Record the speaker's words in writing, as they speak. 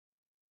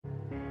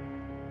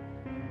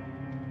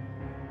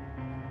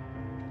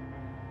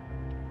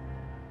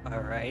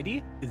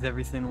Alrighty, is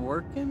everything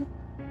working?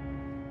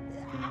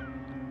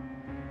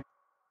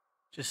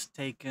 Just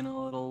taking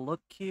a little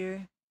look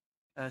here.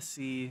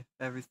 See if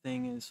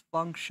everything is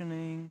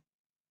functioning.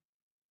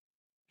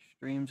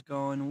 Stream's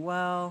going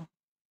well.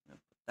 Gonna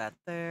put that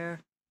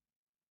there.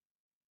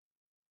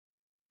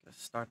 Gonna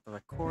start the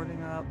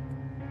recording up.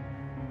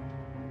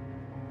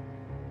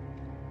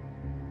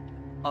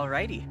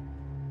 Alrighty.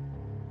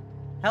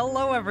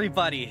 Hello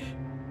everybody!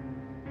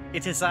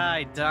 It is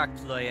I, Dark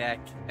Loyak,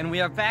 and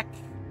we are back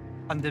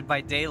on Dead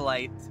by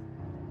Daylight.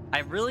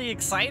 I'm really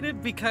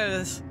excited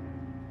because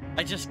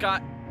I just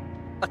got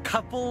a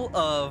couple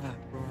of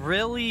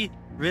really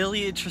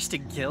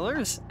interesting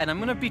killers, and I'm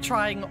gonna be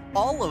trying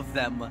all of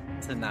them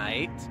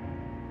tonight.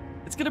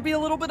 It's gonna be a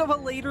little bit of a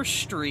later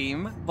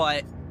stream,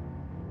 but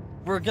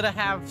we're gonna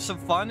have some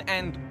fun,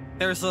 and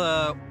there's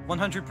a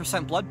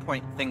 100% blood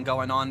point thing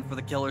going on for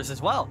the killers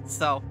as well,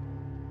 so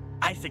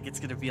I think it's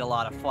gonna be a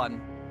lot of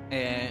fun,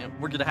 and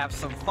we're gonna have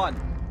some fun.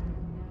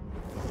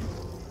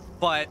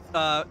 But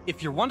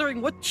if you're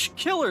wondering which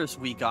killers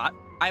we got,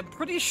 I'm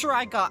pretty sure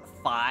I got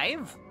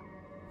 5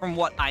 from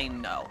what I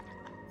know.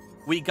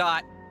 We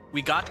got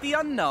the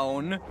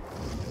unknown.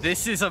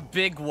 This is a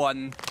big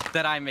one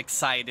that I'm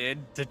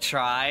excited to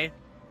try.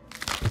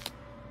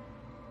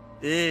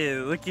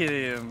 Ew, look at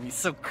him. He's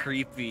so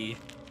creepy.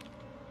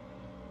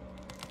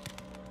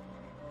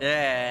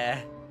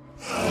 Yeah.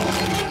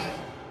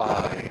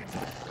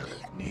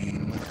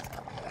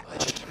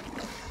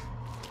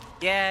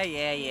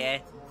 Yeah.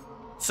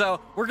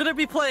 So, we're gonna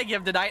be playing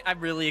him tonight. I'm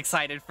really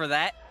excited for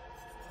that.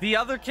 The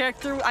other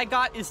character I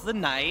got is the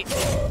Knight.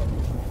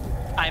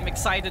 I'm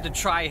excited to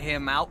try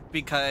him out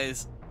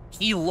because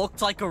he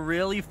looked like a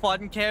really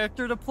fun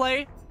character to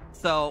play.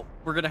 So,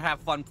 we're gonna have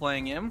fun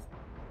playing him.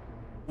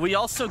 We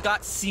also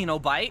got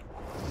Cenobite.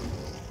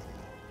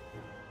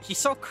 He's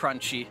so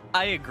crunchy.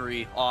 I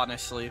agree,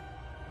 honestly.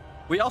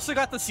 We also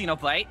got the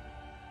Cenobite,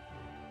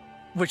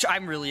 which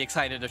I'm really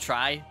excited to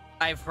try.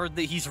 I've heard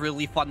that he's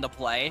really fun to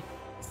play,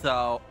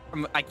 so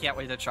I can't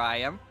wait to try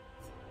him.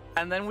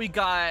 And then we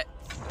got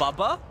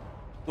Bubba,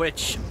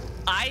 which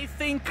I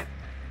think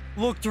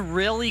looked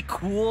really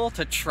cool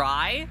to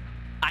try.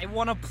 I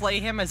want to play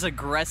him as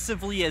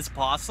aggressively as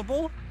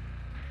possible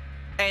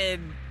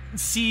and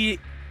see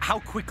how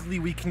quickly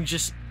we can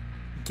just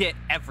get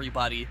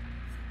everybody.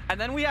 And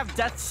then we have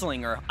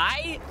Deathslinger.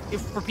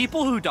 For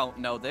people who don't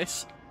know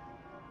this,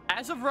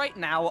 as of right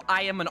now,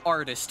 I am an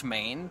artist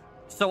main,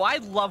 so I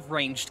love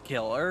ranged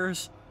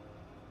killers.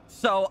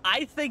 So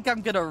I think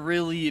I'm gonna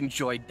really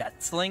enjoy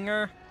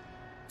Deathslinger,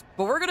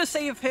 but we're gonna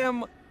save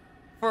him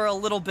for a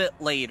little bit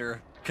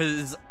later,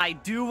 because I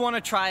do want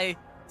to try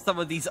some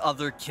of these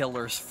other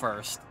killers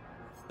first.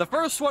 The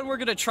first one we're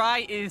gonna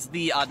try is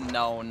the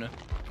Unknown,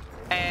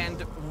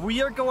 and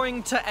we are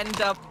going to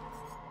end up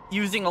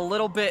using a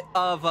little bit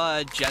of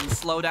gen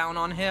slowdown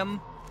on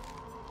him.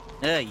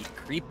 Ugh, you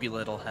creepy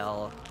little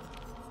hell.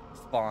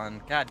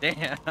 Spawn,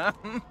 goddamn.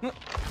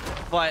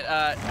 But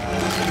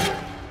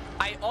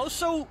I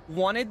also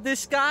wanted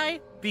this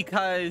guy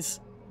because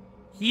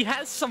he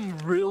has some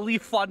really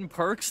fun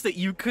perks that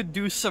you could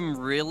do some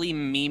really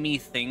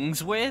memey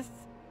things with.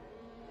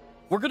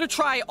 We're gonna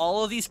try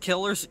all of these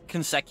killers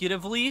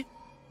consecutively,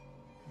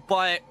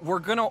 but we're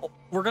gonna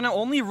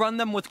only run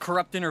them with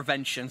Corrupt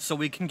Intervention so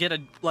we can get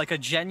a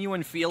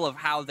genuine feel of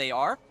how they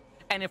are.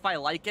 And if I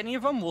like any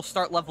of them, we'll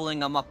start leveling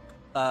them up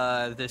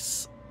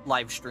this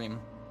live stream.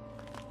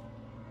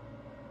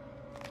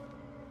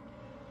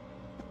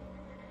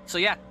 So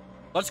yeah,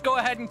 let's go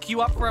ahead and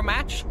queue up for a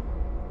match.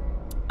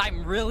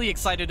 I'm really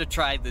excited to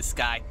try this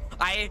guy.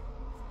 I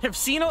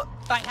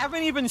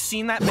haven't even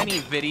seen that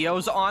many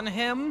videos on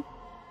him.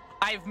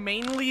 I've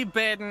mainly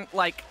been,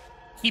 like,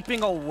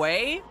 keeping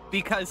away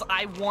because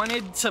I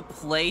wanted to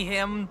play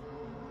him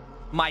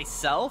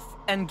myself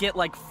and get,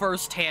 like,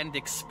 first-hand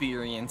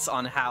experience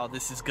on how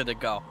this is gonna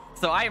go.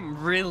 So I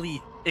am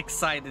really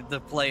excited to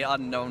play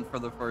Unknown for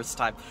the first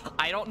time.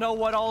 I don't know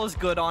what all is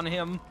good on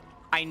him.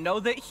 I know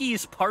that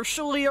he's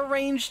partially a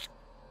ranged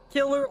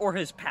killer, or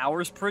his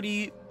power's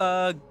pretty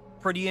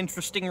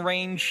interesting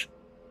range.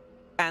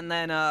 And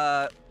then,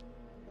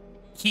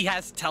 he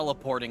has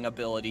teleporting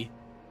ability.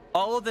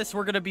 All of this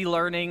we're gonna be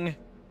learning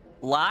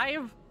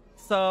live.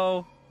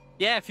 So,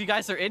 yeah, if you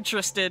guys are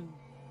interested,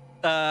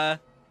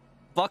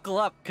 buckle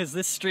up, because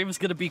this stream is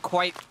gonna be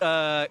quite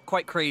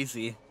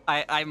crazy.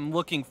 I'm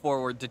looking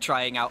forward to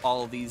trying out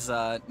all of these,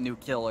 new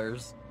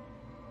killers.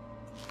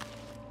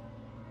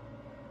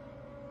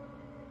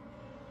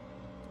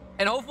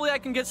 And hopefully I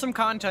can get some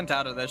content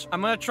out of this.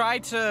 I'm gonna try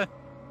to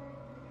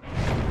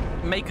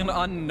make an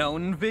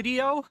Unknown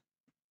video.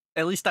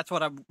 At least that's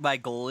what my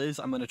goal is.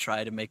 I'm gonna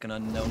try to make an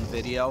Unknown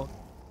video.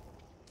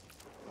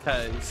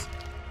 Because,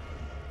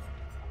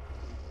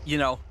 you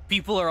know,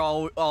 people are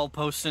all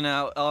posting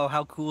out, oh,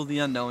 how cool the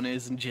Unknown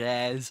is and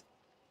jazz.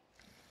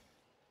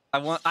 I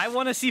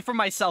want to see for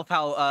myself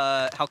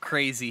how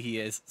crazy he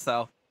is.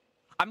 So,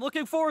 I'm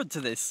looking forward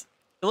to this.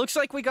 It looks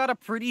like we got a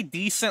pretty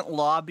decent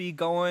lobby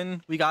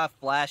going. We got a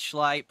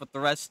flashlight, but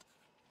the rest,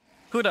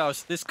 who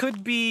knows? This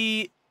could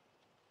be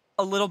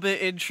a little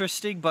bit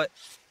interesting, but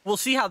we'll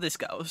see how this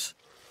goes.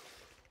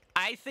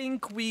 I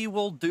think we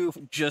will do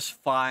just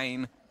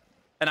fine.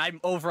 And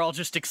I'm overall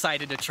just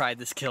excited to try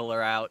this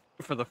killer out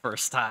for the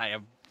first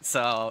time.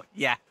 So,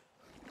 yeah.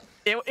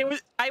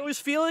 I was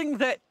feeling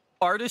that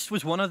Artist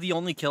was one of the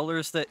only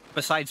killers that,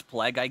 besides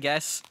Plague, I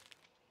guess.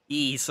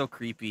 He's so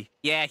creepy.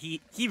 Yeah, he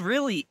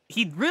really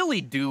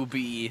do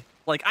be.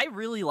 Like, I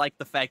really like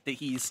the fact that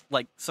he's,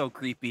 like, so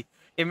creepy.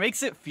 It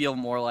makes it feel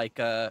more like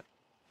a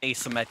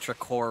asymmetric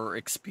horror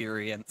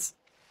experience.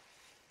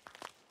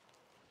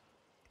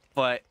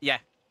 But, yeah.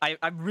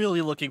 I'm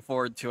really looking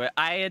forward to it.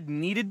 I had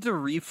needed to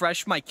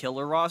refresh my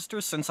killer roster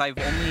since I've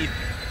only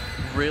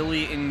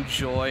really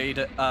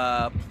enjoyed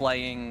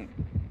playing...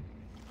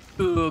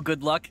 Ooh,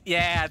 good luck.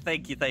 Yeah,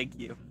 thank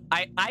you.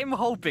 I'm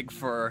hoping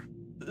for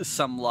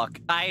some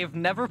luck. I've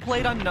never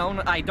played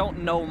Unknown. I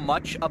don't know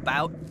much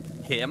about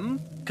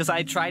him, because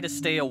I try to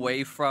stay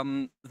away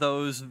from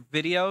those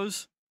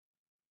videos.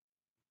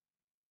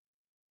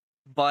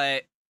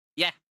 But,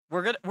 yeah,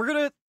 we're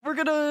gonna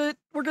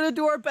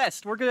do our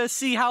best. We're gonna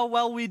see how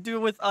well we do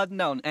with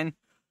Unknown. And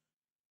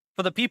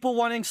for the people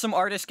wanting some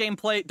Artist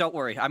gameplay, don't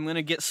worry. I'm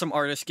gonna get some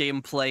Artist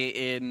gameplay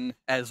in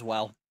as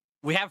well.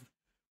 We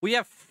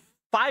have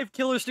 5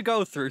 killers to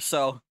go through,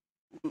 so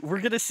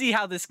we're gonna see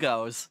how this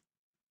goes.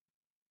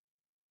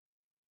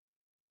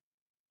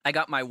 I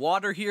got my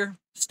water here,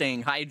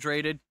 staying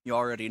hydrated. You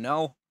already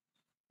know.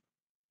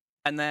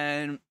 And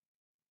then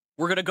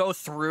we're gonna go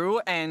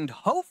through, and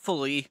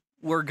hopefully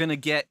we're gonna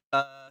get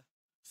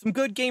some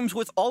good games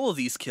with all of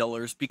these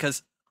killers,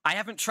 because I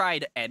haven't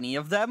tried any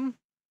of them.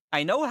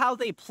 I know how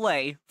they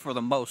play, for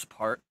the most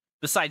part,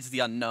 besides the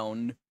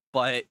Unknown,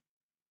 but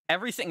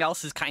everything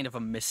else is kind of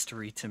a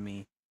mystery to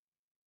me.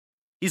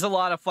 He's a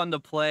lot of fun to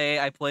play.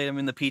 I played him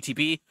in the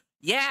PTB.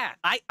 Yeah,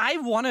 I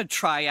want to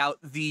try out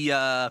the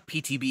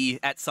PTB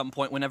at some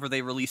point whenever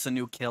they release a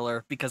new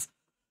killer, because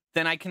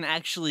then I can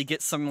actually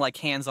get some, like,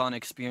 hands-on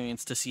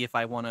experience to see if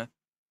I want to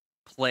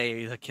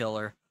play the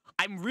killer.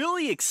 I'm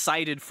really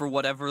excited for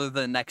whatever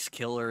the next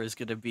killer is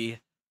going to be.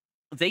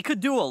 They could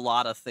do a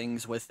lot of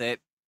things with it.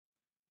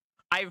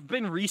 I've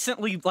been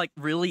recently, like,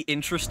 really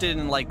interested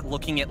in, like,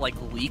 looking at,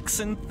 like, leaks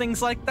and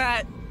things like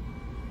that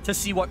to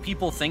see what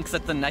people think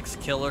that the next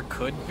killer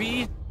could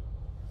be.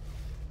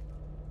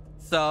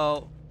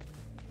 So,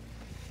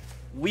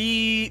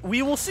 we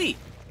will see.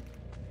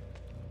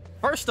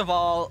 First of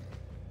all,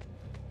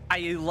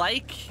 I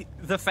like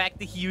the fact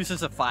that he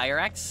uses a fire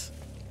axe.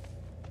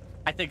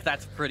 I think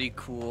that's pretty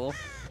cool.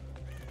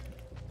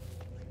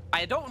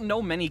 I don't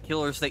know many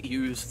killers that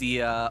use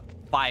the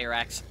fire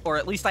axe, or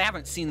at least I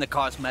haven't seen the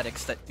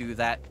cosmetics that do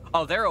that.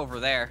 Oh, they're over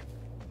there.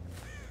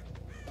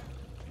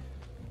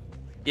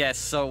 Yes,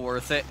 so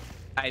worth it,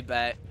 I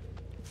bet.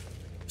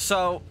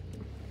 So...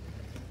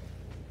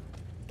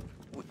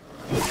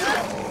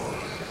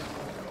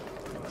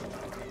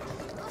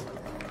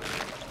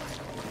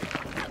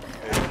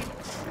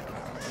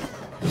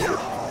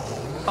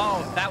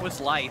 Oh, that was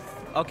life.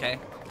 Okay.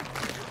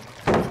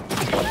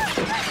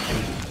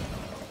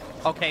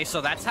 Okay, so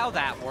that's how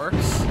that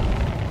works.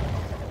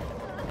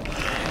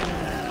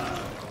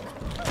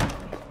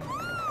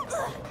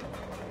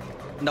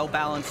 No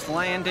balanced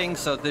landing,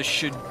 so this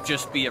should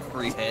just be a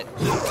free hit.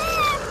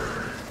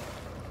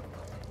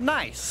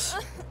 Nice.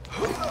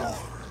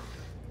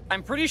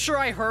 I'm pretty sure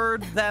I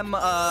heard them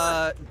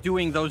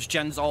doing those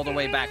gens all the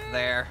way back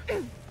there.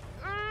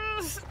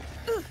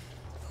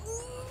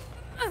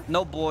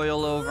 No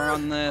boil over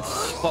on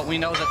this, but we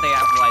know that they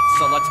have lights,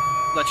 so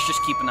let's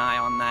just keep an eye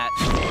on that.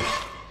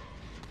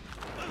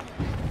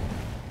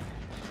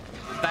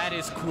 That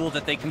is cool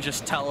that they can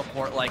just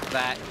teleport like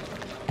that.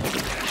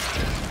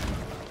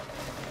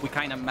 We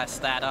kind of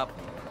messed that up.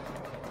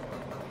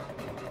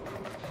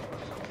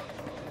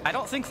 I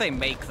don't think they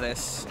make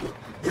this.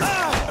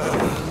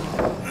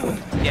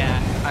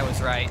 Yeah, I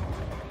was right.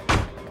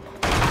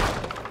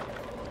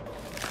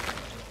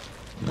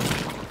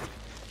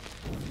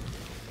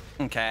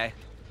 Okay.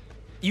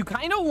 You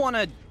kind of want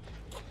to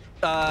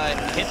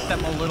hit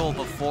them a little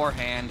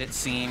beforehand, it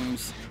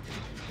seems.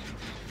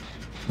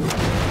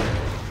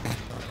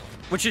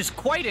 Which is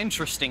quite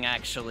interesting,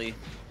 actually.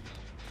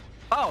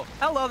 Oh,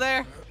 hello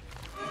there.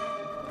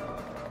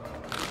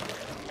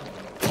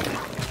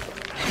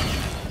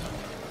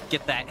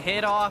 Get that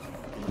hit off.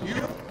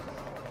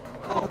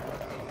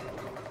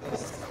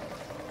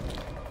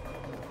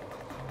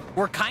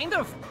 We're kind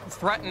of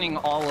threatening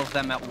all of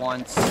them at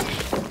once.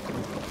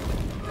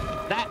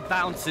 That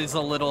bounce is a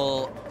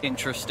little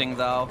interesting,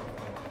 though.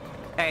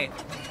 Hey,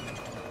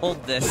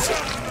 hold this.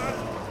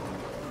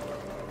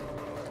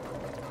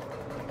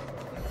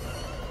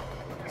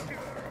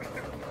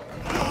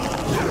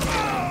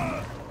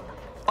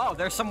 Oh,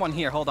 there's someone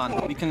here. Hold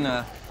on.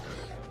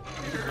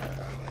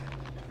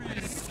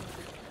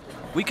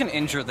 We can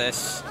injure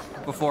this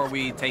before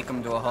we take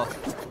him to a hook.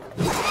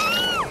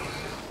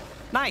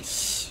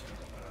 Nice.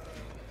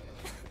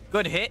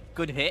 Good hit.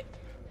 Good hit.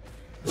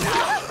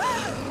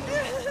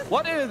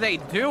 What are they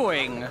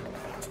doing?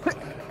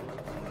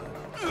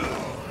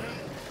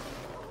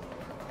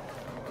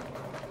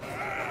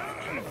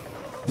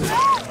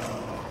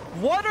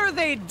 What are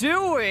they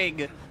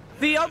doing?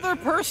 The other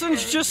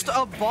person's just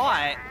a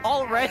bot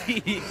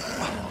already.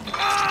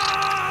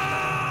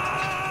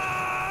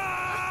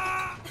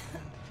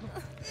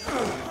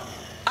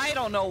 I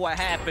don't know what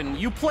happened.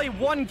 You play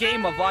one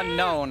game of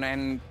Unknown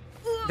and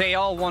they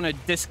all want to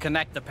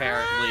disconnect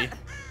apparently.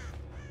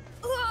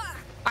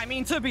 I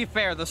mean, to be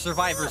fair, the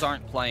survivors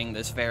aren't playing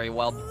this very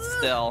well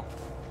still.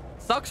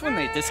 Sucks when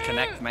they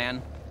disconnect,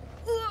 man.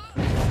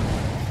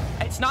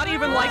 It's not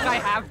even like I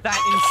have that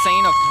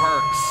insane of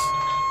perks.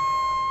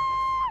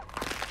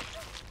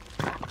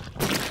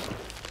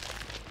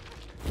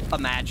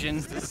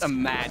 Imagine,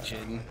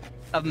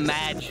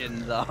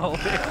 though,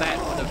 if that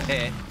would have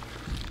hit.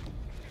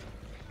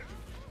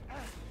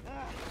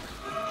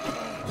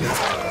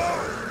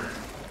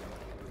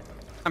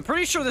 I'm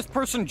pretty sure this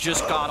person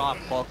just got off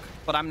hook,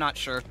 but I'm not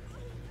sure.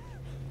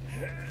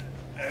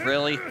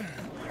 Really?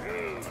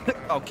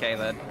 Okay,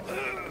 then.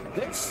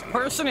 This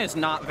person is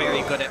not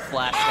very good at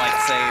flashlight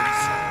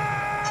saves.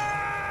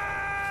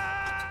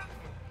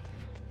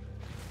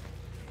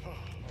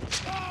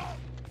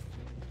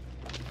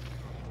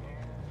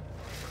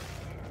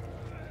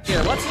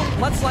 Here,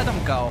 let's let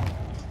him go.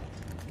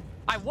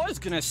 I was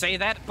gonna say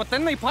that, but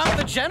then they popped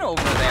the gen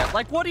over there.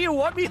 Like, what do you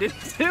want me to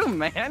do,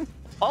 man?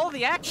 All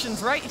the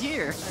action's right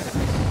here.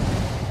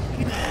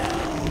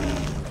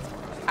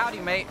 Howdy,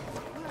 mate.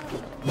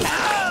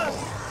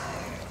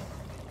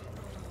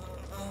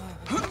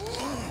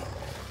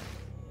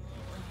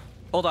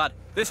 Hold on.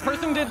 This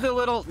person did the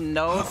little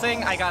no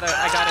thing. I gotta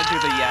do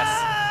the yes.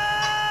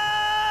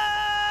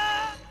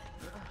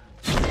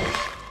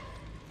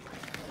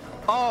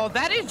 Oh,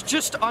 that is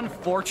just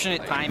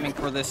unfortunate timing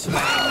for this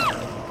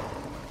Fang.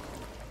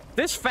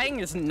 This Fang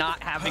is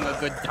not having a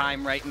good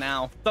time right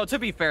now. Though, to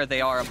be fair,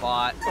 they are a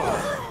bot.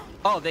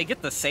 Oh, they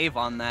get the save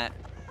on that.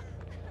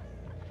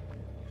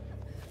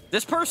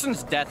 This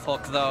person's death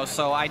hook, though,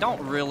 so I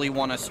don't really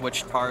want to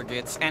switch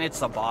targets, and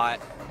it's a bot.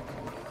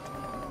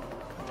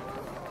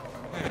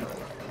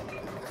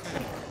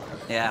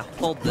 Yeah,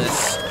 hold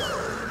this.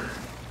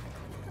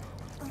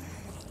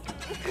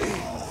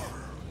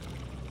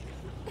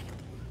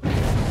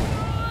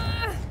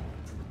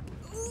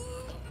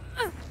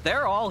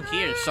 They're all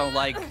here, so,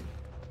 like,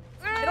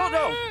 I don't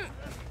know.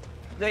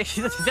 They're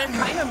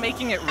kind of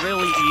making it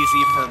really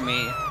easy for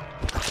me.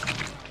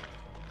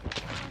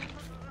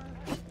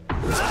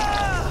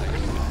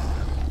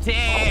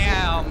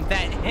 Damn,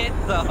 that hit,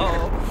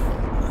 though.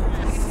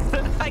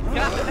 I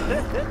got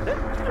it.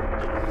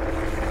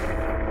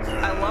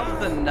 I love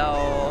the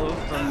no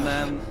from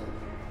them.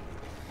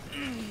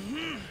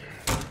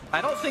 I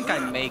don't think I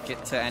make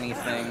it to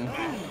anything.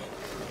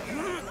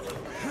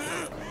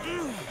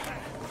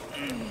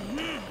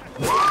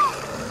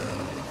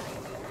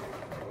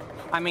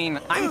 I mean,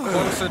 I'm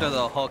closer to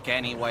the hook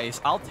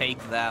anyways. I'll take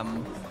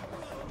them.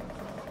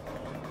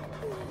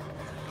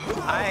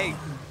 I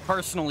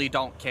personally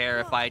don't care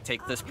if I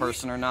take this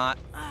person or not.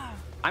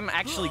 I'm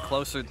actually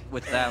closer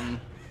with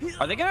them.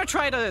 Are they gonna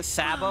try to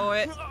sabo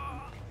it?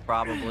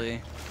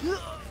 Probably.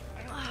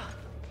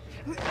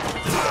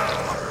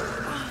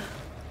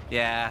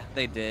 Yeah,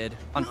 they did.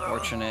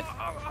 Unfortunate.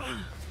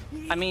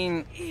 I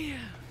mean,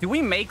 do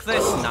we make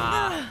this?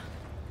 Nah.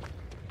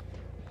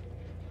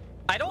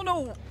 I don't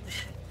know.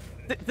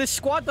 This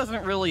squad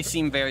doesn't really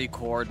seem very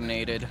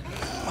coordinated.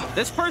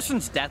 This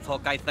person's death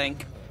hook, I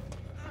think.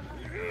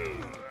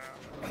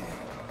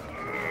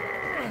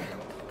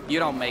 You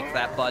don't make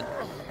that, bud.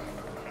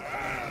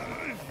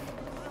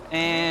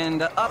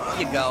 And up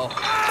you go.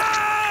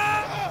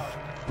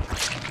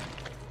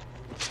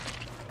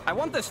 I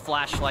want this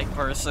flashlight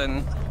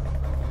person.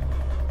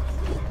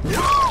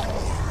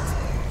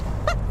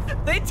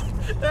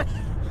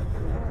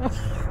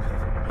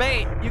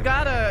 Wait, you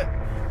gotta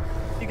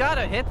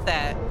hit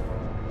that.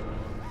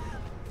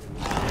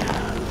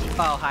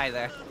 Oh, hi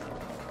there.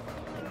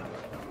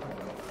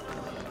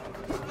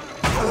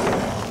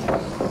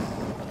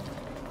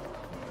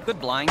 Good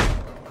blind.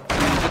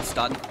 Good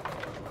stun.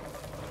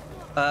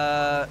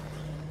 I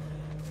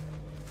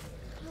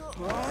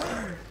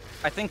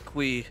think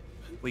we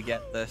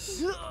get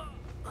this.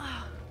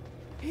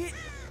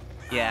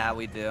 Yeah,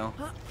 we do.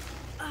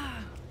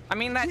 I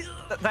mean,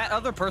 that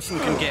other person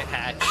can get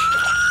hatched.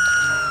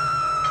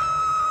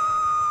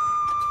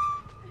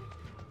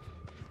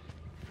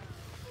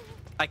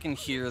 I can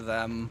hear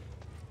them.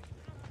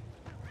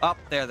 Oh,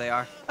 there they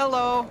are.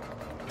 Hello.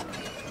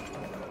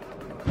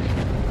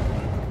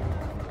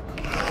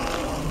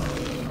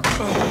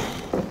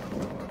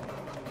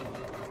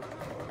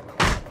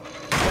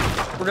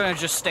 We're gonna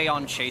just stay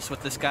on chase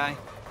with this guy.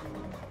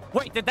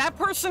 Wait, did that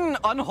person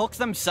unhook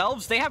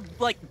themselves? They have,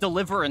 like,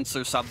 deliverance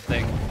or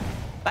something.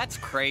 That's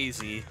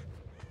crazy.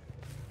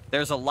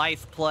 There's a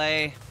life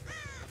play.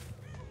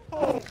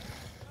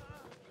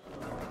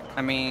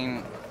 I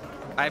mean,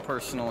 I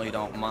personally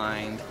don't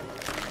mind.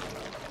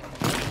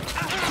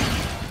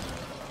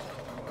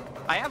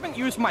 I haven't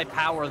used my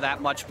power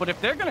that much, but if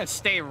they're gonna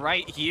stay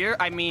right here,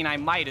 I mean, I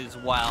might as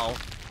well.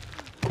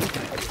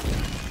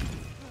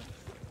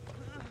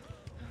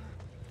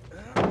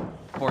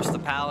 Force the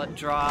pallet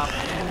drop.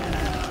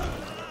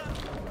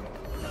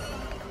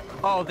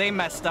 Oh, they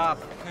messed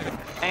up.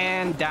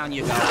 And down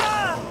you go.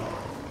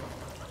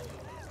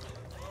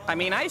 I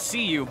mean, I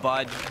see you,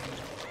 bud.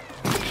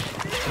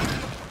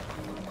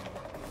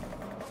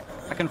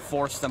 I can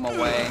force them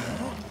away.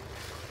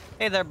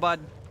 Hey there, bud.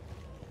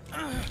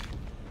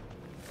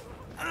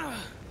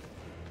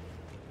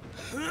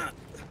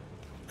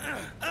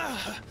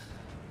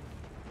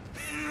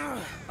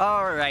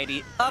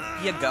 Alrighty, up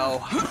you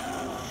go.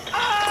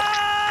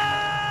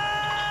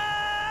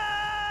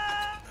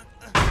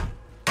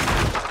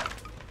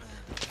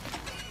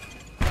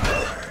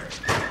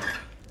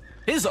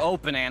 His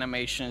open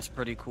animation is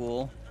pretty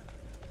cool.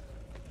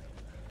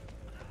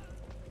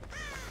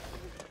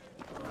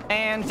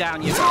 And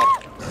down you go.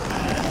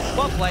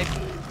 Well played.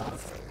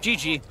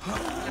 GG.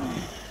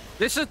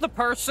 This is the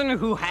person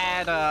who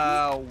had,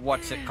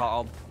 what's it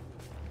called?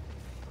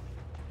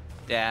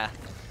 Yeah.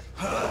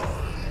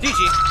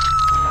 GG.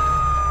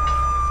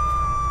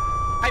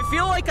 I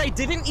feel like I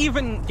didn't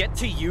even get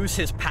to use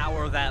his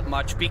power that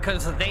much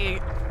because they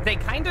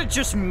kind of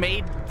just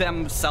made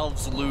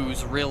themselves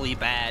lose really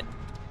bad.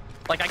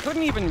 Like, I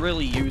couldn't even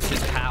really use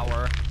his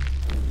power.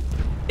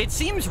 It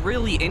seems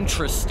really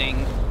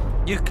interesting.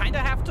 You kind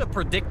of have to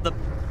predict the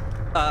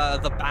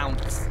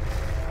bounce.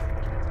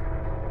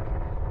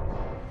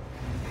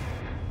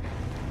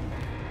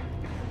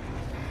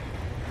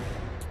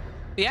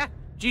 Yeah,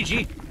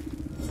 GG.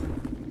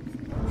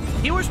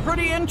 He was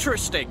pretty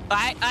interesting.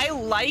 I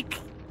like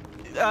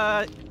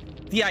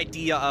the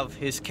idea of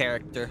his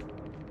character.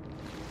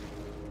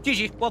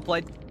 GG, well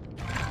played.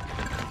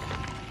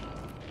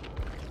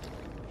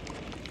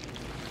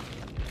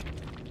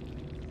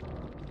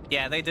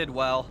 Yeah, they did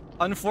well.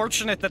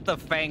 Unfortunate that the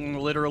Fang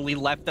literally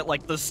left at,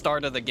 like, the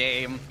start of the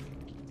game.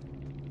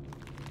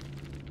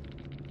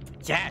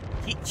 Yeah,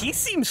 he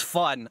seems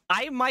fun.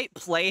 I might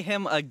play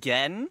him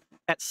again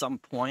at some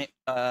point.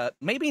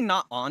 Maybe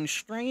not on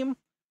stream.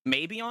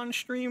 Maybe on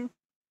stream.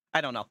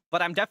 I don't know.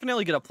 But I'm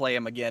definitely gonna play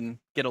him again.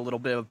 Get a little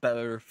bit of a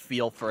better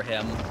feel for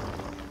him.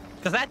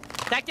 Because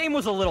that game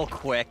was a little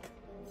quick.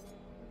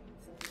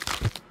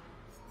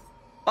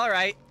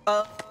 Alright.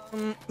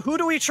 Who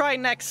do we try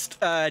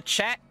next,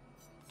 chat?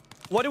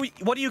 What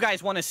do you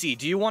guys want to see?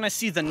 Do you want to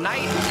see the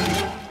Knight,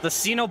 the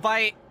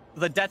Cenobite,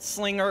 the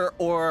Deathslinger,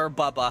 or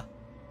Bubba?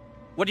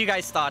 What are you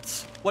guys'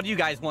 thoughts? What do you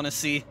guys want to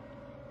see?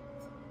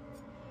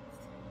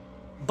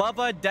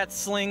 Bubba,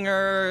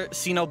 Deathslinger,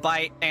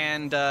 Cenobite,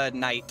 and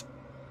Knight.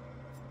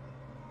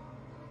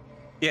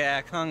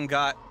 Yeah, Kung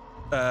got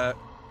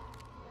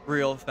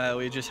real fat.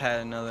 We just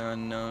had another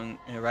unknown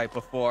right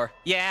before.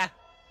 Yeah,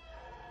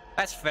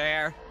 that's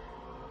fair.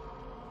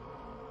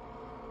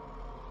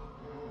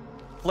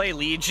 Play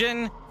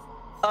Legion?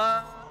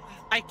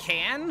 I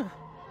can.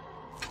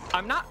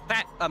 I'm not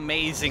that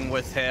amazing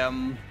with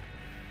him.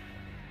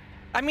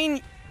 I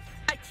mean,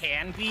 I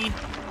can be.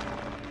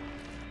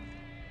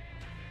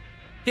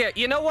 Yeah,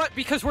 you know what?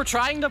 Because we're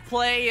trying to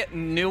play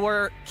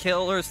newer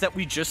killers that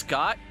we just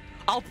got,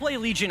 I'll play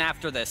Legion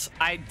after this.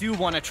 I do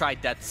want to try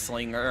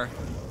Deathslinger.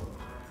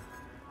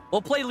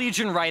 We'll play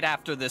Legion right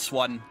after this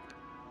one.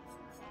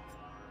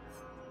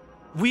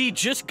 We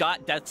just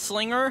got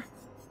Deathslinger.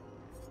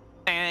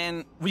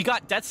 And we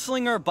got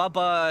Deathslinger,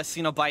 Bubba,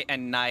 Cenobite,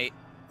 and Knight.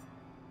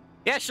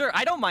 Yeah, sure,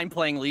 I don't mind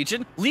playing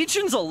Legion.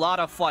 Legion's a lot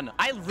of fun.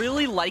 I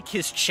really like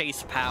his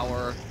chase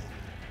power.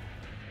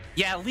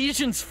 Yeah,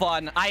 Legion's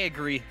fun. I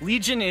agree.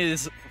 Legion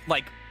is,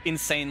 like,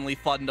 insanely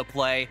fun to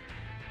play.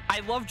 I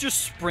love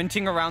just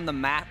sprinting around the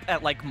map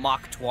at, like,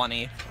 Mach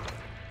 20.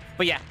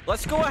 But yeah,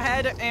 let's go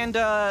ahead and,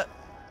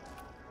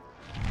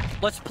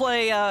 let's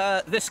play,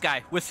 this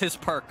guy with his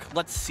perk.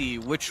 Let's see,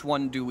 which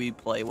one do we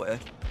play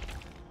with?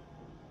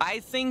 I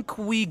think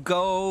we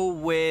go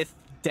with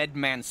Dead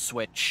Man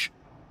Switch.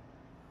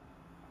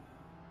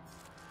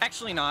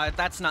 Actually, no,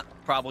 that's not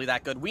probably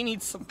that good. We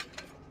need some...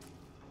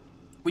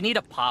 We need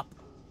a pop.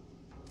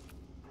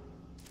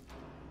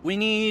 We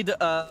need,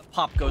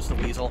 Pop Goes the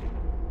Weasel.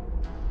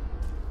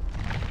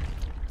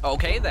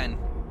 Okay, then.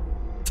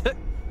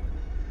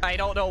 I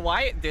don't know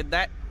why it did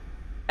that.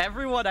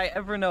 Everyone I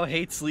ever know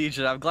hates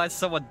Legion. I'm glad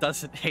someone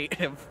doesn't hate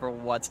him for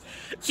once.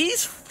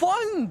 He's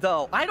fun,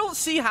 though. I don't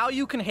see how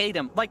you can hate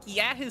him. Like,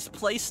 yeah, his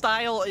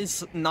playstyle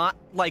is not,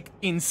 like,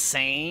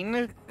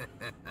 insane.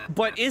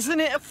 But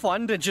isn't it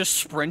fun to just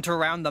sprint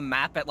around the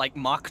map at, like,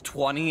 Mach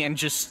 20 and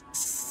just,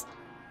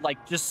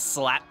 like, just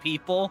slap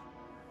people?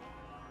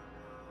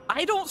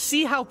 I don't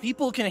see how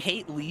people can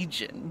hate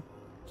Legion.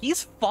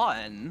 He's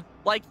fun.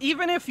 Like,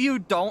 even if you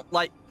don't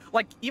like,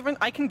 even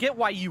I can get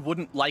why you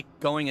wouldn't like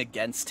going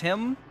against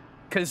him,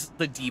 because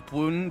the deep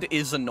wound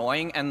is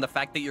annoying and the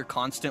fact that you're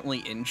constantly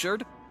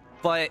injured,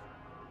 but,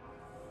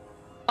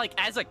 like,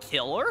 as a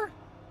killer,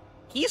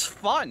 he's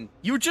fun.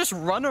 You just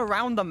run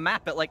around the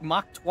map at, like,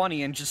 Mach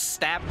 20 and just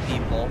stab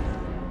people.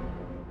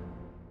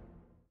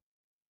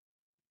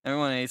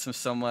 Everyone hates him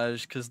so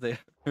much because they're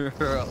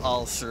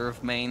all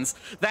serve mains.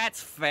 That's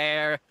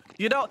fair.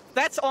 You know,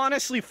 that's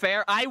honestly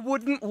fair. I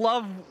wouldn't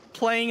love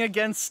playing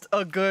against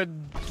a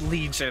good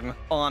Legion,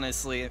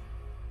 honestly.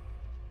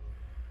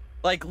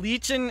 Like,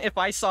 Legion, if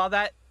I saw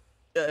that,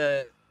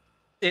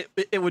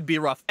 it would be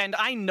rough. And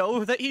I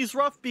know that he's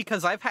rough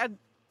because I've had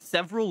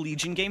several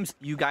Legion games.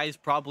 You guys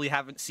probably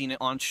haven't seen it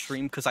on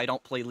stream because I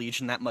don't play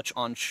Legion that much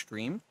on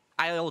stream.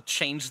 I'll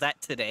change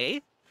that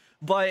today.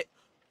 But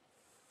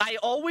I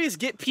always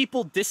get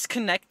people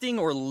disconnecting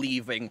or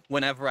leaving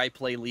whenever I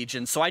play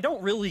Legion, so I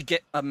don't really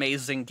get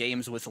amazing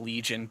games with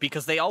Legion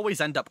because they always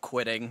end up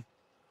quitting.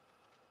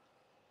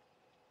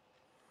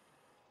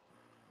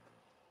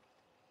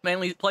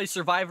 Mainly play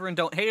Survivor and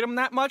don't hate him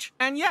that much,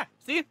 and yeah,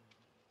 see?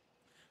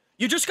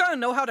 You just gotta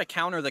know how to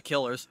counter the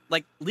killers.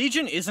 Like,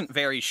 Legion isn't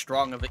very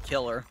strong of a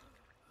killer.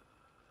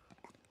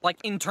 Like,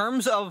 in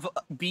terms of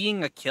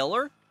being a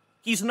killer,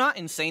 he's not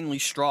insanely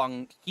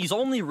strong. He's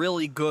only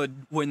really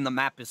good when the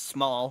map is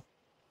small.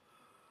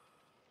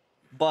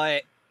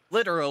 But,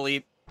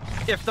 literally,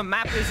 if the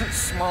map isn't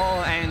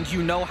small and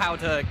you know how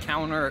to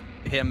counter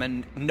him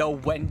and know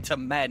when to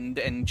mend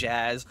and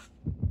jazz,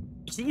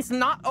 he's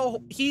not...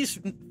 Oh, he's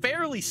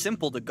fairly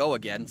simple to go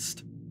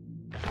against.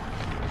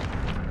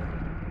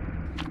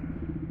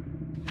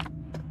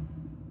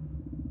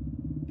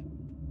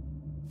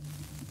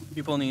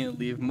 People need to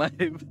leave my...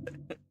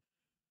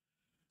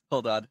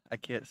 Hold on, I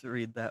can't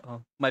read that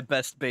one. My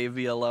best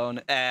baby alone.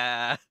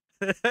 You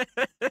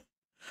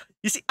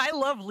see, I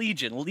love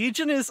Legion.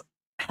 Legion is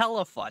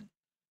hella fun.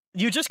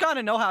 You just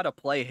gotta know how to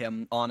play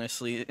him,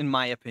 honestly, in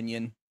my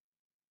opinion.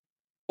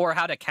 Or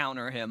how to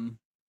counter him.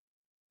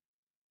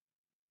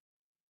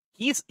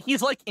 He's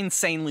like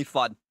insanely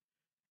fun.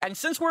 And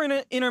since we're in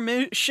an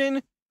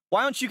intermission,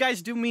 why don't you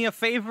guys do me a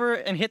favor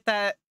and hit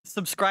that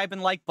subscribe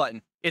and like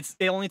button? It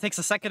only takes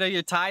a second of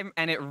your time,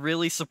 and it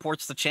really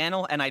supports the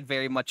channel, and I'd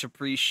very much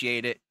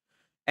appreciate it.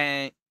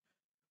 And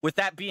with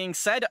that being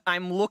said,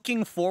 I'm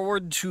looking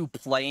forward to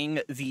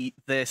playing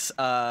this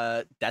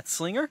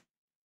Deathslinger.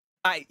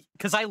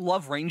 Because I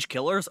love range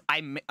killers.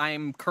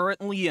 I'm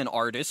currently an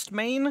Artist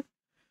main,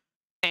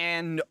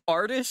 and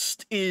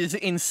Artist is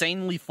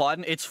insanely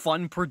fun. It's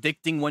fun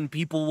predicting when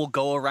people will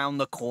go around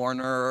the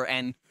corner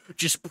and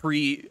just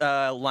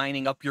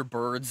lining up your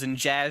birds and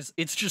jazz.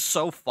 It's just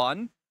so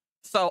fun.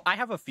 So I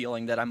have a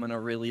feeling that I'm gonna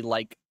really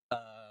like.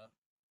 I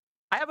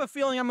have a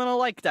feeling I'm gonna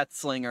like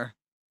Deathslinger.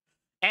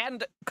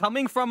 And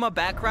coming from a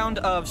background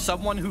of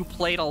someone who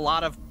played a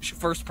lot of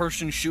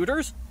first-person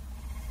shooters,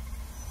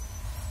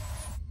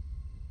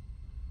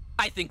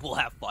 I think we'll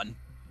have fun.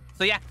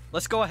 So yeah,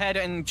 let's go ahead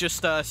and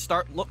just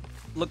start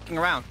looking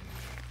around.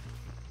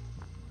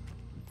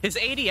 His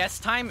ADS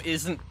time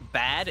isn't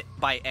bad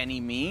by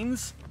any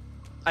means.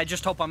 I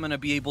just hope I'm gonna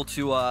be able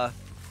to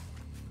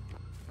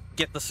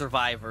get the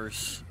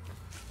survivors.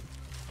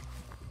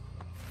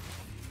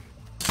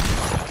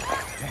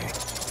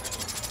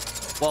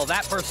 Well,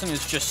 that person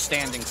is just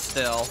standing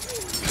still.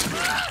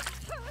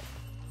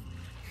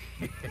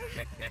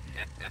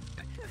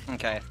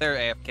 Okay,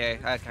 they're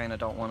AFK. I kind of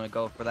don't want to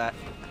go for that.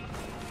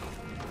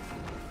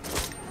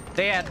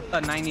 They had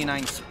a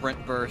 99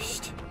 sprint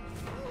burst.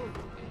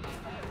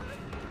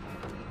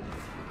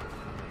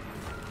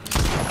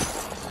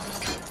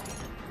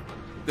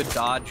 Good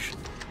dodge.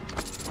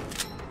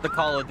 The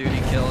Call of Duty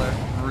killer.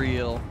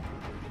 Real.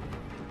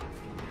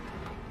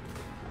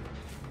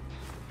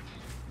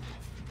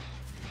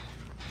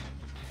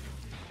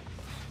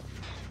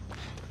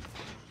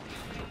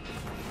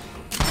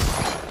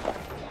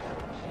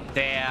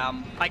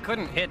 Damn, I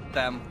couldn't hit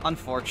them.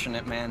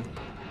 Unfortunate, man.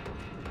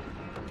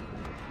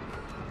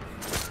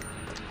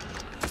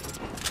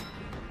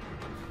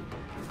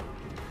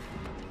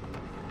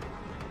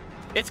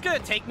 It's gonna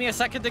take me a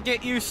second to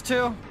get used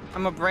to.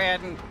 I'm a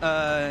brand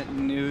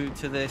new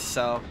to this,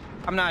 so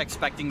I'm not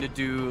expecting to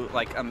do,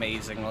 like,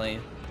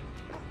 amazingly.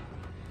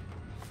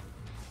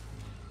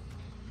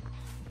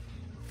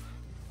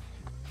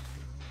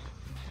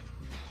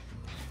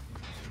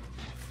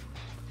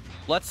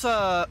 Let's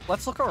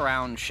look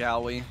around,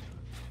 shall we?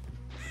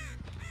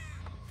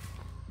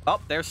 Oh,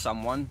 there's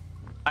someone.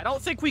 I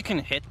don't think we can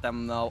hit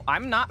them, though.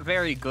 I'm not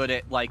very good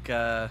at, like,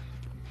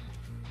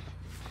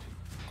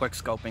 quick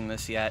scoping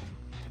this yet.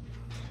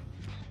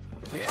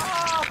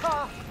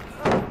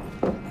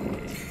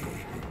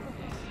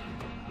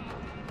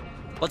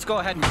 Let's go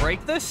ahead and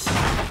break this.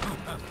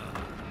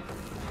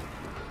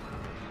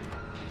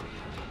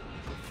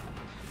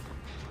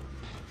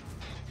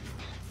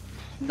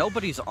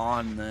 Nobody's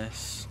on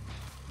this.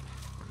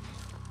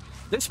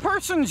 This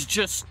person's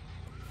just,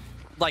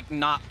 like,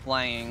 not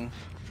playing.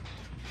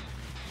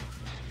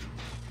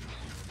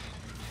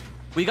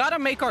 We gotta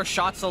make our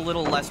shots a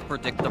little less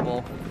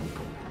predictable.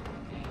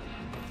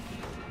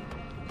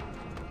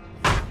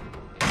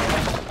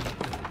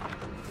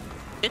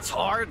 It's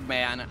hard,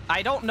 man.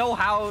 I don't know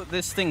how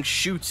this thing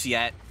shoots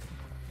yet.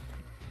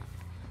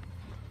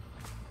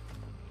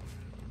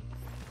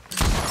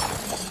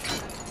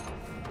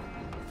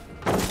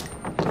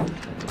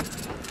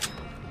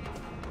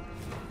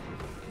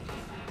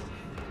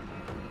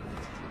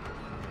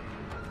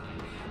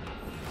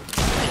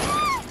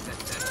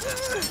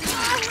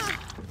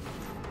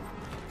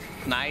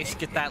 Nice,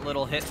 get that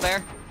little hit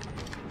there.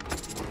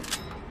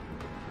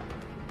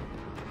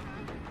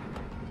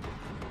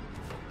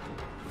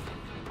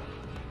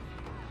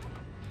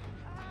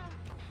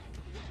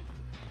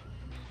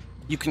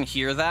 You can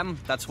hear them.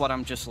 That's what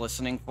I'm just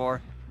listening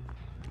for.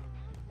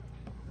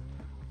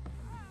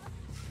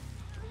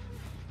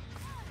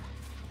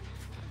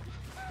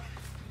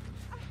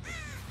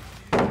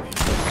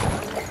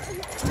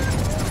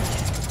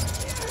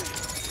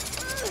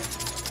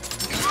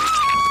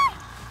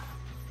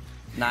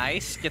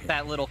 Nice. Get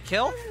that little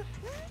kill.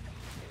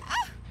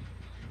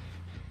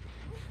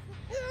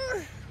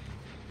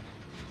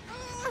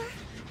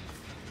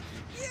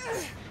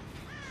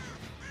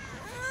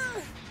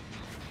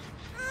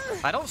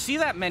 I don't see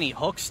that many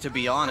hooks, to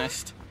be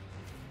honest.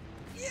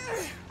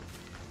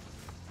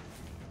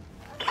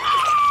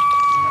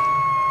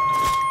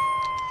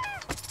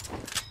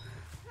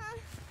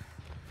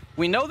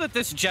 We know that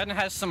this gen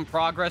has some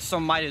progress, so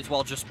might as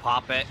well just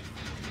pop it.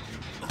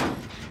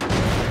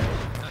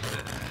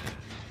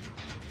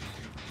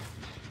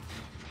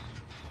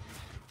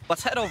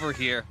 Let's head over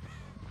here.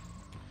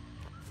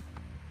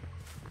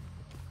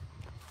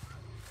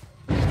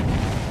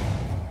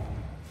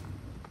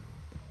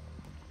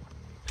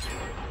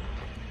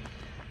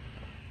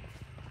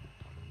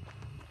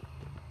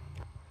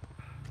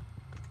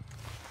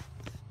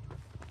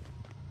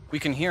 We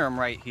can hear him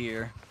right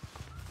here.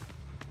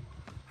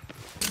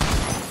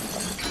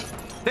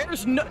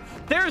 There's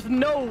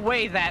no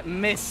way that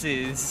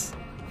misses.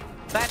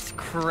 That's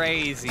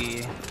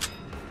crazy.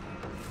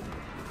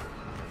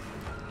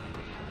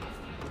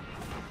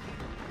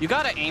 You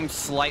gotta aim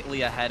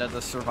slightly ahead of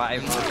the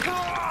survivor.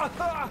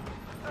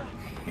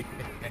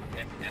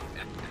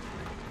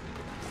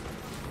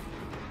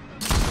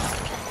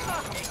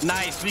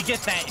 Nice, we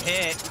get that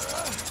hit.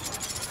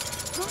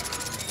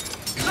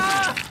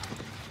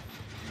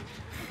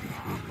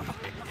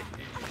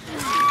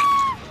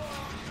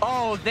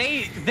 Oh,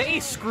 they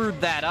screwed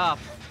that up.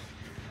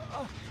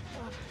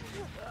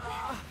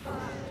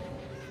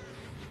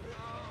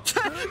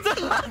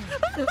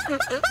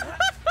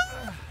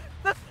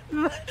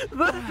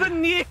 The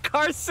Nia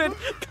Carson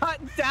got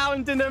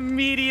downed and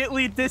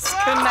immediately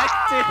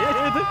disconnected.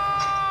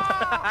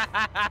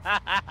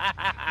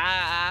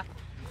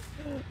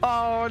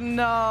 Oh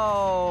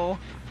no.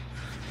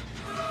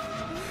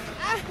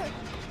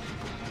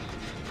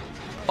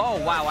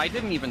 Oh wow, I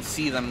didn't even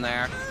see them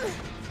there.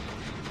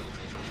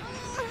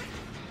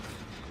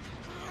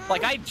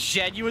 Like, I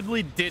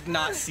genuinely did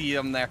not see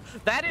him there.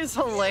 That is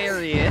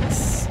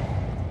hilarious.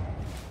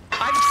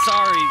 I'm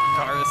sorry,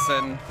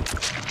 Carson.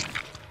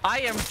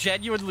 I am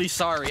genuinely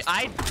sorry.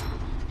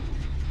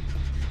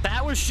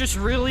 That was just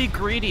really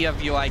greedy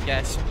of you, I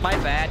guess. My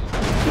bad.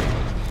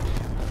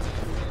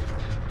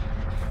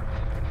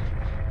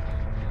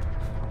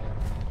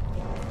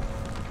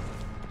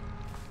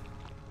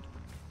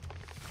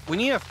 We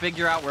need to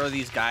figure out where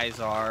these guys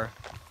are.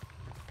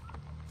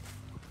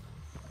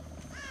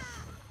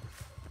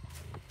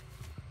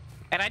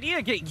 And I need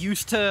to get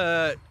used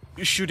to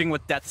shooting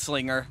with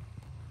Deathslinger.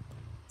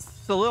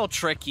 It's a little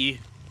tricky.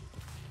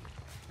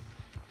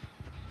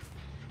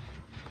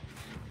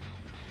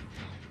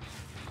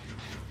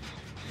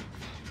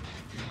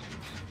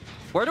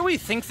 Where do we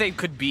think they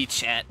could be,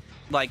 chat?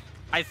 Like,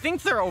 I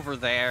think they're over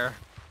there.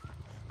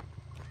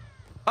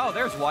 Oh,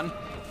 there's one.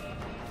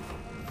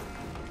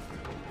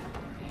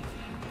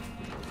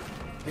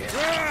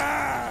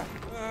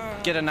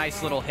 Get a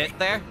nice little hit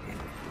there.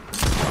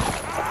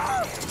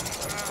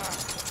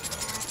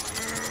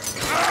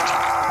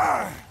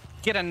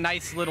 Get a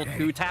nice little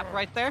 2-tap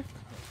right there.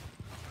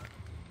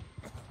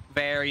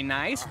 Very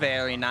nice,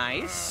 very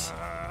nice.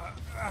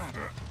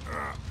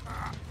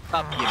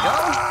 Up you go.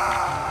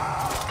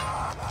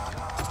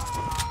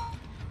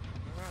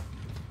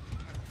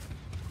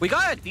 We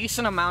got a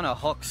decent amount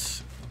of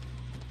hooks.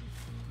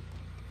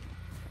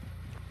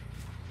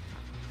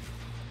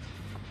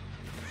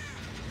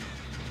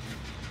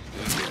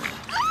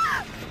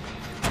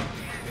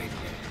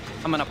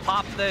 I'm gonna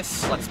pop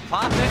this. Let's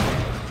pop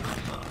it.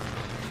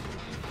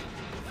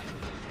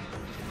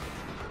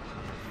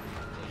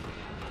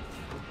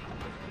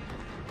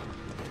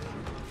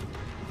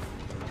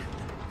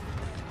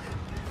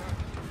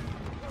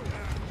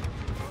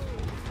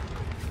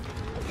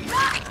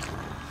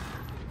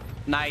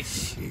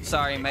 Nice.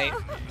 Sorry, mate.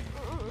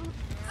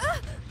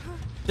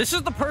 This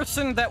is the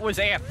person that was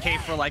AFK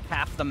for like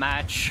half the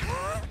match.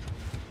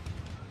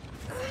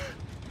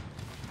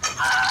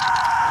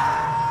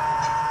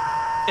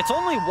 It's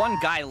only one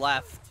guy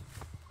left.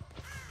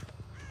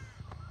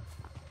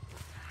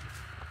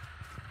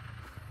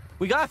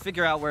 We gotta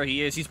figure out where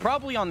he is. He's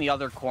probably on the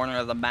other corner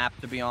of the map,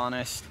 to be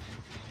honest.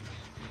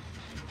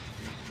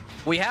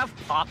 We have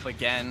Pop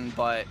again,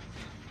 but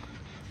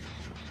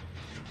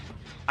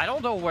I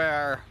don't know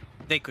where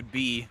they could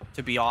be,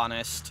 to be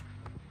honest.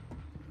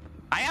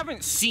 I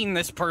haven't seen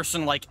this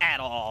person, like, at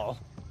all.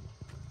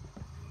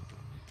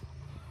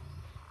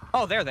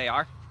 Oh, there they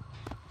are.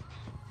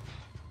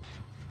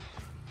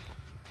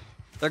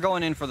 They're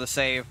going in for the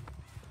save.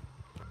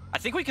 I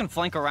think we can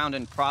flank around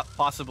and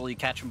possibly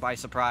catch them by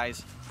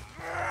surprise.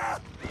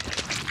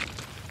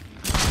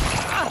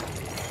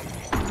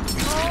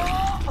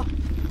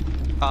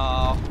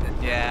 Oh,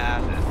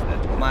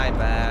 yeah. My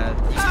bad.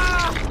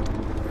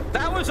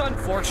 That was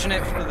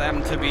unfortunate for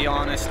them, to be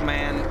honest,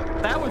 man.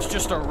 That was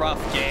just a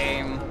rough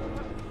game.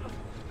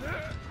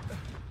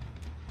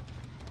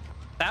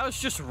 That was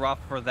just rough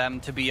for them,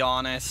 to be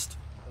honest.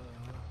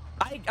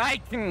 I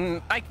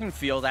can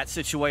feel that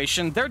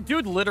situation. Their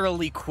dude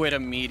literally quit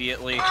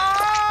immediately.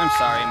 I'm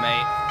sorry,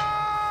 mate.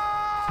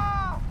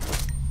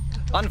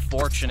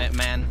 Unfortunate,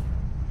 man.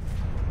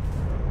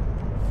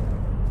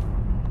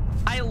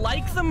 I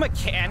like the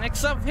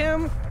mechanics of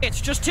him.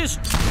 It's just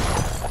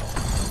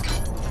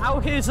how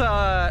his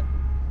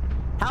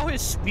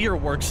spear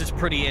works is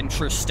pretty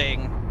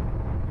interesting.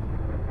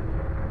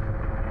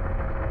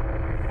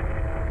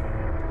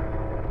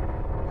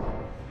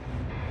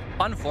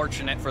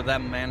 Unfortunate for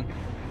them, man.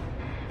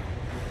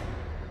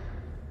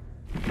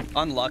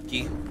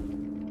 Unlucky.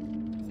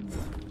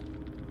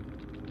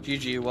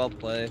 GG, well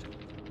played.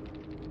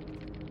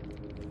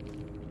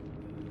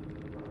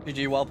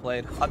 GG, well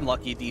played.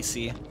 Unlucky,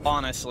 DC.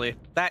 Honestly,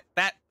 that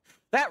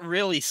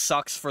really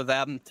sucks for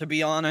them, to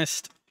be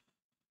honest.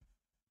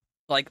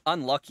 Like,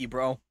 unlucky,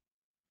 bro.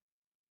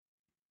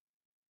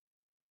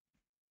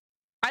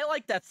 I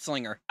like that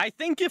slinger. I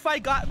think if I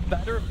got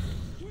better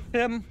with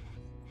him,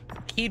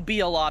 he'd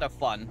be a lot of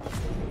fun.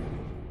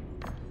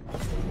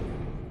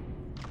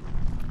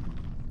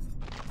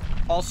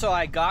 Also,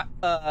 I got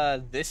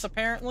this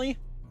apparently,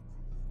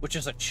 which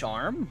is a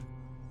charm.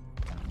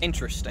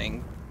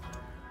 Interesting.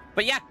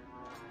 But yeah,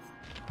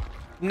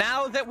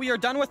 now that we are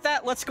done with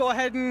that, let's go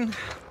ahead and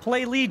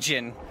play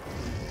Legion.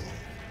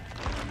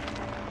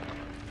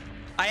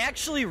 I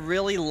actually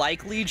really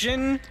like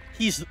Legion.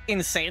 He's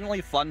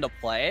insanely fun to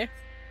play.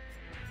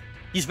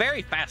 He's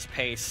very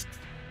fast-paced.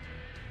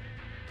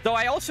 Though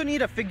I also need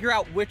to figure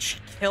out which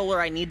killer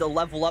I need to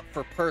level up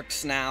for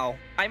perks now.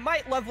 I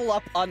might level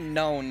up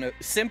Unknown,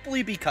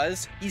 simply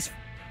because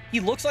he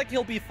looks like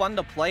he'll be fun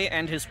to play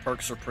and his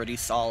perks are pretty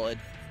solid.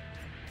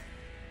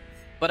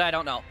 But I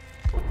don't know.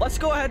 Let's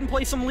go ahead and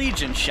play some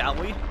Legion, shall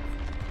we?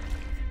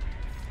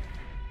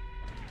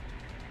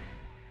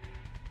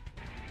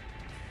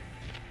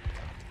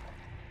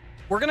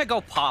 We're gonna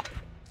go Pop.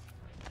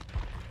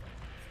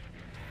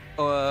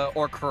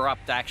 Or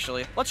Corrupt,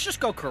 actually. Let's just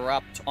go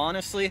Corrupt,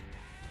 honestly.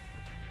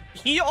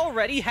 He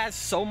already has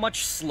so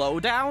much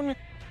slowdown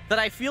that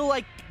I feel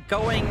like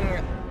going,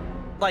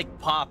 like,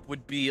 Pop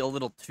would be a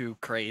little too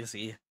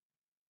crazy.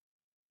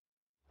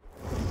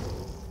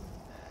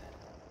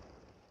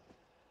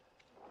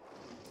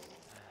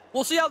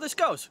 We'll see how this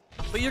goes,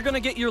 but you're gonna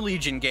get your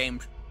Legion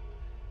gamed.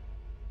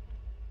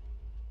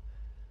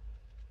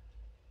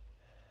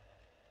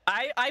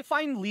 I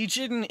find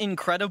Legion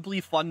incredibly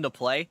fun to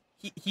play.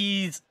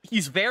 He's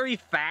very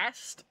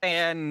fast,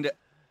 and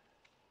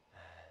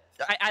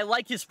I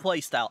like his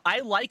playstyle. I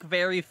like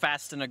very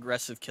fast and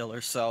aggressive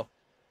killers, so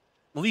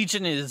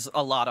Legion is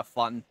a lot of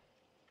fun.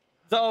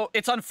 Though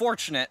it's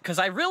unfortunate, because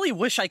I really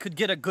wish I could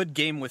get a good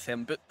game with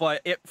him,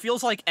 but it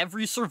feels like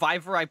every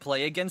survivor I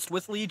play against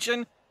with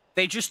Legion,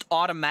 they just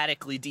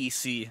automatically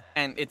DC,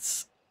 and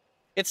it's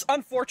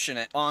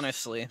unfortunate,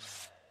 honestly.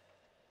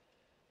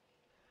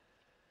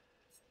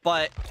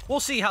 But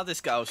we'll see how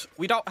this goes.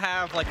 We don't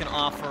have, like, an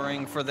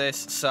offering for this,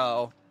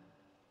 so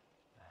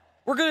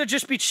we're gonna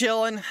just be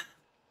chilling.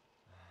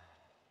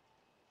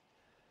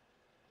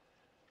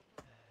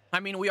 I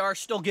mean, we are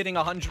still getting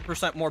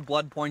 100% more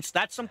blood points.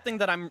 That's something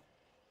that I'm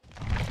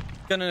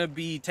gonna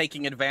be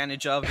taking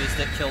advantage of, is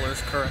that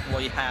killers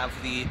currently have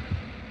the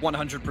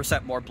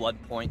 100% more blood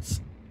points.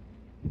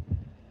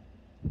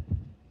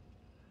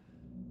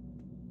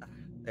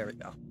 There we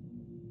go.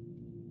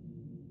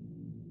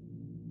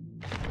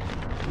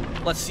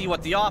 Let's see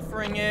what the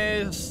offering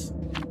is.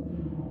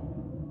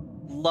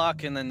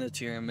 Luck and then the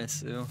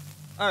tiramisu.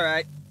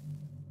 Alright.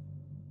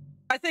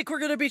 I think we're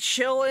gonna be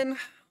chilling.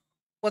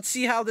 Let's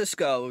see how this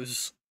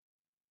goes.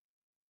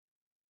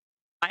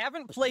 I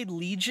haven't played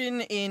Legion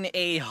in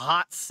a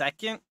hot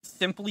second,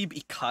 simply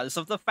because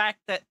of the fact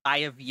that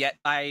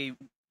I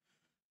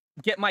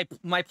get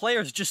my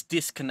players just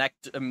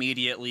disconnect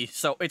immediately,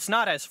 so it's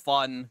not as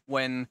fun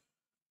when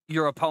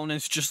your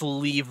opponents just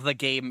leave the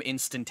game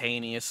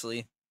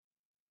instantaneously.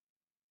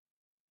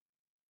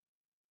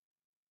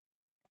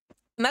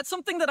 And that's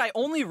something that I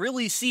only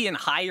really see in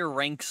higher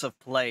ranks of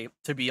play,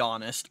 to be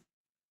honest.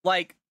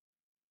 Like,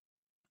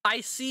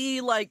 I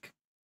see, like,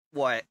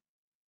 what?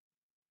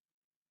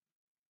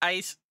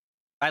 I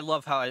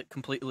love how I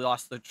completely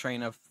lost the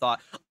train of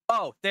thought.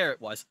 Oh, there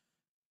it was.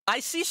 I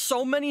see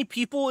so many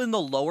people in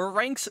the lower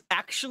ranks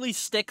actually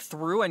stick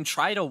through and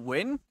try to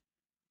win.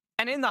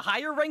 And in the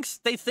higher ranks,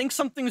 they think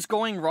something's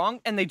going wrong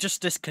and they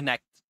just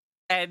disconnect.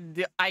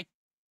 And I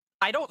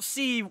don't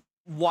see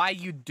why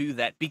you do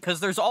that,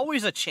 because there's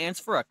always a chance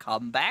for a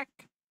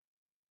comeback.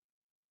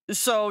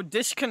 So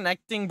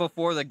disconnecting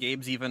before the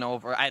game's even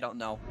over, I don't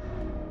know.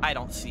 I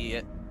don't see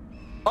it.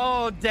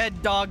 Oh,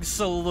 Dead Dog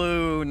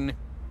Saloon.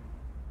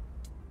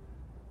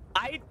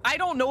 I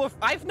don't know if...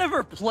 I've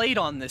never played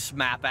on this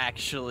map,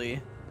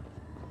 actually.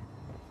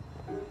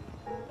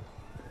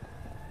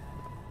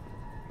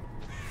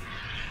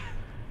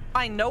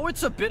 I know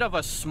it's a bit of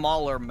a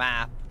smaller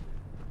map.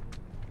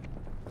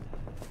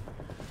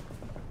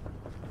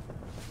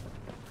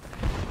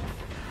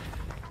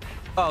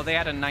 Oh, they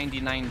had a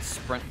 99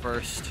 sprint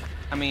burst.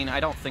 I mean, I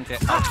don't think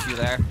it helps you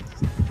there.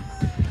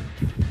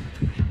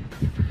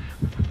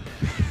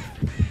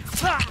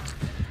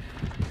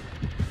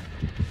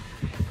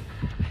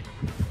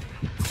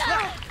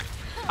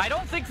 I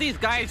don't think these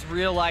guys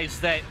realize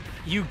that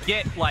you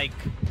get, like,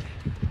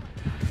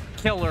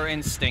 killer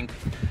instinct.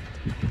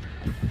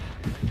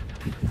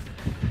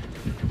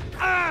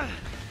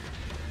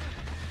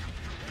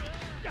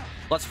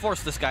 Let's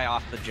force this guy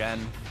off the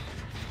gen.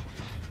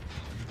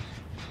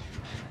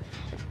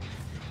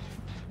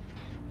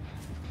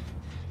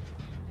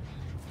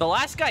 The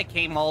last guy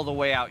came all the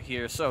way out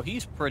here, so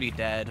he's pretty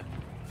dead.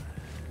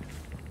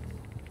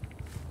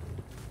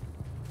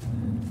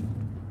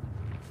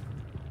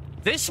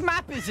 This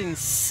map is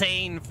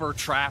insane for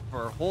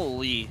Trapper.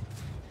 Holy.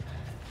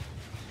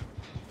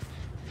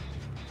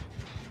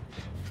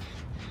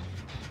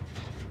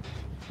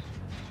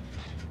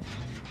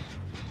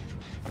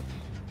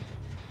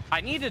 I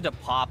needed to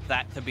pop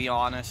that, to be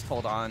honest.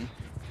 Hold on.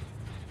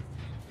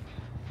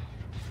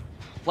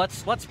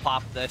 Let's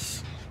pop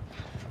this.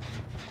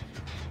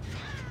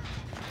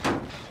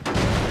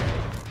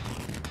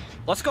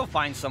 Let's go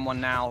find someone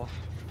now.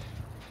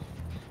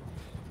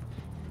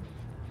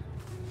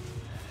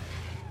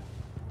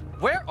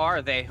 Where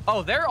are they?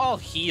 Oh, they're all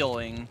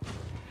healing.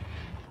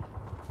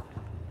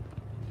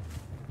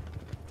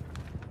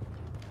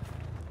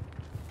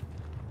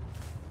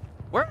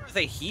 Where are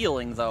they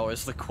healing, though,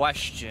 is the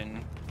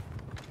question.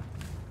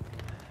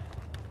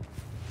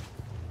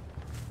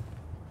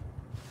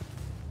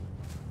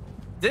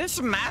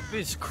 This map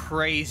is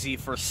crazy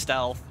for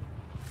stealth.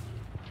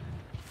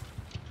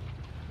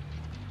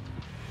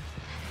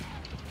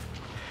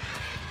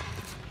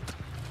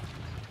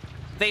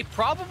 They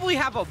probably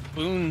have a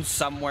boon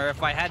somewhere,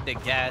 if I had to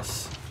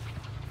guess.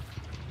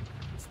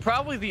 It's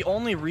probably the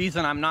only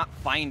reason I'm not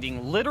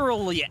finding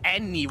literally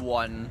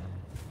anyone.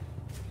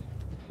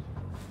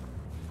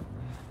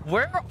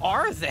 Where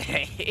are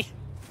they?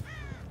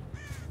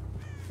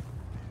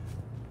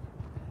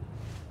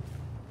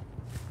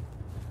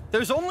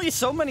 There's only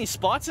so many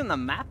spots in the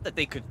map that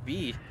they could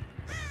be.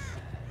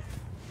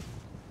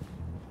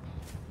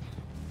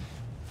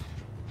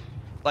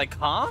 Like,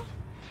 huh?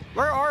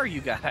 Where are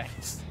you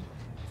guys?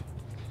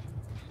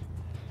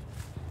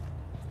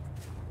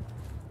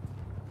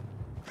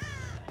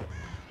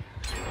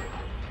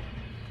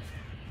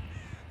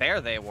 There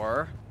they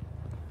were.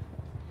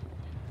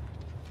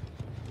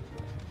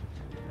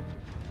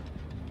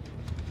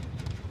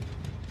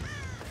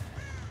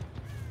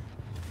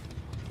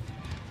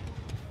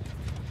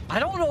 I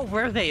don't know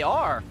where they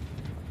are.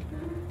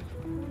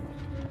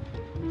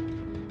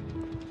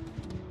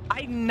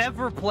 I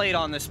never played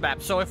on this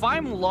map, so if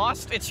I'm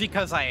lost, it's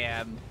because I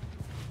am.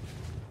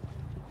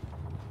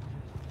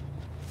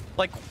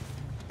 Like,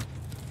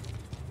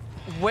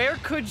 where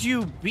could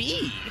you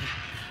be?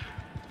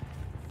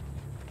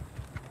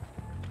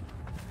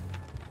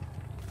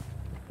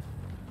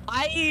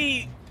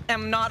 I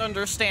am not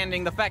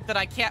understanding the fact that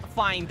I can't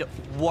find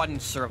one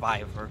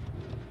survivor.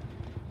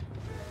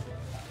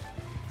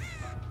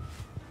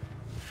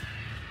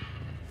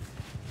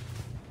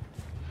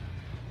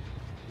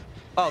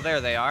 Oh,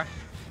 there they are.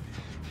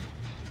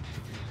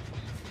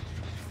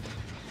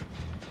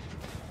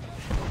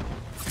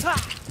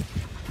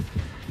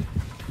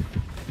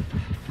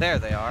 There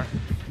they are.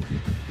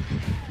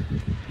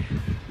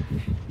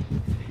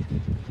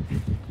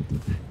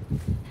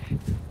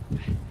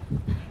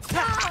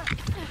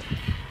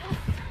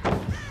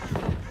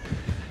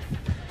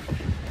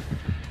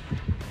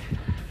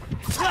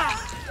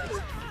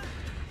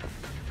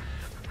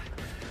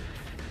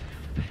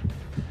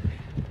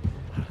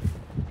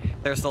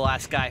 There's the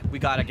last guy. We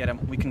gotta get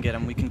him. We can get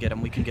him. We can get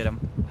him. We can get him.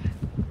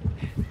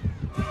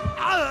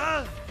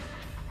 I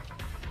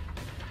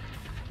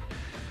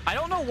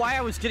don't know why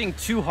I was getting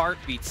 2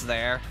 heartbeats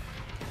there.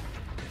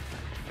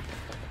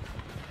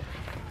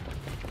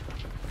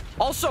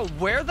 Also,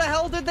 where the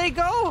hell did they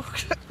go?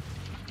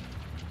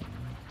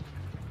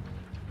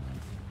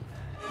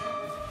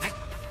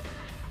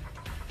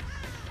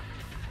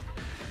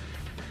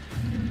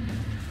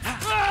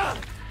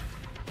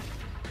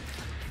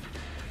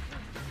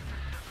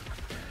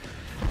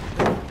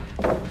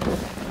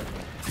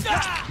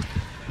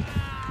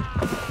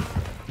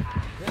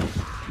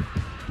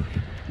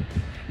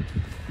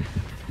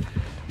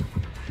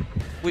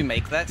 We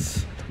make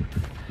this.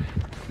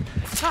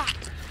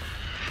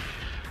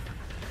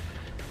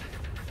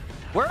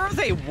 Where are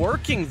they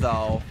working,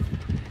 though?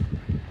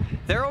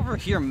 They're over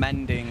here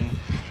mending.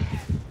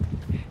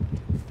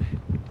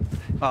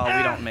 Oh,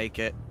 we don't make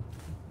it.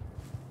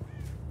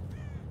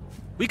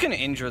 We can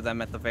injure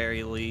them at the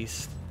very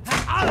least.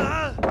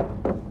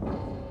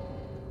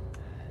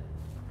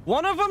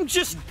 One of them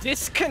just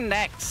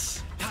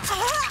disconnects.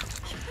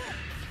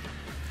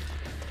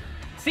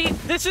 See,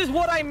 this is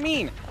what I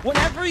mean.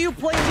 Whenever you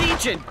play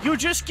Legion, you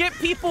just get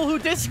people who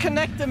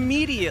disconnect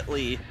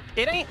immediately.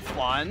 It ain't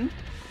fun.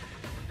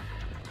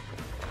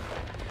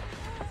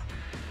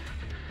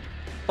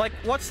 Like,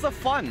 what's the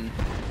fun?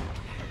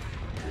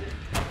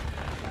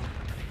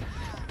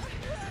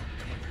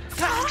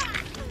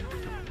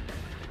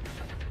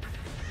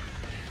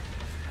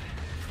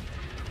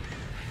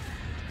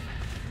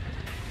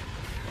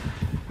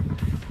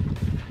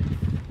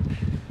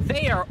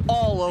 They are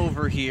all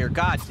over here.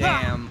 God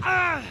damn.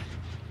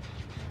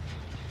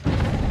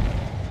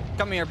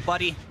 Come here,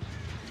 buddy.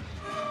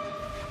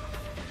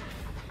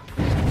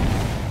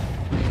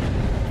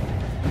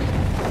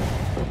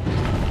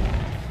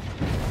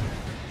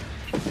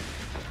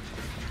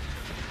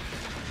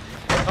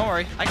 Don't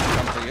worry, I can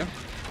come for you.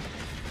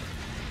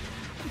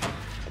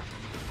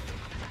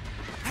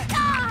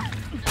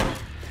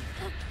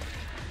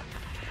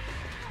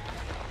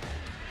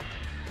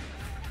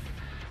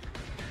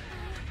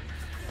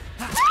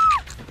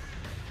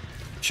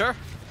 Sure,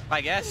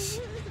 I guess.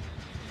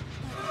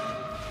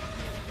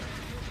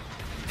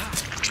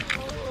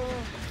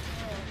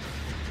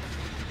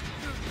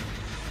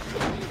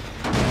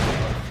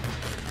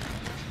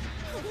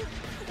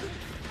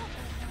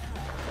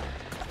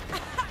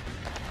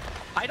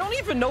 I don't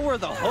even know where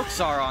the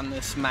hooks are on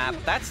this map.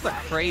 That's the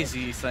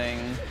crazy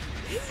thing.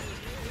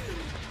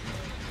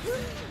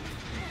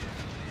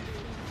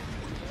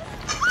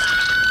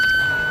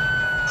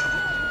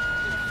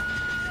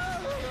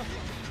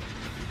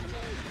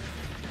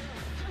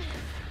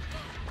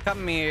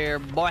 Come here,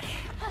 boy.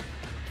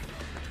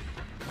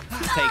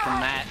 Taking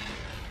that.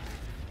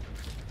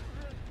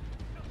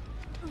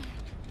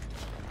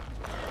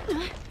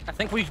 I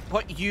think we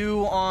put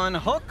you on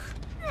hook.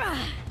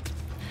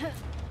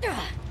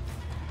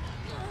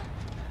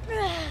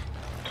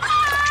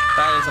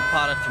 That is a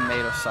pot of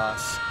tomato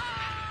sauce.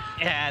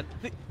 Yeah,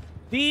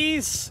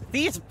 these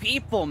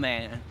people,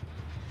 man.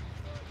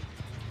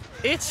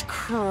 It's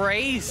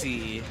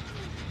crazy.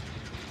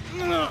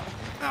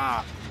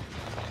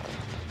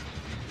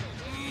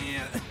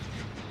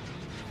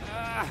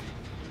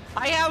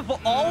 I have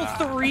all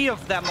three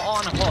of them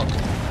on hook.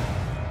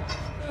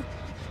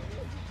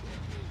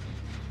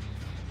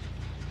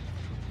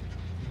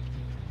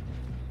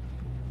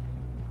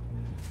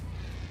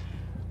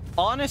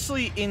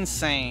 Honestly,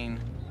 insane.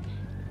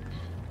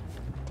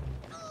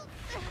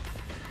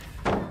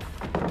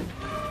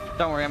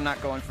 Don't worry, I'm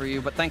not going for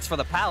you, but thanks for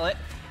the pallet.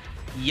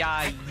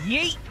 Yeah,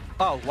 yeet.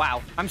 Oh,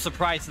 wow. I'm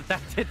surprised that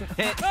that didn't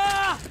hit.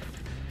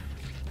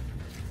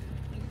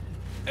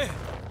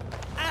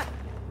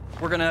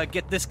 We're gonna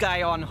get this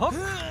guy on hook.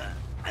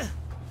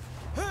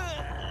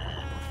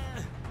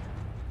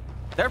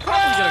 They're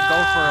probably gonna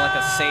go for like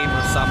a save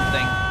or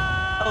something.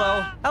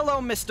 Hello.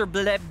 Hello, Mr.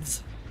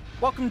 Blebs.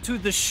 Welcome to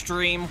the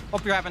stream.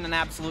 Hope you're having an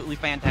absolutely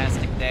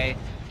fantastic day.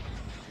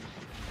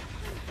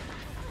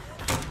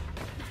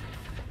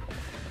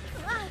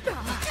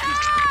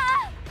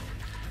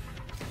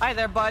 Hi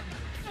there, bud.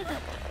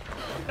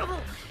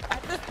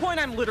 At this point,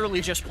 I'm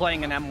literally just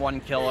playing an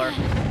M1 killer.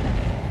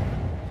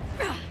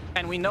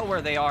 And we know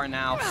where they are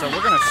now, so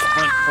we're gonna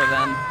sprint for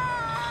them.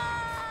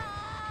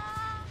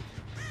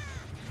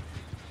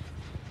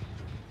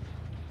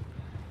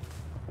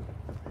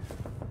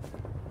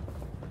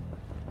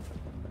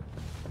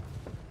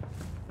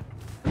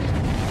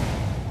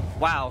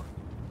 Wow.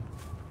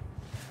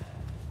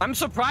 I'm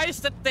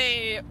surprised that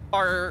they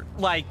are,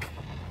 like,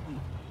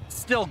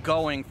 still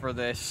going for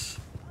this.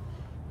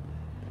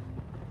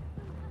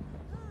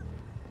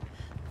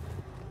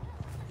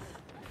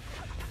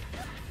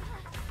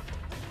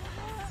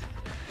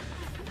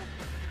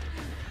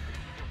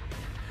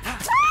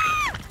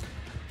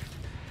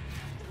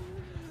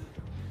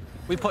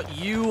 We put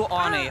you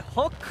on a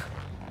hook.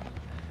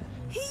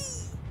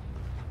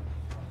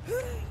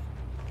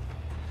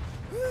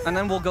 And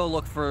then we'll go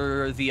look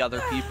for the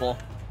other people.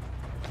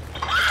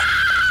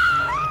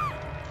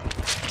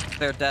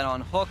 They're dead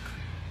on hook.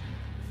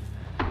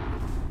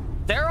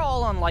 They're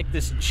all on like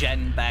this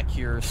gen back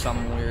here or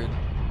some weird.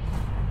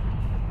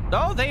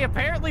 Oh, they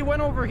apparently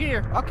went over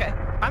here. Okay,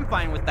 I'm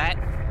fine with that.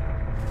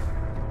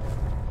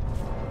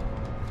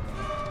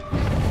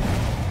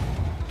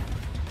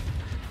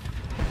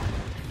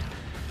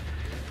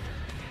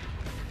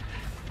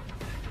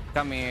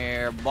 Come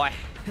here, boy.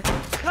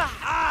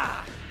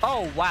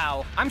 Oh,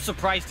 wow. I'm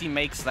surprised he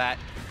makes that.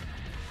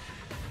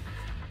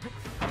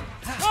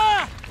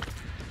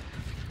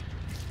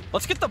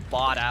 Let's get the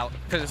bot out,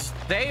 because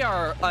they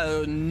are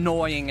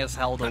annoying as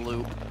hell to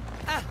loop.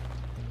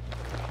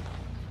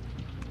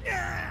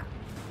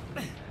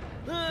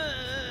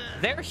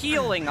 They're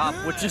healing up,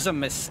 which is a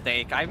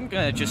mistake. I'm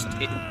gonna just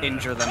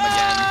injure them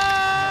again.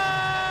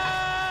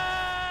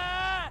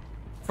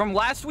 From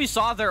last we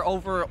saw, they're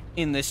over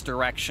in this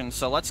direction,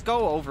 so let's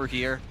go over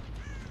here.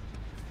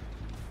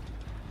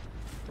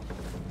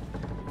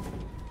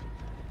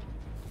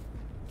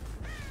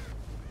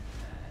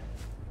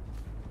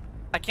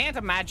 I can't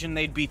imagine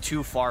they'd be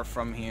too far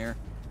from here.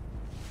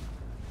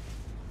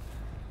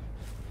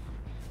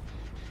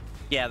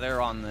 Yeah,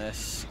 they're on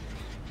this.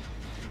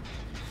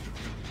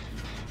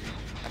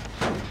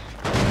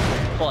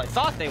 Well, I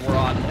thought they were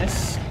on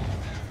this.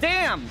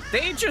 Damn,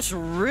 they just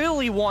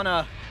really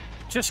wanna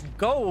just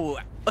go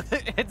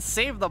and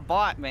save the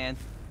bot, man.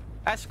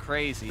 That's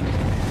crazy.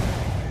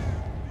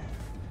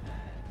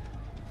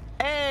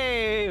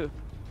 Hey!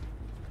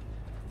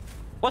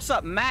 What's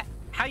up, Matt?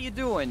 How you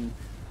doing?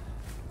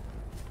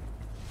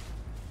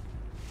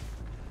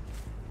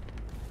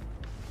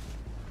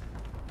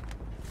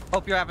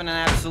 Hope you're having an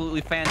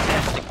absolutely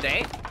fantastic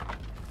day.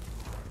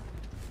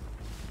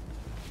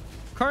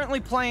 Currently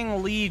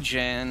playing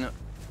Legion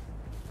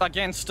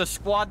against a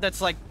squad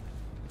that's, like,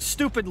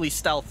 stupidly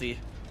stealthy.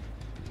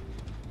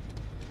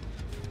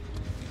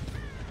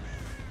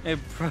 Hey,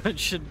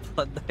 Protogen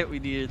Blood Knight, we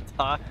need to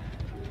talk.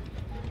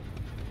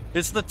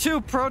 It's the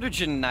 2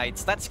 Protogen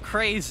Knights. That's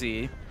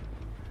crazy.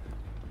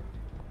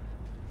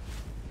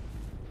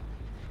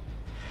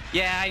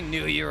 Yeah, I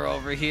knew you were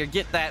over here.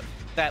 Get that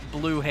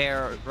blue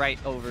hair right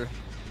over.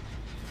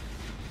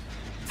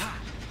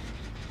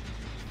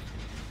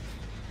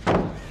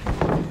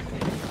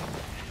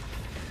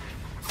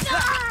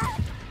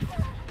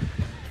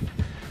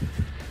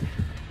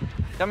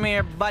 Come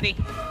here, buddy.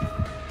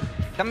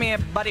 Come here,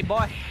 buddy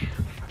boy.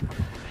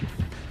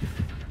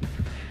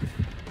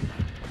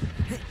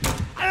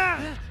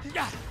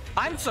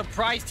 I'm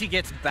surprised he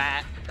gets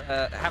bat,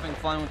 having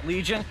fun with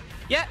Legion.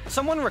 Yeah,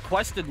 someone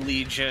requested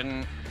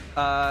Legion,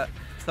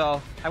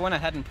 so I went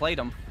ahead and played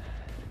him.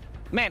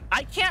 Man,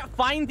 I can't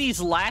find these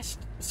last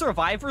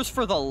survivors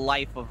for the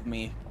life of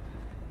me.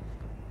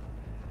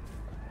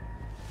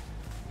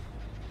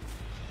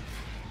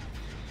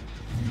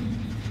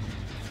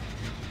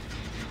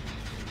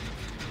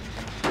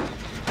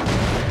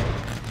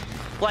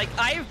 Like,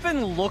 I've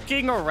been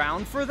looking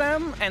around for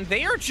them, and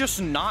they are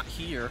just not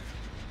here.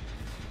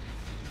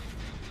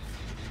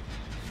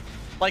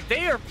 Like,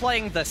 they are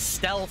playing the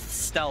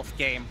stealth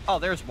game. Oh,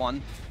 there's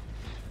one.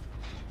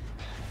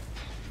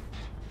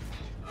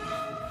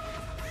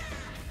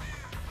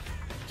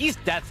 He's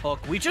Death Hook.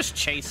 We just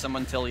chase him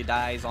until he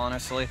dies,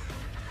 honestly.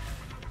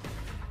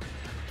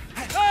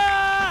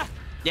 Ah!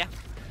 Yeah,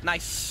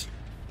 nice.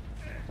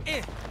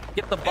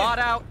 Get the bot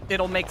out.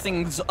 It'll make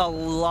things a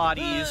lot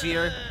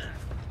easier.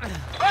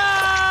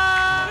 Ah!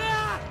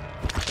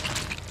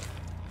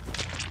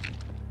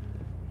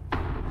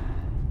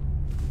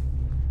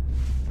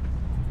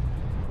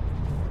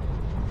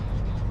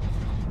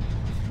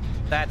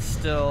 That's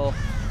still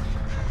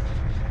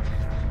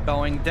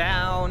going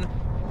down.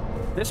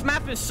 This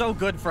map is so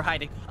good for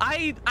hiding.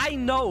 I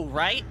know,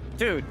 right?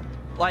 Dude,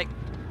 like,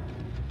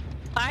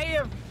 I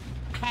have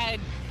had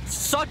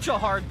such a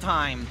hard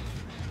time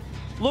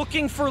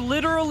looking for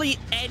literally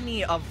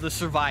any of the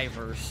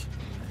survivors.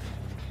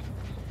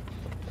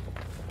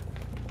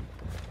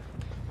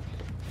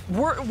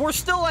 We're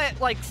still at,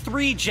 like,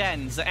 3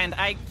 gens, and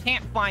I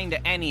can't find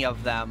any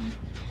of them.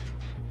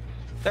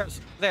 There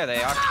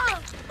they are.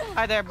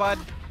 Hi there, bud.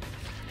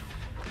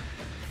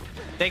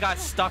 They got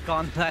stuck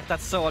on that.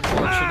 That's so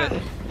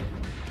unfortunate.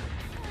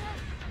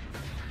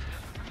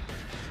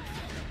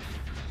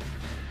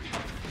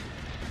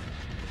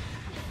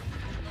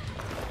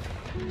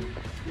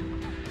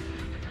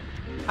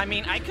 I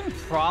mean, I can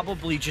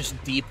probably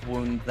just deep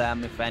wound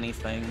them, if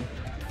anything.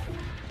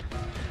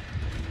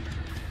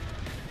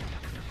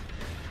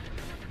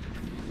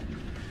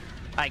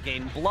 I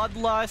gain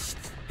Bloodlust.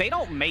 They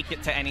don't make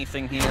it to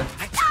anything here.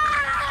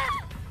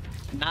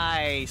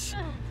 Nice.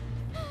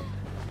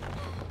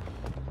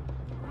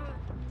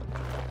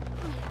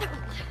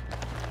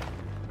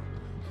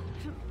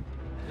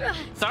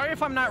 Sorry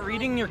if I'm not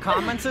reading your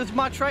comments as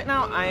much right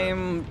now.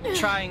 I'm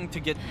trying to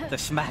get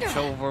this match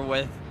over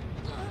with.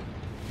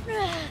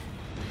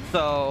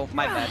 So,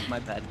 my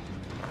bad.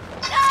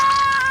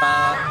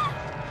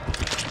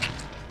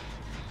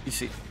 You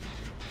see.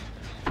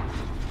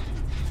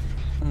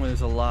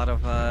 There's a lot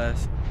of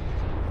us.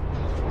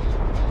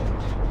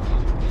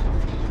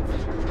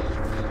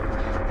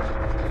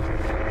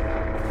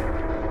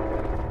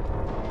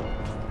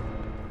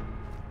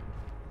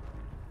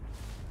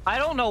 I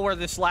don't know where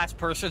this last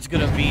person's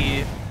gonna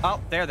be.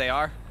 Oh, there they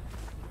are.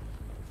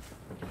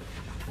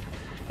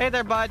 Hey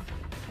there, bud.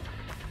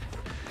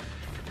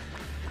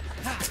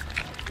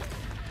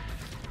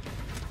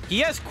 He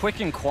has quick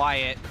and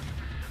quiet.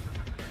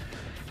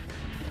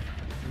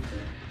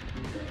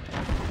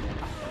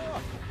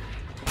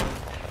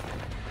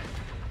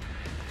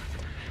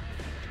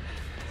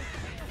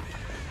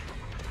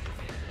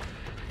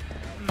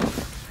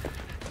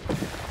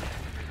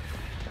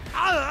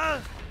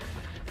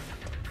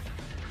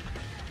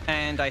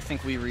 And I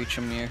think we reach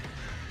him here.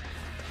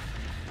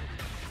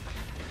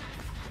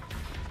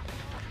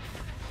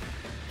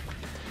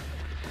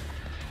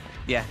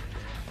 Yeah.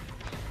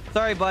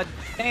 Sorry, bud.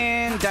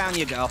 And down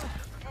you go.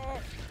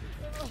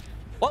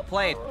 Well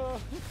played.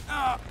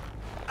 Ow.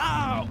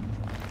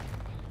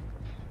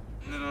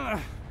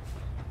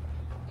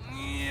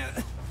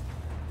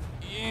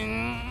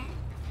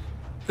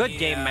 Good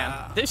game,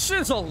 man. This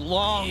is a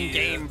long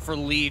game for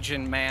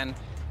Legion, man.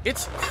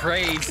 It's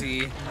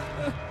crazy.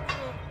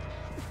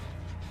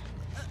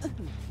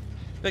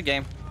 Good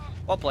game.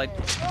 Well played.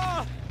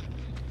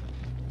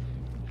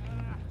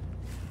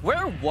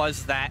 Where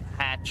was that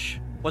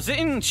hatch? Was it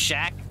in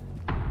Shack?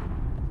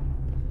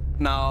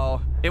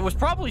 No. It was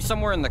probably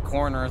somewhere in the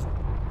corner.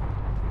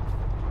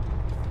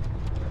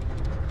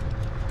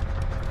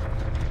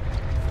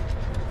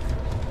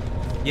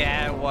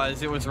 Yeah, it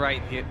was. It was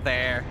right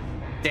there.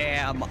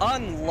 Damn.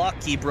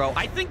 Unlucky, bro.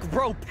 I think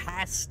bro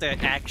passed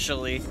it,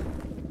 actually.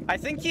 I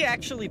think he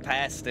actually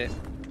passed it.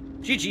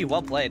 GG,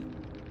 well played.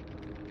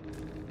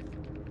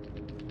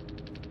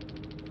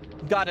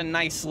 Got a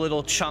nice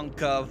little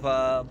chunk of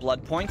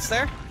blood points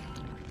there.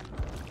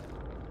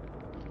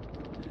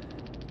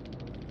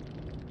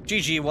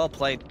 GG, well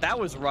played. That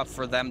was rough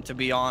for them, to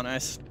be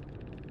honest.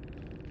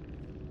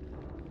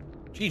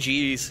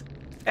 GG's.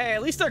 Hey,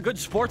 at least they're good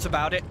sports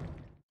about it.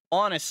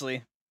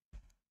 Honestly.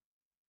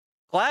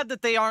 Glad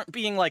that they aren't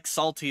being, like,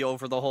 salty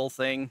over the whole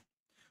thing.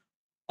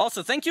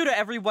 Also, thank you to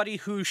everybody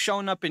who's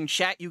shown up in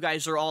chat. You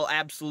guys are all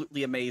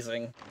absolutely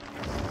amazing.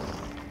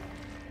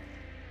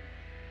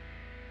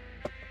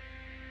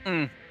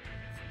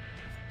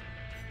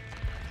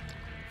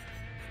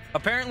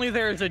 Apparently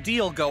there's a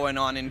deal going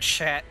on in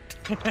chat.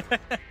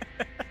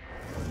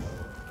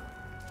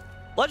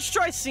 Let's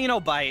try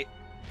Cenobite.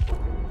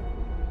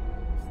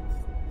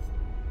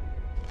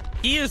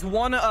 He is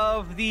one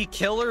of the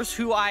killers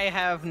who I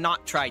have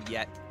not tried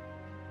yet.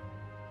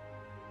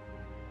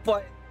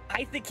 But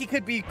I think he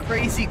could be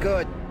crazy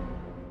good.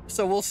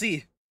 So we'll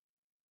see.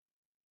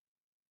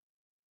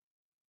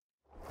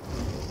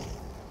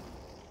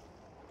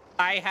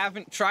 I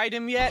haven't tried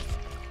him yet,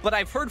 but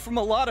I've heard from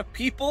a lot of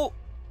people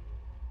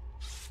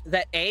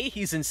that A,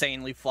 he's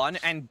insanely fun,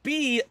 and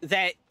B,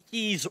 that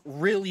he's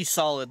really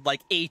solid,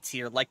 like A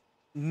tier, like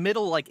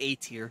middle, like A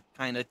tier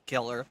kind of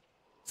killer.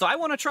 So I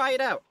want to try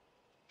it out.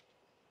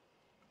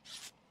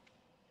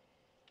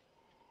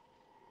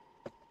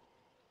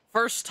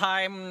 First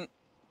time,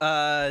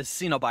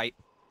 Cenobite.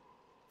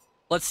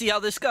 Let's see how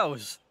this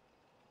goes.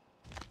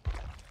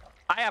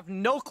 I have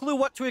no clue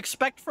what to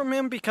expect from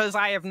him because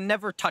I have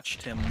never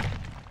touched him.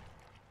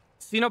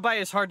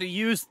 Cenobite is hard to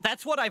use.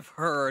 That's what I've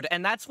heard,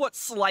 and that's what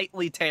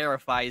slightly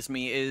terrifies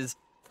me, is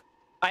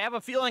I have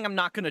a feeling I'm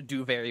not going to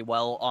do very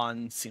well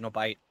on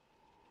Cenobite.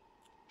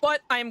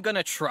 But I'm going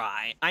to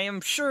try. I am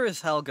sure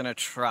as hell going to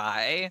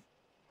try.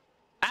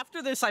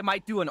 After this, I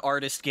might do an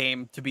artist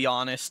game, to be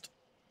honest.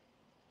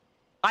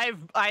 I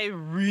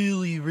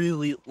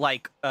really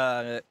like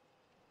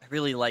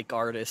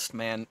artist,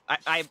 man.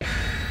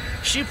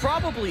 She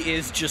probably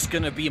is just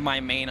gonna be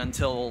my main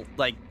until,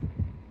 like,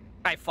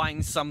 I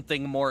find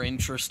something more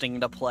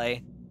interesting to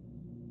play.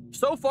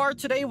 So far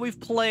today, we've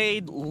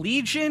played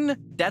Legion,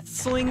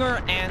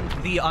 Deathslinger,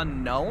 and The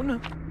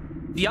Unknown.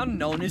 The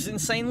Unknown is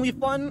insanely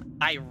fun.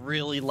 I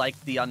really like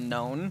The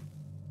Unknown.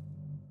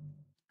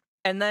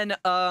 And then,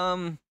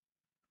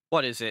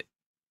 what is it?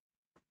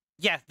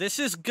 Yeah, this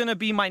is gonna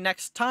be my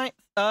next time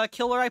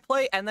killer I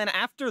play, and then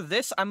after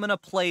this, I'm gonna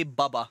play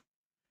Bubba.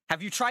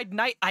 Have you tried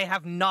Knight? I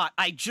have not.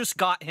 I just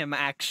got him,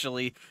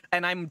 actually,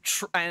 and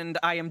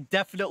I am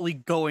definitely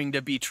going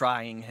to be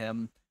trying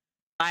him.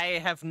 I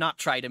have not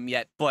tried him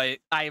yet, but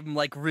I'm,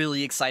 like,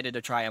 really excited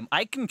to try him.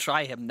 I can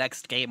try him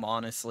next game,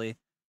 honestly.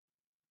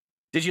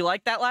 Did you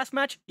like that last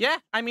match? Yeah,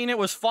 I mean, it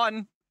was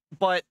fun,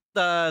 but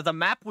the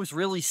map was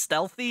really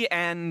stealthy,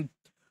 and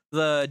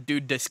the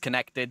dude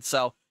disconnected,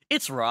 so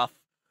it's rough.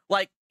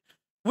 Like,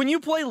 when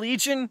you play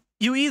Legion,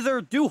 you either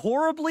do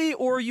horribly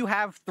or you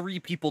have 3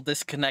 people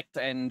disconnect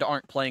and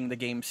aren't playing the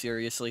game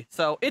seriously.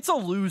 So it's a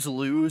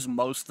lose-lose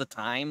most of the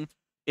time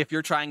if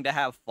you're trying to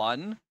have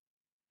fun.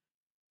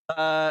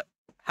 How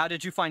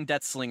did you find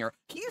Deathslinger?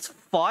 He's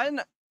fun.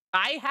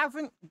 I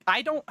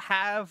don't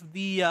have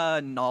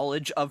the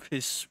knowledge of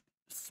his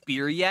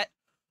spear yet,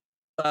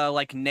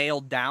 like,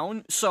 nailed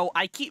down. So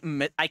I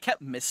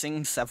kept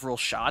missing several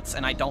shots,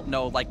 and I don't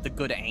know, like, the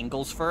good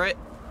angles for it.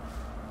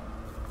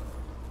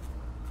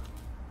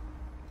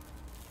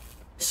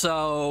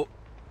 So,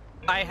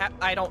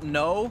 I don't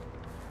know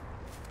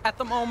at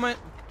the moment,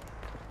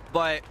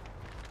 but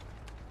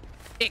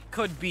it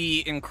could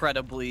be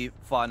incredibly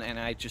fun, and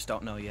I just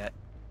don't know yet.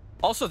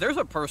 Also, there's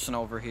a person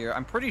over here.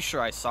 I'm pretty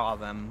sure I saw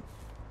them.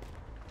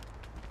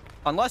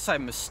 Unless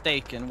I'm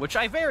mistaken, which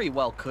I very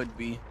well could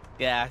be.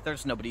 Yeah,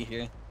 there's nobody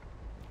here.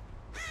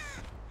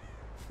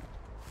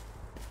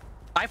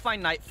 I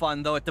find Night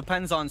fun, though it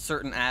depends on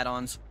certain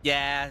add-ons.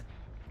 Yeah.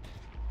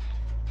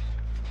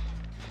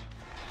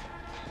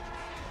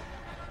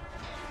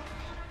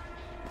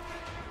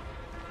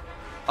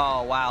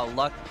 Oh, wow,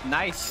 luck.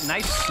 Nice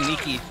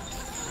sneaky.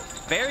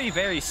 Very,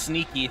 very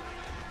sneaky.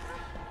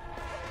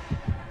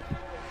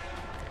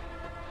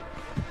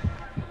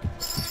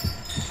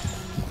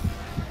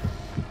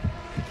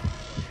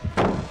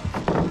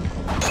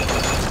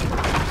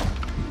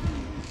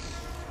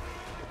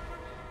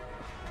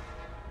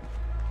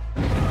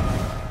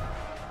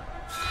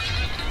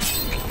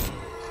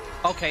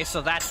 Okay,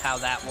 so that's how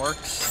that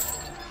works.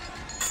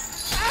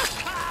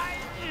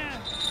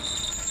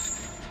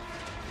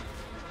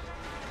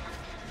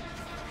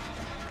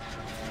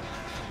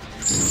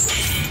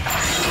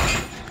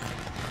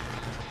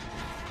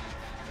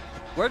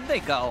 Where'd they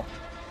go?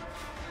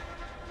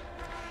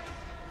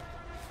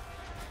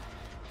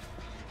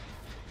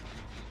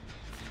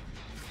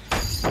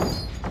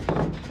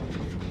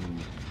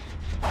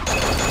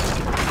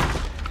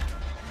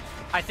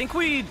 I think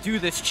we do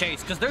this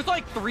chase, because there's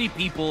like 3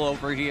 people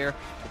over here.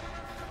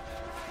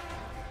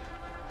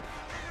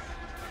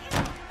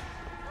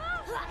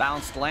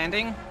 Bounced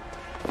landing.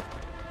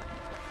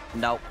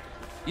 Nope.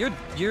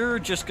 You're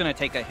just gonna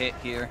take a hit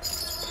here.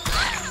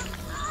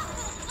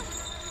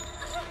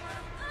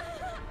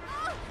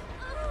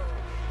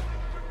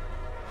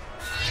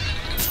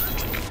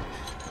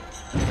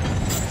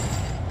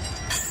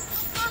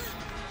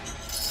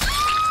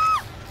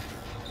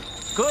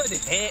 Good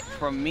hit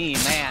from me,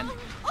 man.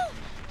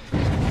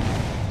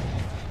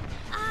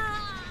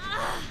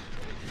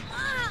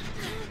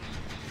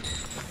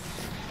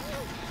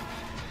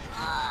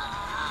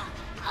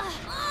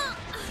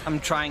 I'm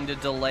trying to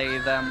delay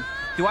them.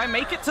 Do I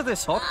make it to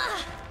this hook?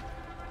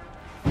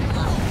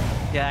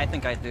 Yeah, I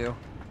think I do.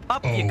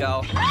 Up you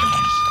go.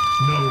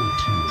 No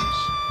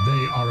tears.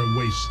 They are a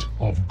waste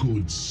of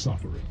good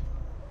suffering.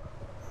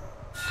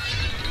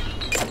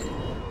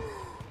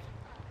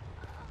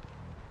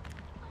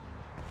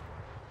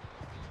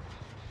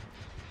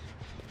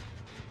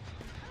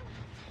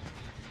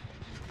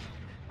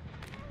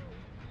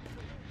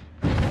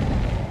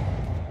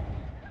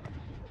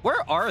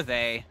 Where are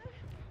they?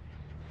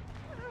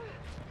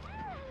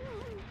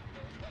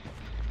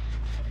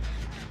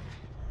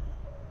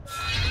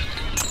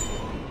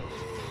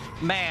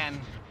 Man,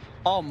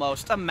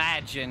 almost.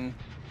 Imagine.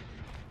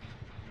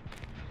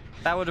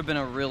 That would have been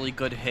a really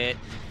good hit.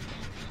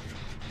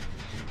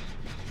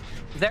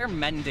 They're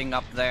mending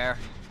up there.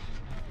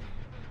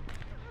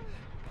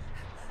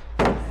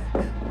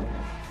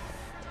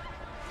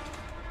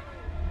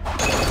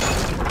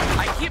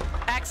 I keep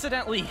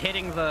accidentally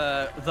hitting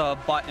the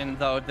button,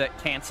 though, that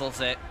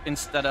cancels it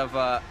instead of,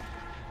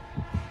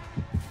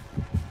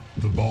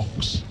 The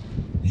box.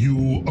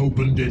 You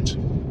opened it.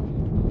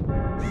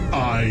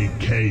 I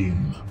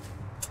came.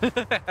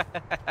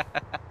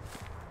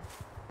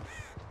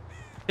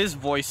 His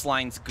voice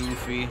line's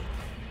goofy.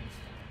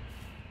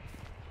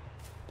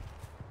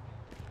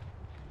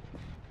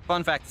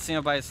 Fun fact,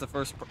 Cenobite is the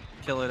first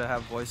killer to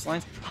have voice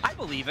lines. I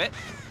believe it.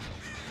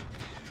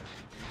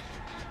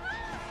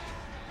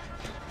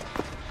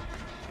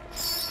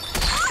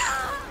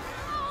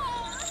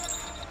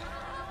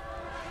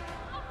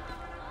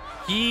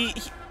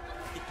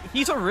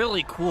 He's a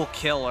really cool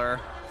killer.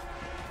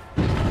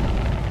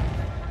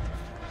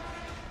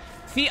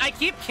 See, I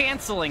keep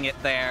canceling it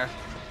there.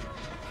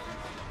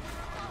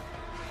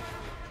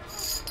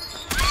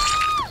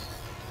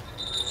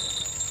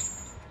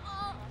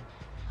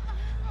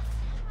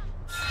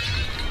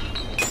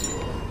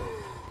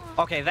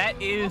 Okay, that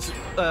is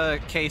a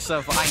case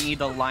of I need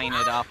to line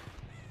it up.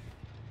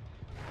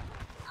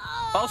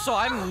 Also,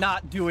 I'm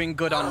not doing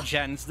good on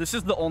gens. This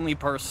is the only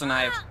person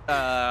I've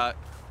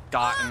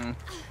gotten.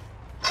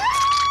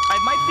 I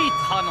might be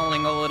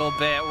tunneling a little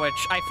bit,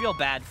 which I feel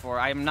bad for.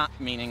 I'm not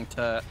meaning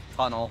to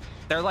tunnel.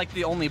 They're like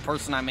the only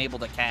person I'm able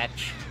to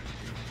catch.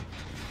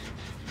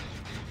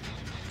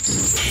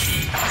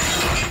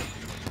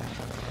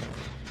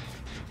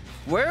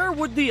 Where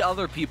would the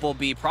other people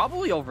be?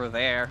 Probably over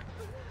there.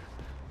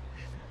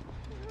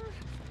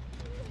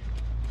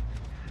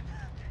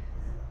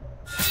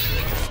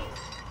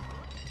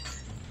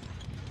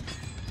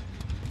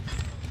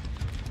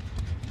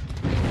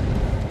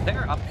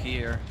 They're up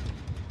here.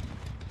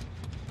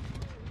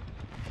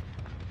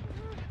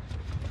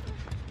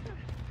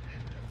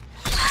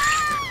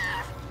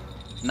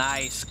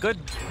 Nice. Good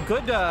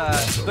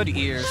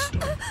ears.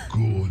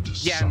 Good.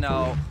 Yeah,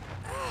 no.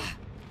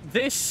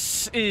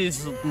 This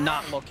is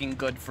not looking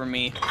good for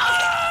me.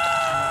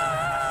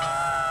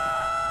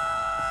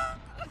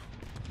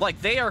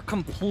 Like, they are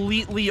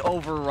completely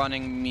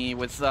overrunning me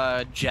with,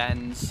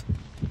 gens.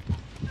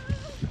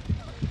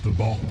 The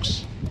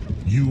box.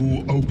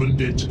 You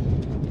opened it.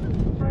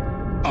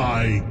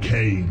 I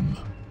came.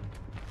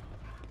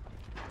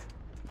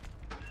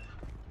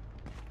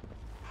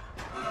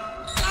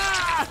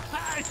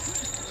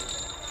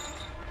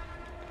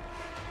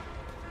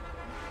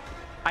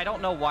 I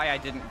don't know why I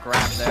didn't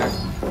grab there.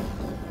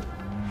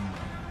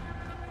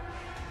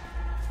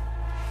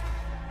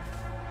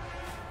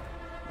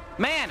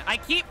 Man, I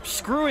keep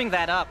screwing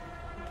that up.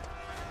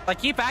 I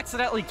keep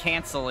accidentally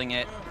canceling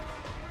it.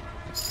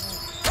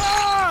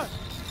 Ah!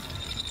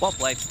 Well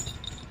played.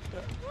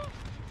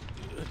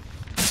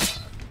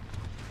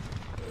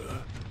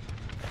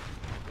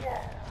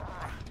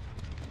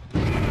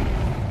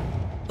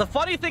 The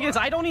funny thing is,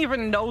 I don't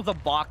even know the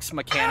box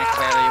mechanic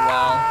very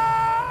well.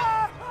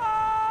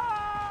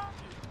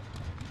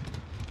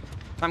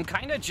 I'm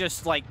kind of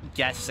just, like,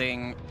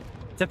 guessing.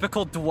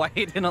 Typical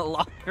Dwight in a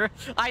locker.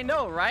 I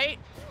know, right?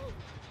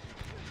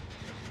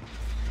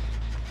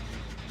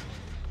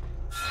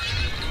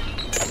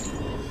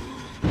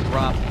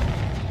 Rough.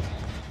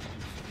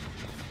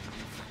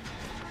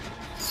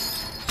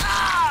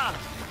 Ah!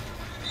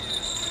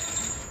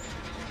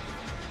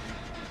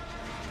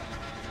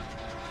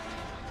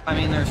 I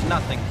mean, there's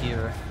nothing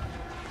here.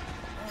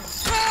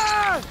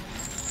 Ah!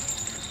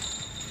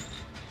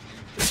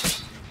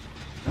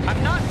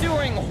 I'm not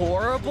doing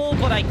horrible,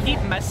 but I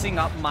keep messing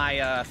up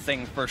my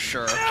thing for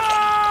sure.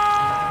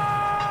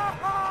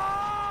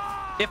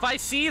 If I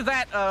see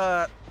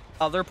that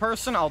other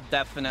person, I'll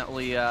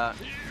definitely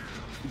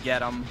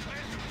get him.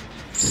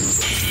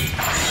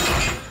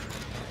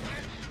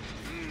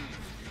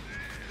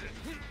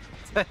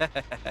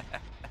 That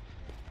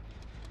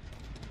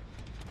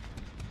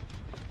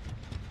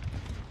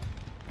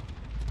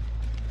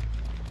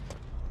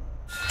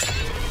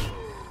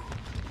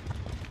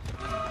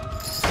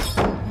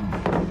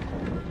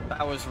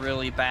was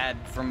really bad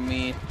from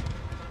me.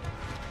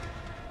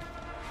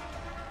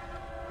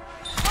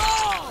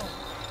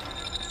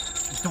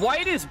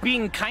 Dwight is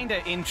being kind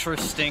of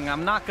interesting,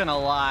 I'm not gonna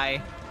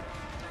lie.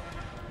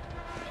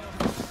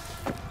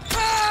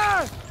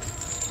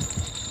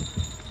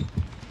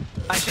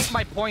 I think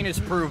my point is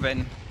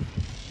proven.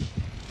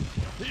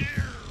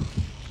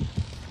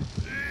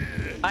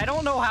 I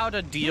don't know how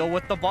to deal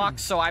with the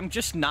box, so I'm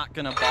just not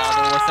gonna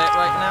bother with it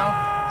right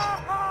now.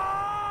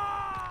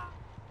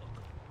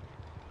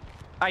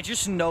 I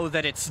just know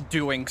that it's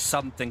doing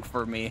something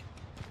for me.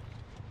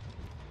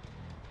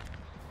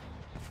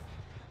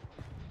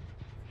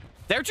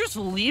 They're just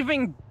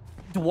leaving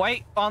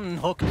Dwight on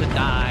hook to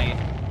die.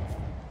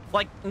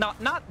 Like, not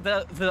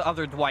the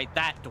other Dwight,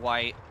 that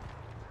Dwight.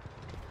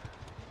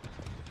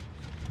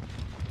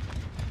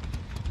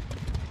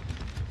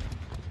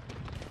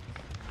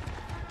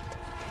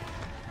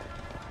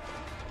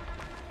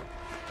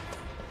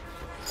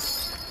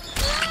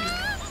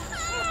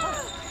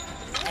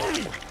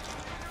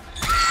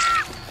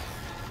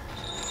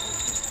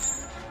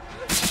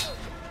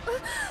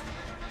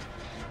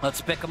 Let's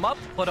pick him up,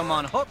 put him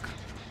on hook.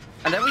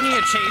 And then we need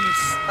to change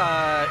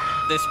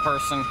this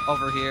person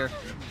over here.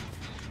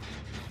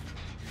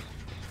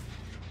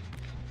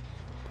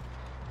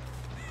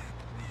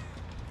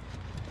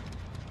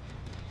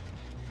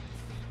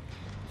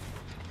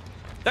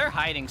 They're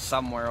hiding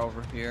somewhere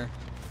over here.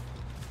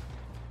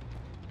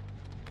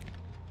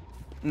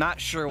 Not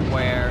sure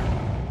where.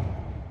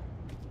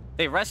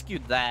 They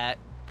rescued that.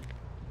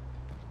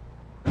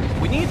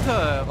 We need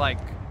to, like...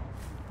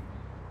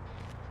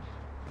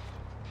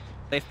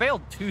 They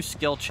failed 2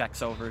 skill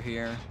checks over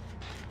here.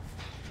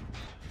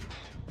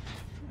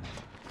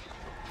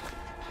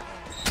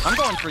 I'm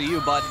going for you,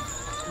 bud.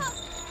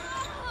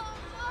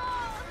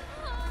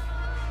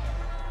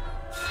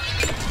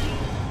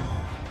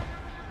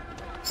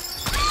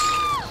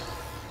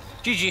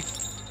 GG.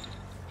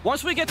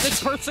 Once we get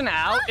this person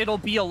out, it'll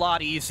be a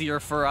lot easier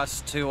for us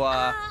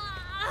to,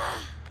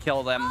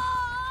 kill them.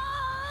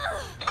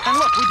 And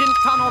look, we didn't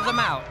tunnel them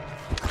out.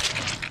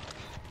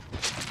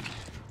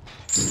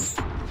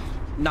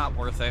 Not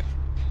worth it.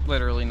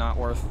 Literally not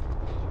worth.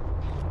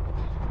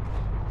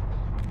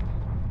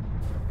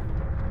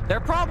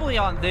 They're probably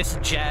on this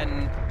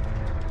gen.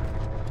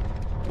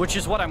 Which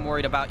is what I'm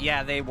worried about.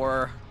 Yeah, they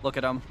were. Look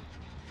at them.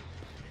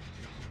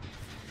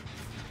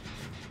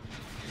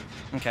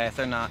 Okay, if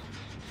they're not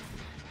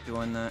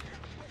doing that.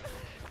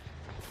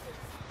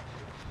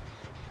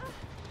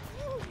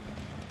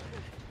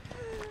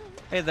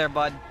 Hey there,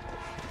 bud.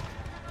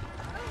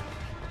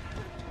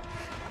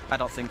 I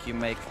don't think you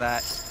make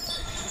that.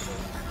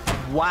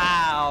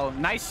 Wow,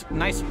 nice,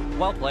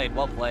 well played,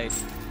 well played.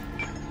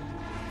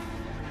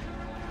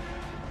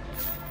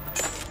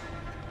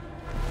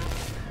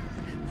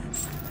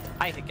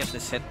 I had to get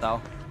this hit,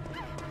 though.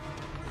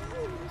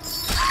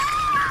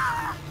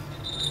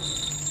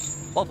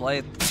 Well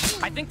played.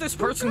 I think this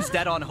person's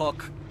dead on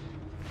hook.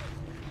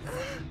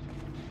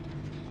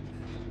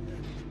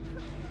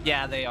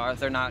 Yeah, they are.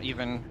 They're not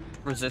even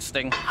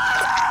resisting.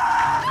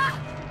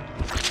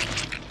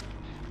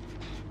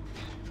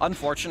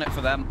 Unfortunate for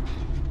them.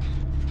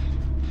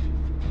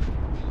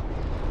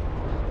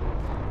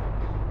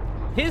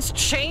 His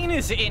chain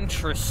is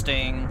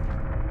interesting.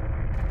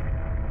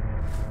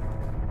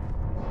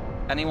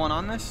 Anyone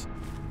on this?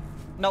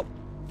 Nope.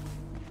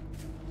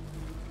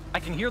 I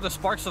can hear the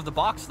sparks of the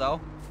box, though.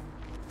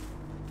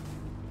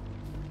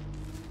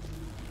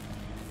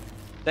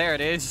 There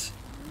it is.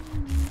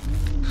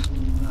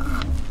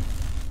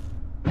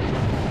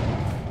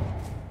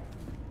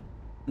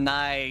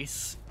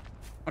 Nice.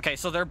 Okay,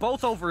 so they're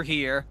both over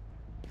here.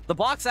 The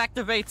box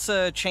activates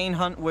a chain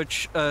hunt,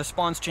 which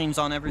spawns chains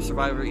on every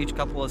survivor each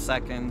couple of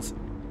seconds.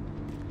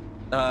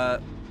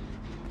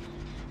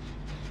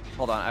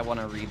 Hold on, I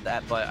want to read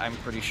that, but I'm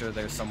pretty sure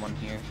there's someone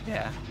here.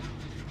 Yeah.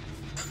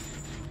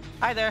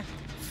 Hi there.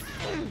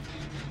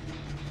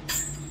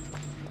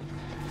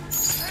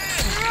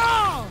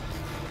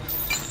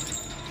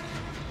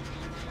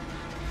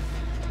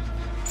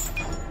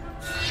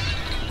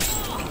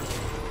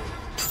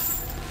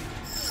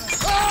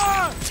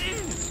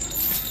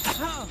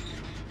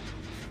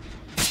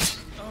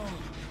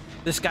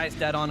 This guy's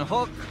dead on a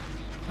hook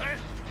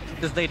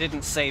because they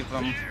didn't save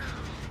him.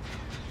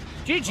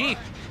 GG.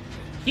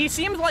 He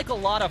seems like a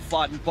lot of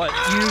fun, but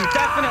you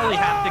definitely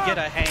have to get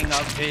a hang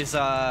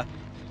of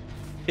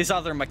his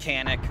other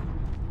mechanic.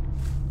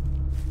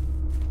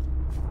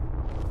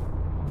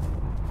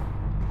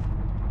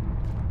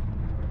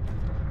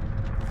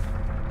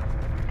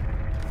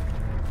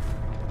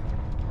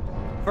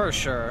 For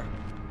sure.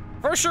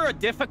 For sure, a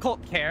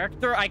difficult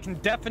character. I can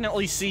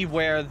definitely see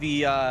where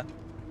the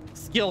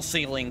skill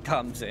ceiling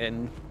comes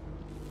in.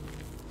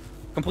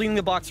 Completing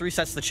the box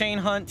resets the chain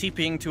hunt.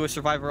 TPing to a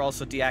survivor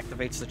also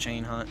deactivates the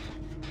chain hunt.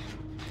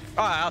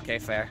 Ah, okay,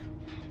 fair.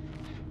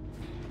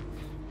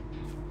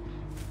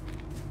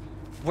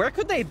 Where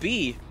could they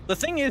be? The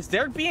thing is,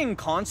 they're being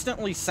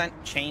constantly sent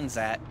chains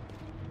at.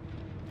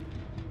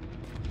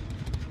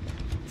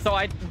 So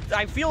I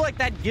feel like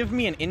that'd give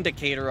me an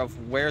indicator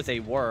of where they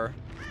were.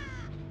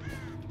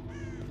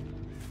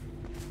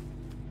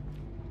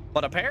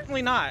 But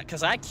apparently not,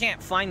 because I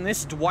can't find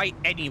this Dwight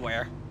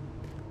anywhere.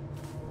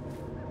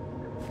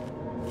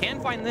 Can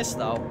find this,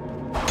 though.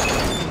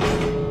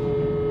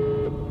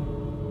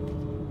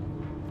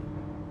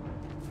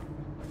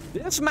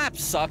 This map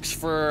sucks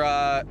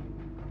for,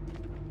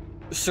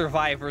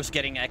 survivors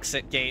getting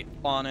exit gate,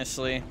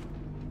 honestly.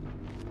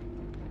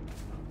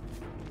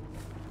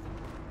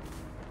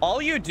 All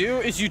you do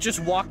is you just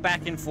walk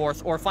back and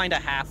forth or find a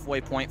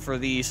halfway point for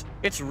these.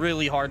 It's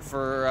really hard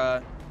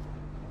for,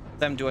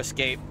 them to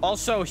escape.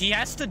 Also, he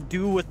has to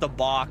do with the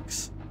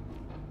box.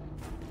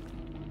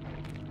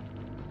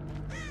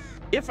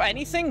 If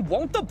anything,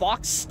 won't the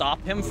box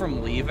stop him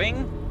from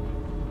leaving?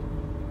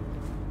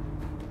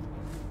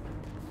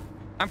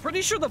 I'm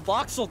pretty sure the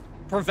box will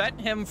prevent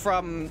him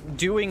from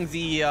doing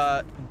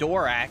the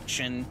door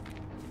action.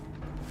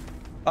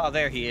 Oh,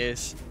 there he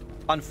is.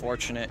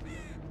 Unfortunate.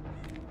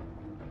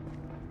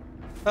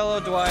 Hello,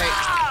 Dwight.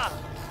 Ah!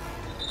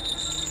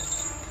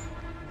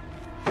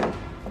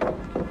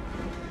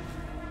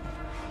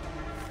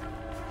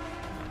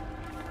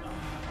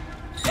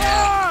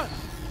 Ah!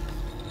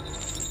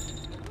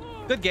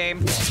 Good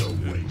game. What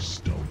a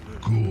waste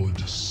of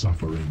good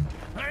suffering.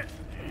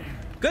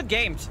 Good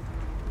games.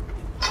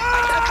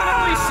 I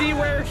definitely see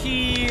where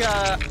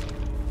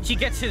he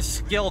gets his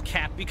skill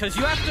cap, because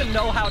you have to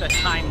know how to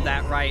time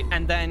that right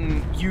and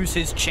then use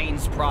his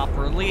chains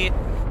properly,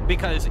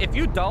 because if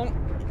you don't,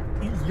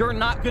 you're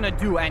not gonna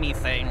do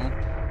anything.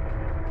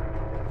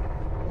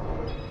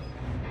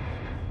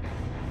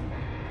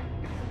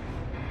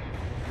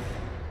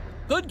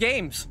 Good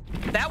games.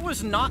 That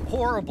was not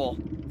horrible,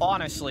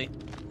 honestly.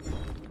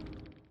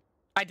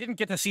 I didn't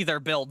get to see their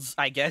builds,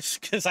 I guess,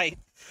 because I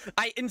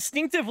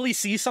instinctively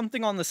see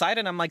something on the side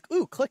and I'm like,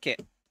 ooh, click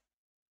it.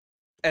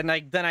 And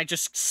then I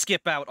just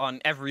skip out on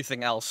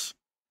everything else.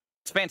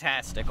 It's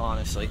fantastic,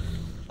 honestly.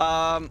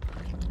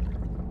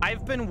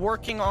 I've been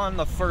working on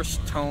the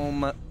first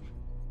tome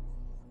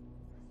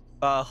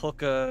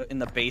hookah in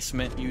the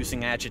basement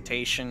using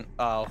agitation.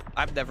 Oh,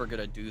 I'm never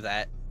gonna do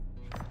that.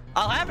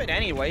 I'll have it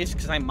anyways,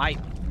 because I might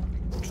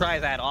try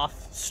that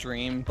off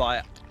stream,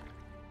 but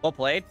well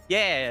played.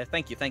 Yeah,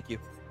 thank you, thank you.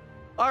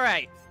 All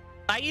right,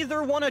 I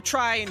either want to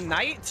try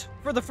Knight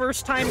for the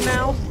first time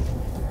now,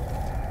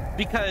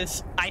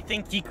 because I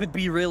think he could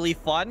be really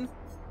fun.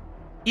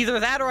 Either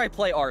that or I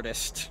play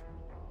Artist.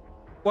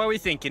 What are we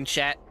thinking,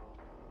 chat?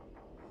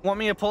 Want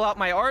me to pull out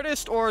my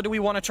Artist, or do we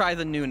want to try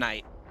the new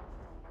Knight?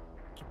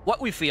 What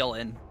we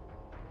feeling?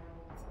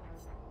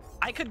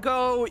 I could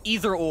go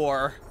either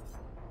or.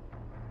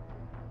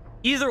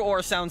 Either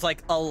or sounds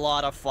like a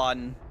lot of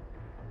fun.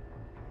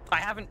 I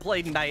haven't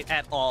played Knight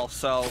at all,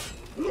 so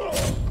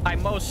I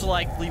most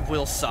likely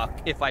will suck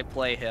if I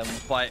play him,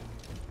 but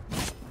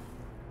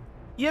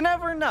you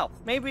never know.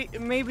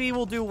 Maybe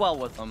we'll do well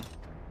with him.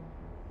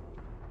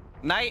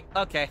 Knight?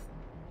 Okay.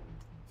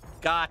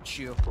 Got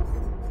you.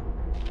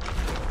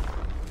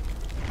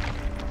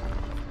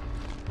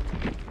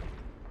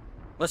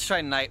 Let's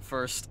try Knight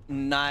first.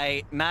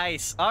 Knight.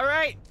 Nice. All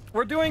right.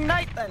 We're doing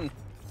Knight then.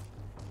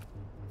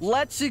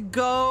 Let's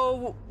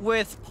go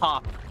with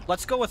Pop.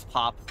 Let's go with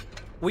Pop.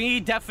 We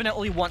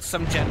definitely want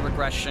some gen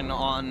regression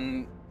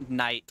on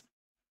Knight.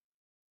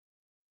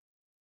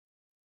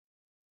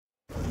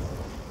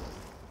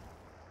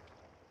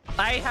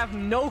 I have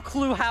no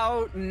clue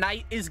how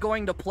Knight is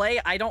going to play.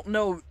 I don't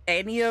know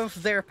any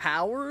of their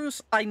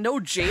powers. I know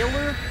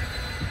Jailer.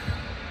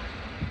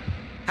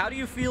 How do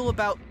you feel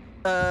about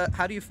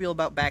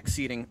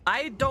backseating?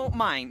 I don't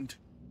mind.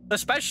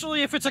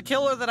 Especially if it's a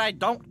killer that I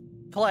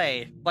don't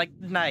play, like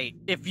Knight.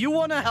 If you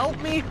want to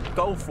help me,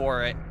 go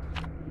for it.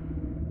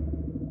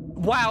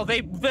 Wow,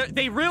 they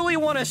really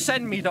want to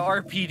send me to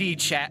RPD,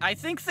 chat. I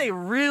think they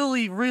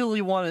really,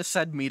 really want to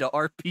send me to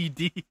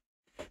RPD.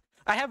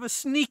 I have a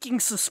sneaking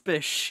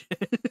suspicion.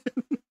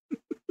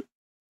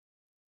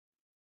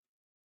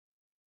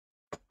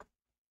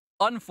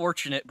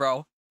 Unfortunate,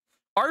 bro.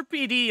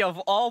 RPD of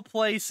all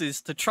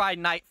places to try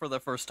Knight for the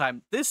first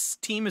time. This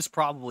team is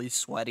probably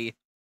sweaty.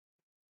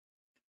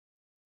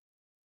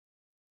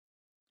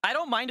 I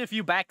don't mind if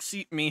you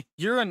backseat me.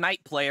 You're a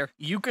Knight player.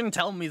 You can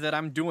tell me that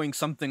I'm doing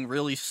something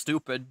really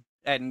stupid,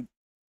 and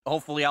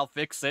hopefully I'll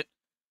fix it.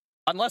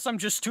 Unless I'm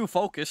just too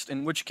focused,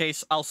 in which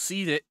case I'll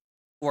see it,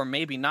 or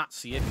maybe not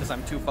see it because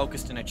I'm too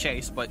focused in a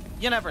chase, but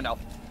you never know.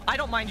 I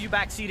don't mind you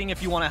backseating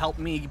if you want to help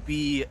me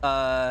be,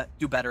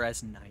 do better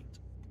as Knight.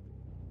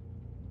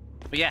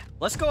 But yeah,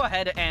 let's go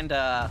ahead and,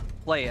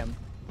 play him.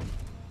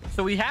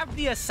 So we have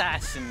the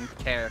assassin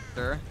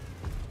character.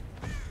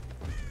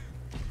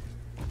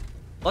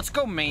 Let's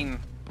go main.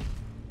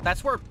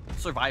 That's where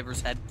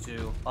survivors head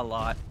to a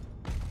lot.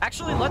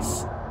 Actually,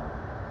 let's...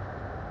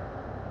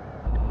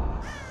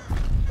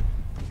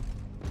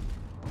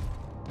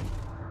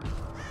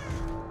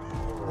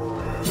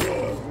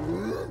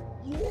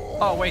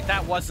 Oh, wait,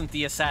 that wasn't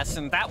the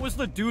assassin. That was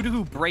the dude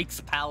who breaks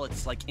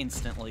pallets, like,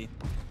 instantly.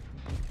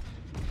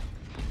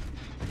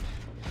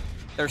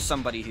 There's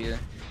somebody here.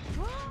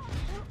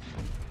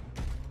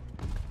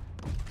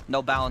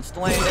 No balanced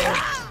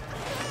landing.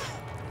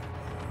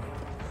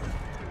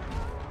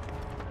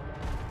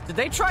 Did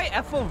they try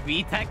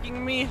FOV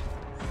teching me?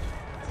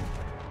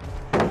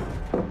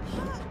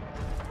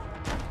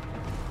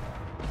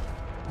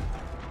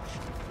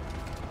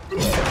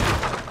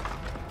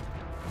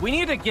 We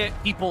need to get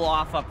people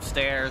off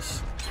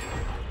upstairs.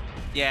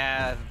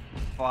 Yeah,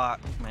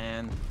 fuck,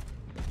 man.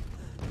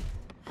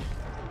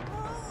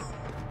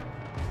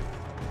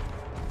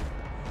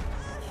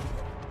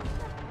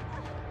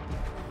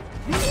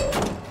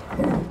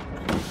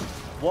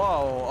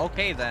 Whoa,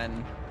 okay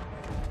then.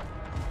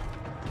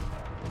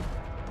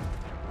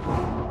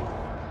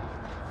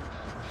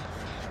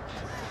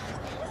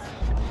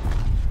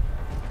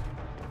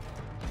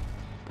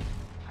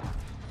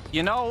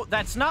 You know,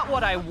 that's not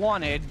what I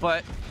wanted,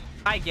 but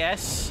I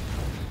guess.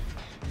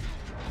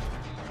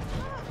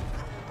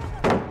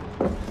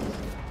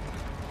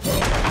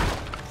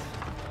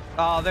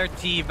 Oh, they're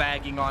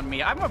teabagging on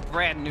me. I'm a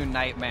brand new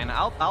knight, man.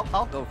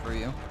 I'll go for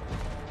you.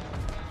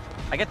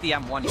 I get the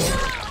M1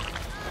 here.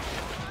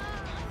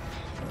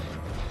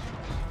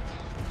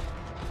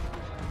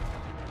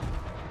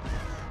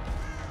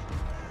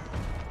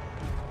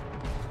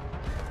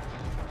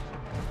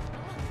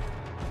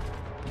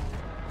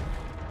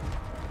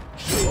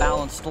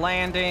 Balanced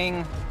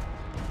landing.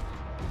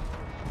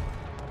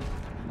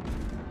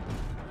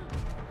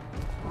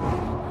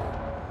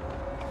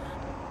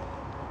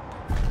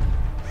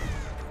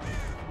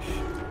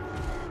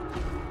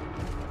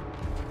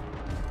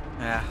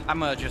 Yeah, I'm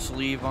gonna just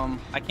leave them.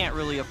 I can't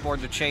really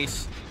afford to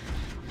chase.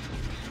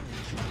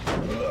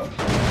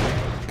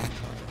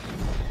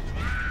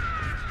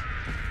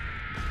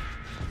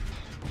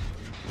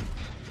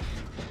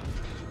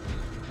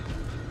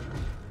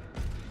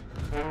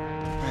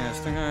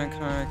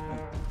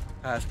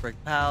 Fast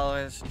break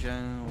palace,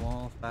 gen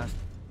wall, fast.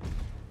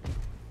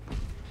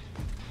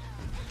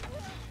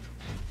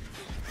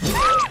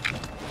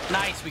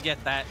 Nice, we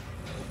get that.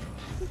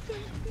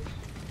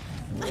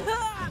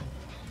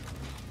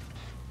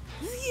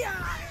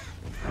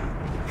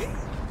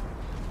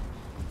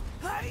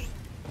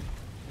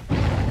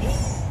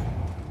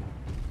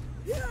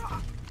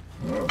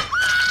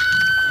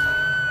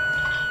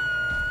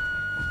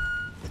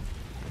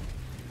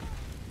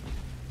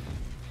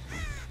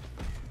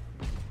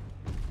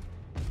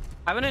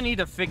 I'm gonna need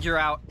to figure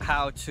out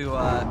how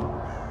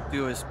to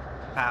do his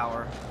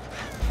power.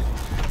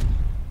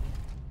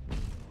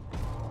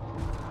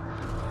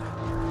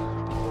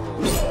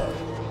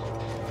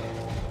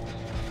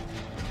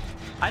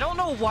 I don't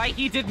know why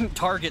he didn't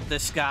target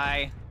this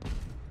guy.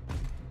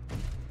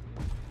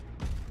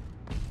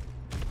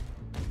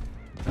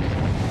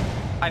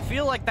 I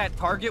feel like that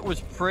target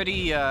was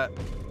pretty,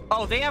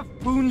 Oh, they have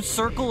Boon's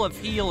Circle of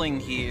Healing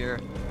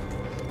here.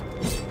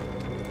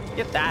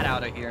 Get that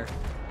out of here.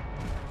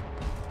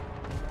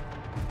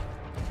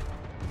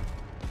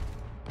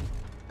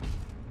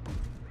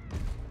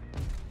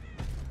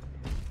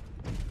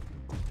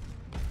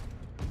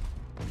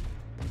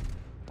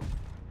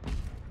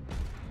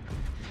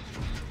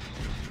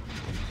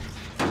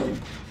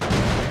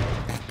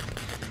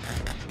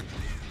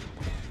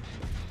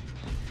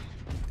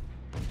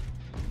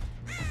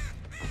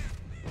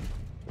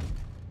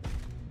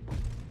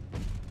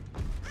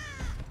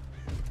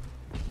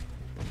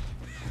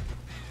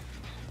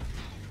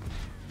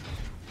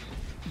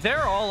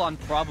 They're all on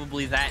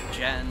probably that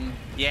gen.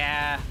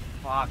 Yeah,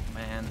 fuck,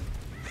 man.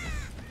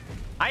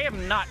 I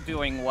am not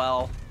doing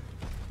well.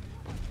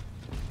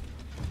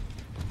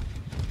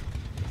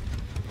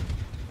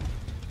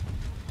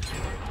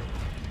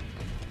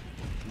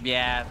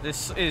 Yeah,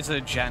 this is a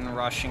gen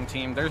rushing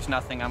team. There's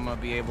nothing I'm gonna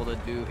be able to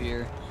do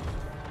here.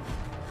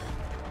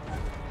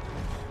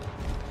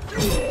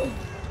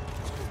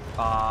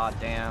 Aw,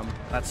 damn.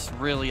 That's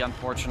really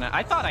unfortunate.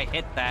 I thought I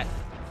hit that.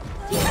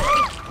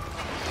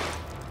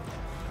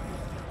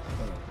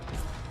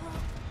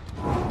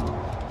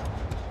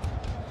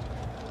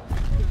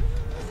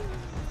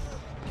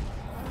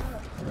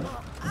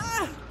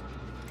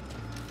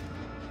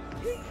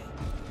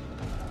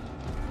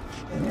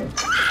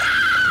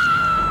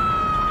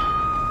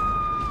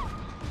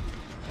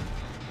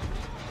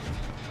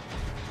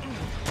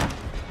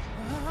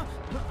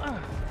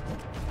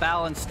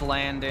 Balanced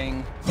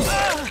landing.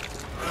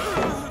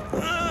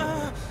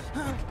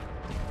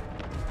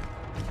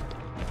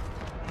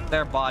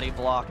 They're body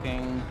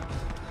blocking.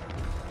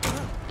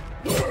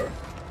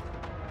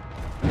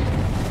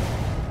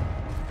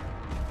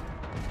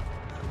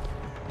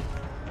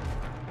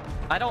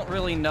 I don't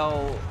really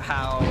know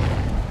how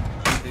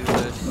to do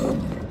this.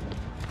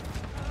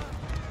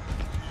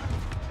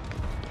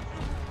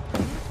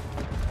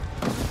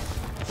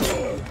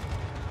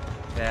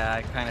 Yeah,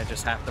 I kind of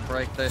just have to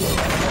break this.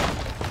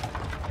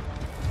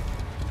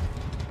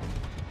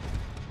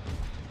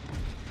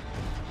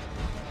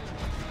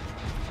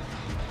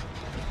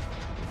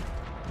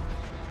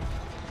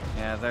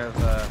 Yeah, there's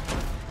a...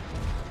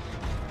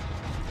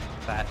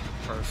 that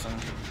person.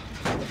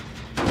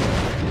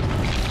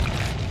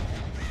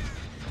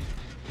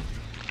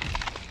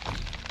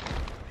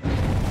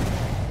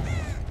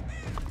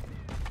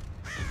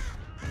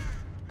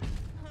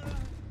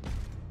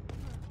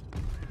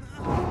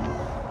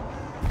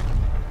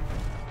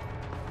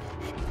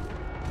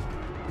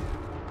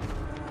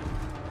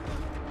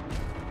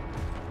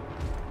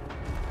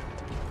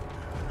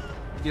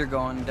 You're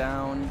going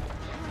down.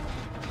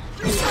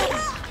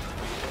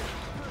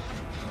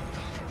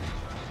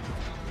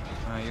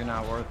 Oh, you're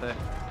not worth it.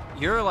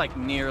 You're like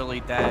nearly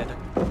dead.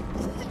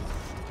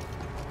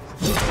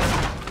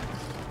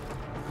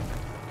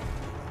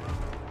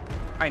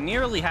 I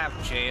nearly have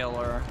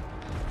Jailer.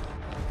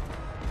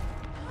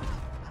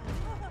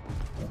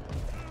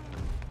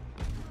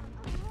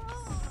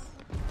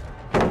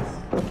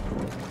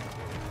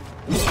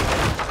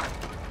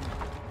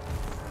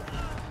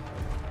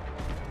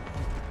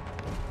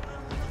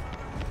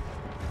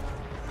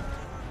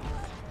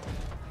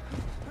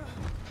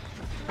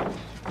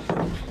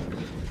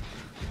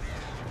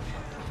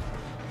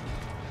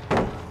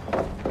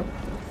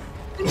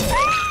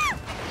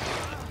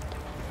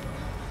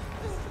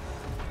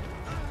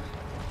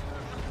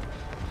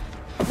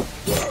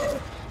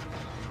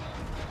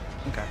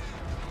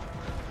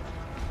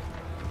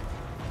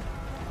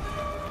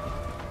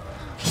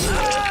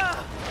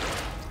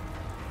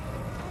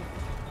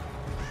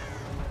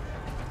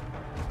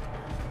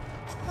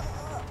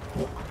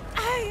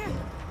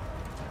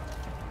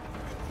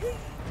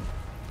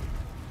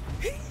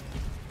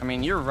 I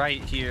mean, you're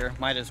right here.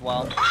 Might as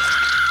well.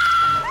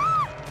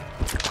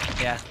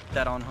 Yeah,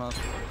 dead on hook.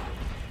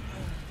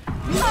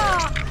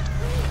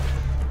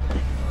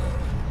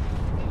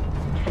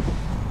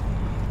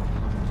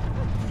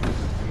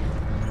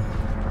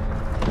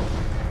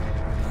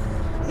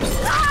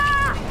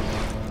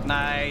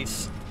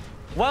 Nice.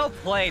 Well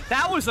played.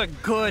 That was a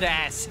good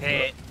ass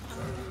hit.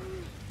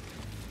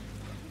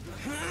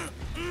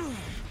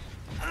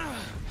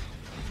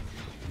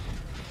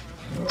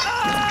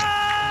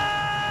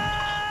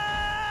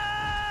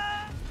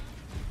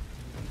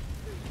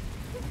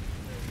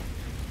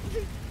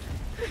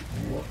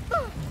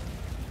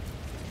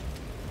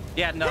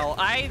 Yeah, no,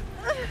 I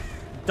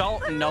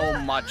don't know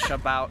much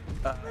about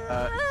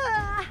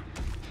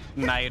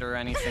Knight or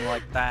anything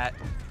like that.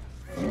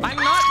 I'm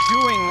not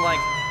doing, like,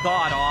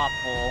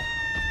 god-awful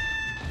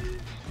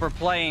for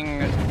playing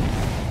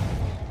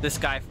this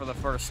guy for the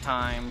first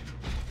time.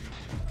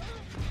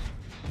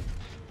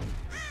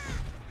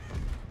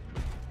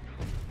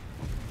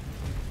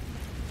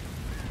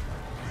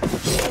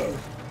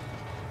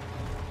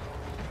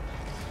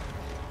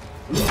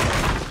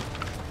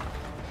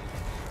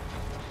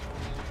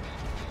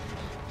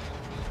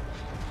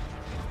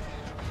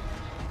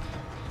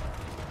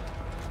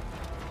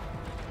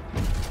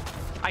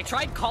 I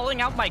tried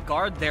calling out my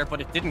guard there, but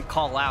it didn't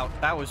call out.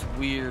 That was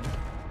weird.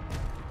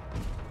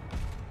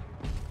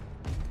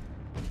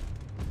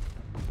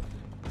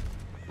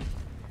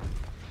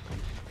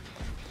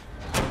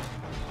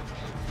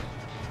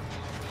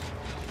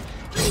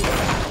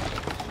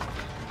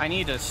 I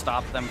need to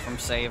stop them from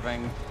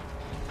saving.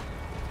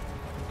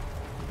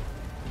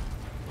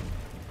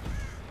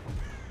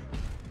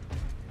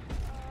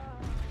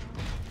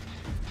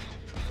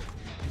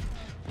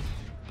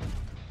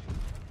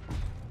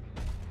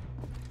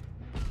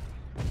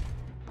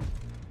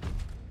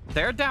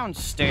 They're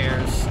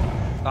downstairs.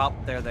 Oh,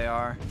 there they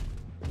are.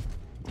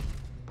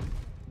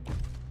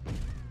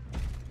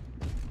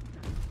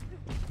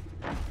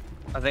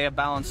 Are they a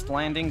balanced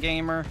landing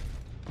gamer?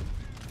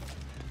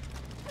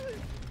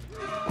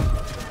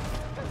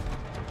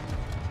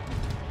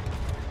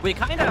 We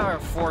kind of are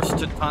forced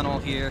to tunnel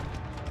here.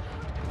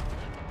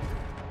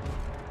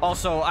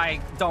 Also,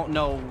 I don't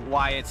know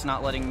why it's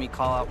not letting me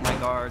call out my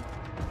guard.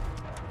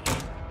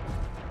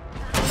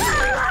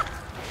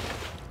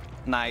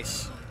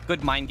 Nice.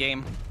 Good mind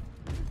game.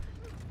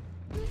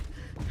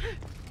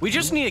 We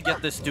just need to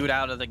get this dude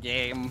out of the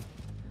game.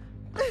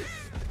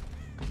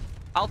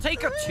 I'll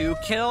take a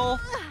 2-kill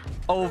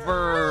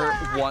over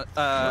one,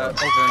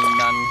 over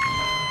none.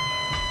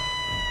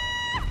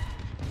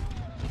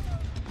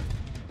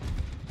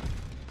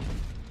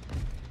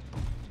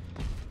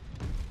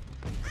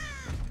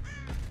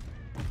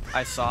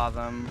 I saw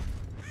them.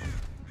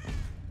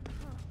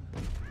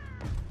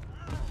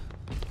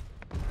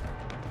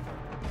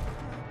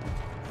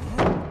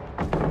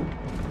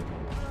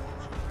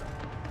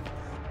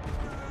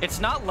 It's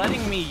not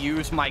letting me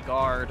use my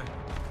guard.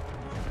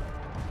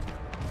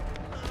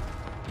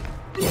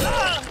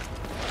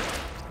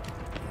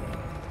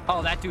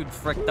 Oh, that dude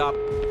fricked up.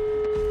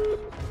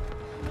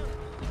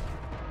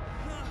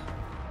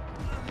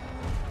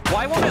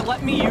 Why won't it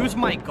let me use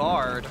my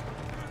guard?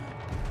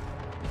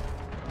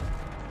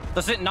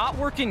 Does it not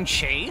work in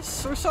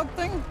chase or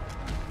something?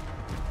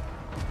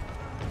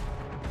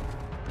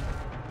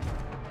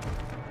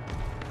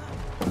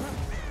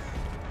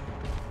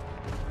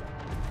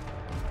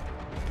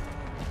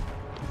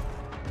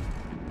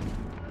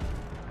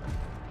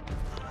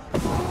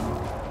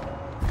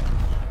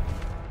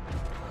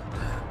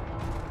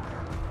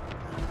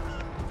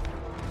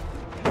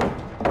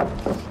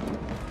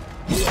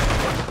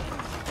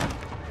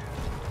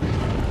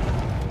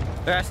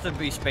 There has to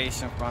be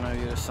space in front of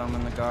you to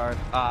summon the guard.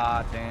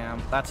 Ah,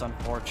 damn. That's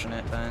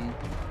unfortunate then.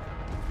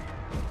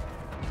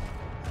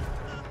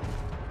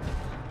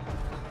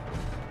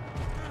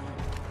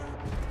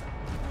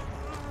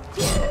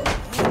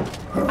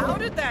 How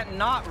did that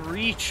not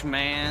reach,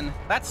 man?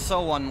 That's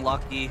so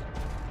unlucky.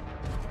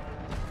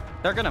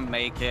 They're gonna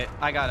make it.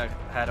 I gotta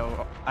head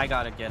over. I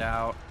gotta get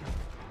out.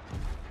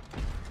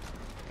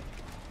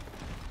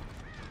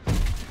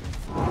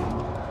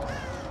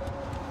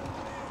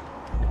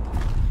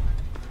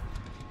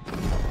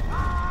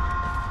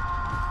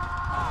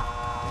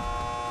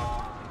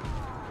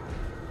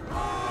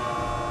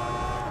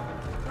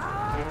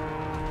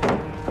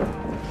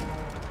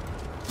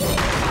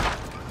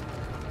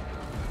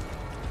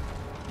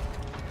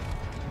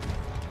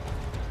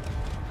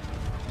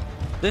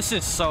 This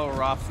is so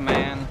rough,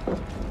 man.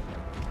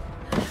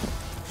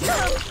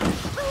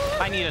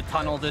 I need to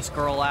tunnel this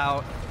girl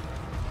out.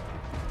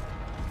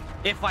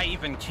 If I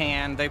even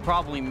can. They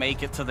probably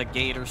make it to the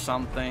gate or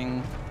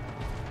something.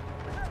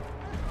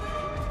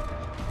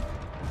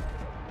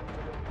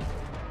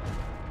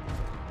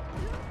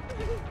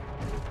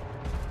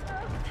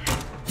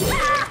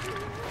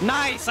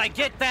 Nice, I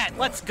get that.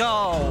 Let's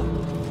go.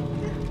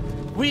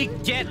 We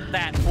get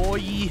that,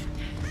 boy.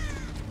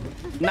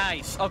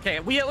 Nice. Okay,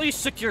 we at least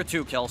secure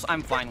 2 kills.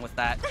 I'm fine with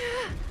that.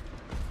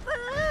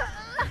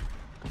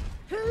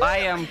 I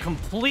am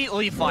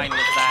completely fine with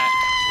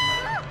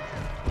that.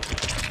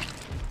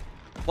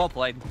 Well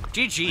played.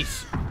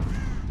 GG's.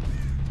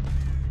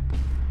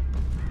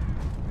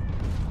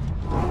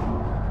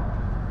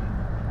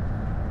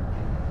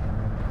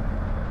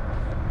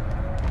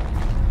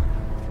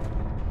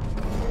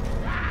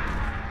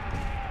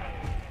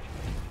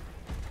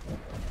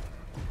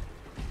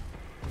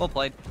 Well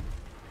played.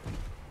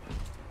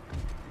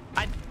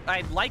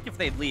 I'd like if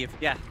they'd leave.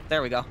 Yeah,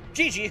 there we go.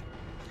 GG.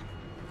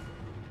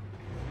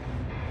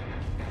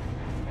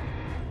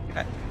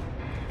 Okay.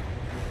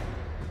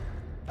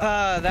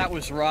 That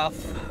was rough.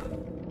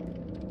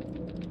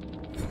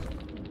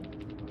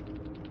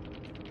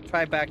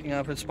 Try backing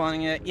up and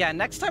spawning it. Yeah,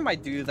 next time I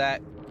do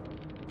that.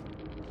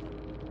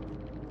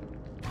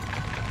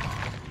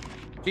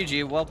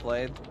 GG, well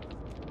played.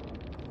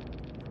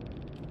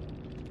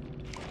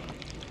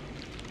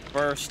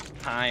 First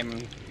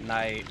time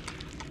night.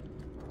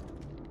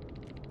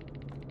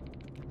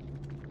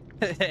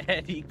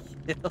 Eddie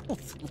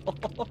kills.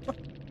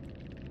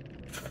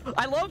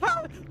 I love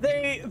how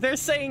they're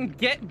saying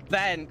get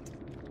bent.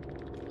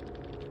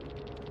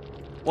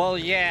 Well,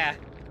 yeah,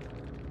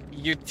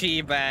 you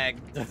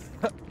teabagged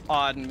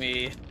on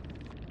me,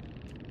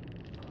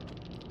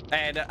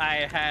 and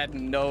I had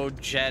no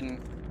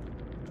gen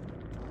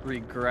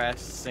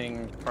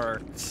regressing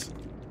perks.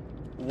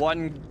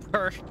 One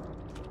perk.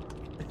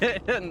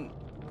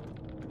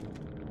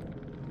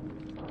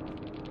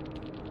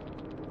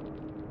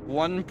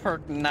 One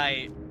perk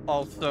night,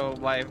 also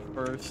my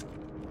first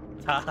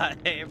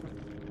time.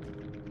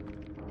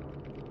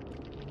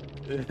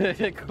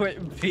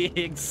 Quit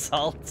being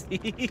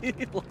salty.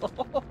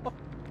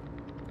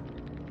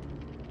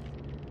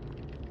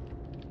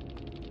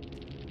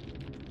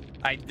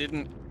 I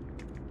didn't.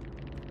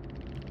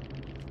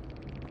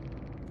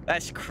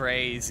 That's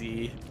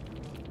crazy.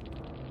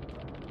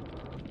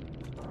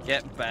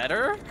 Get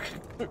better?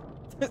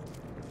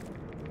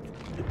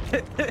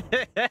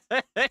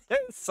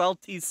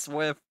 Salty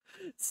Swift.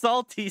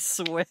 Salty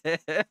Swift.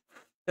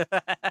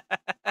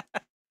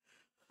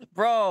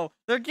 Bro,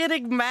 they're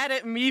getting mad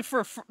at me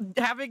for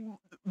having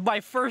my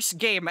first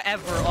game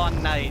ever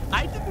on night.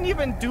 I didn't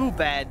even do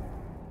bad.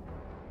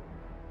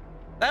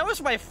 That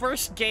was my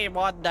first game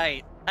on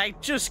night. I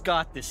just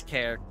got this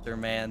character,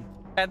 man.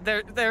 And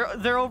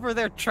they're over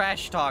there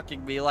trash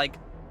talking me like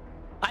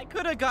I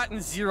could have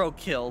gotten 0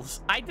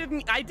 kills. I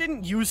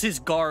didn't use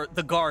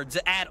the guards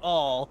at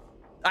all.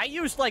 I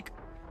used like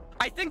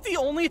I think the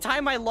only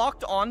time I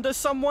locked onto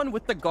someone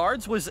with the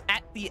guards was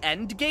at the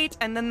end gate,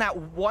 and then that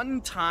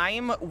one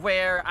time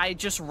where I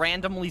just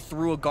randomly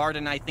threw a guard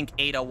and I think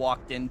Ada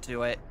walked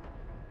into it.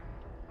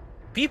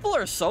 People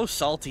are so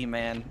salty,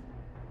 man.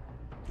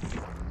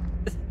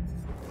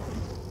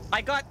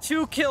 I got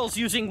 2 kills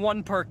using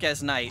 1 perk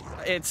as Knight.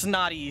 It's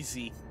not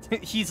easy.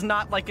 He's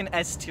not like an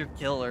S tier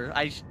killer.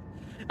 I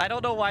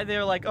don't know why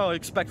they're like, oh,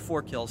 expect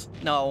 4 kills.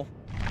 No,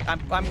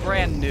 I'm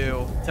brand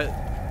new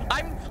to.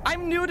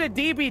 I'm new to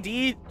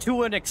DBD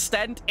to an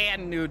extent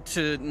and new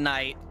to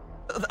Knight.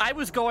 I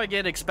was going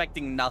in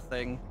expecting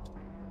nothing.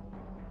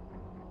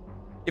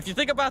 If you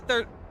think about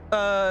their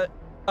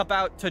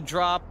about to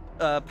drop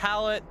a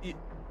pallet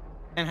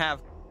and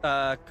have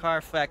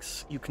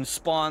Carfax, you can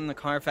spawn the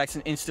Carfax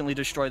and instantly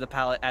destroy the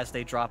pallet as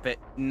they drop it.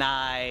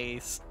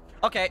 Nice.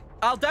 Okay,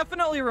 I'll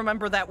definitely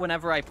remember that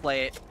whenever I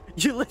play it.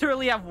 You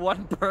literally have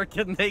 1 perk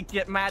and they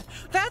get mad.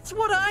 That's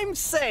what I'm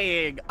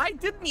saying. I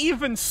didn't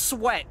even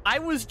sweat. I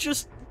was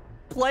just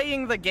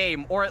playing the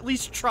game, or at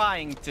least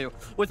trying to,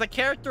 with a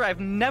character I've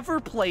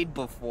never played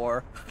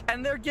before,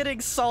 and they're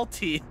getting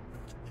salty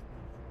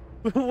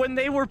when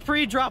they were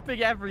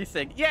pre-dropping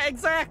everything. Yeah,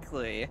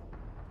 exactly.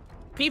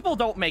 People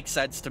don't make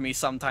sense to me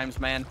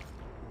sometimes, man.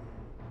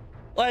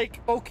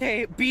 Like,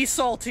 okay, be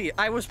salty.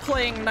 I was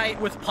playing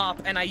Knight with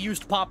Pop, and I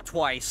used Pop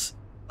twice.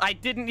 I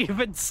didn't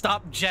even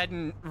stop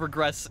Jen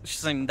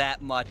regressing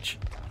that much.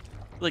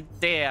 Like,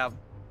 damn.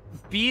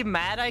 Be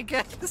mad, I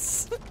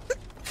guess?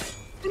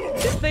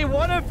 If they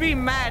want to be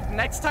mad,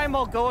 next time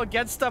I'll go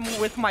against them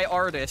with my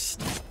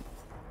artist.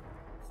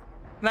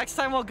 Next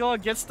time I'll go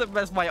against them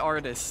as my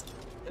artist.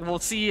 We'll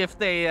see if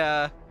they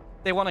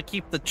want to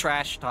keep the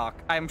trash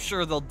talk. I'm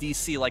sure they'll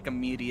DC, like,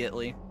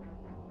 immediately.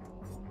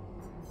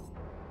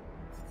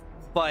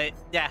 But,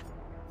 yeah.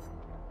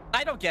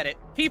 I don't get it.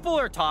 People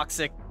are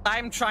toxic.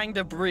 I'm trying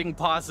to bring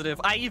positive.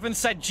 I even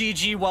said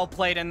GG, well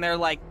played, and they're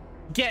like,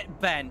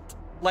 get bent.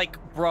 Like,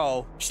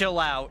 bro, chill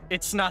out.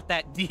 It's not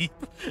that deep.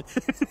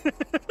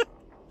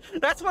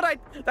 That's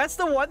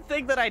the one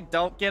thing that I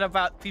don't get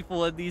about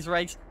people in these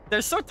ranks.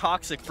 They're so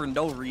toxic for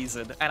no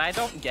reason, and I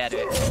don't get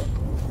it.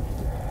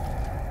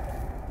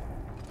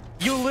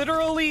 You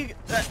literally,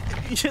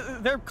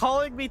 they're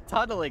calling me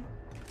tunneling.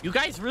 You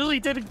guys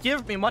really didn't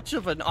give me much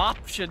of an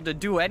option to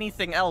do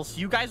anything else.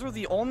 You guys were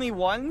the only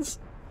ones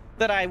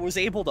that I was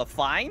able to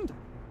find.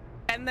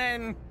 And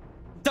then,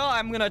 duh,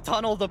 I'm gonna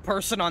tunnel the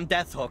person on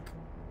Death Hook.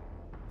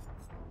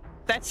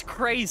 That's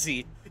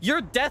crazy.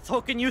 You're Death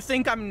Hook and you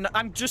think I'm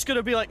just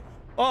gonna be like,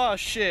 oh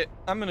shit,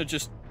 I'm gonna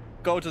just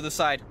go to the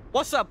side.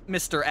 What's up,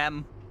 Mr.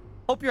 M?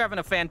 Hope you're having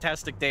a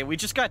fantastic day. We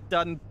just got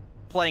done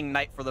playing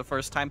Knight for the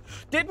first time.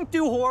 Didn't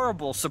do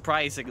horrible,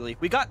 surprisingly.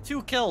 We got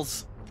 2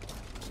 kills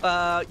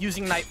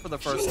using Knight for the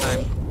first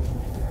time.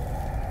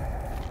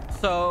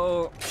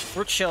 So,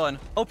 we're chilling.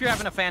 Hope you're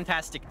having a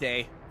fantastic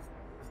day.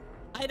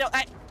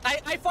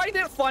 I find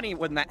it funny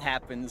when that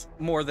happens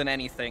more than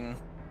anything.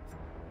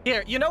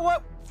 Here, you know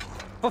what?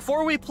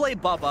 Before we play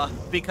Bubba,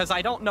 because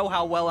I don't know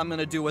how well I'm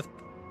gonna do with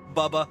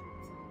Bubba,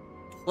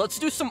 let's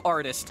do some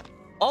artist.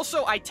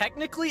 Also, I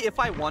technically, if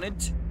I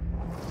wanted,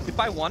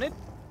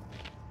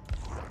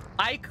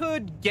 I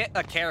could get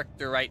a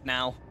character right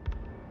now.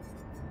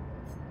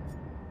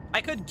 I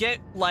could get,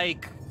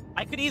 like,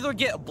 I could either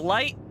get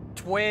Blight,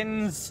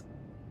 Twins,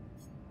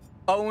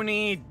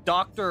 Oni,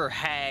 Dr.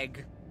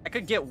 Hag. I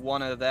could get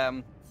one of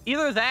them.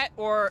 Either that,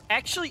 or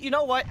actually, you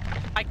know what?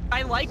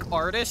 I like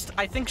Artist.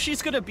 I think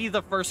she's gonna be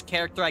the first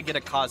character I get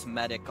a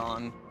cosmetic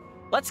on.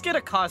 Let's get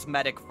a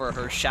cosmetic for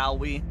her, shall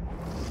we?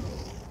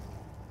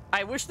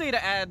 I wish they'd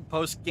add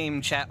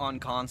post-game chat on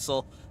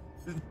console.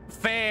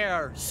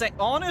 Fair.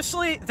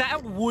 Honestly,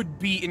 that would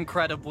be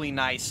incredibly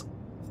nice.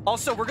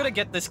 Also, we're gonna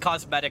get this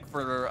cosmetic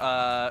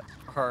for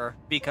her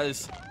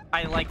because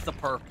I like the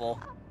purple.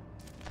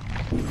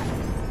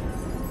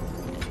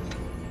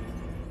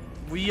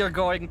 We are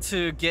going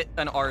to get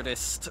an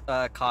artist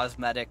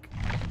cosmetic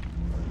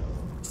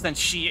since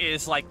she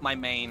is like my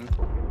main.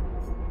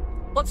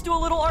 Let's do a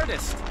little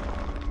artist.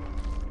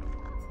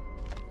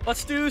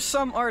 Let's do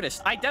some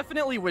artist. I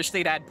definitely wish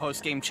they'd add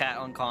post-game chat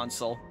on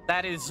console.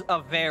 That is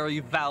a very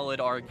valid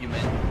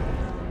argument.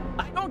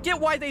 I don't get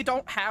why they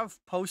don't have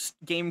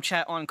post-game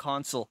chat on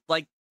console.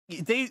 Like,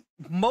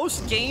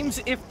 most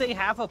games, if they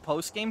have a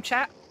post-game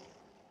chat,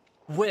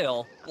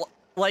 will.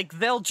 Like,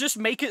 they'll just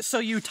make it so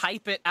you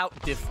type it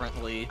out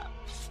differently.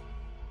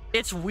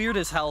 It's weird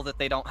as hell that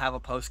they don't have a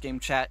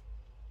post-game chat.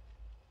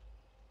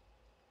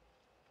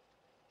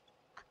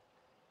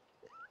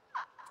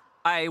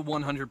 I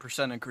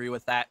 100% agree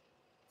with that.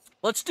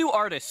 Let's do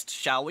artist,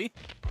 shall we?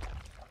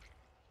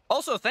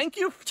 Also, thank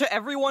you to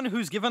everyone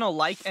who's given a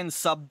like and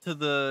sub to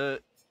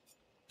the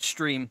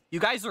stream. You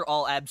guys are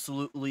all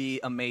absolutely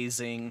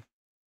amazing.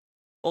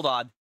 Hold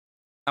on.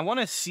 I want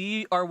to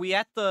see, are we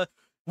at the...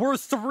 We're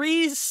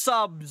 3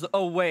 subs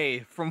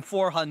away from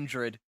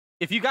 400.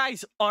 If you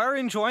guys are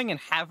enjoying and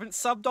haven't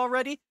subbed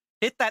already,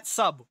 hit that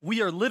sub.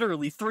 We are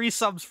literally 3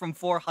 subs from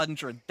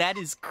 400. That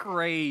is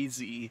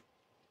crazy.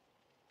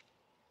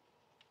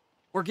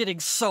 We're getting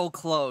so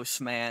close,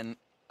 man.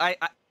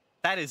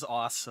 That is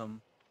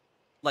awesome.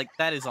 Like,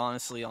 that is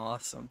honestly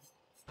awesome.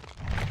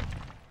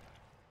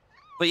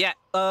 But yeah,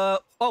 oh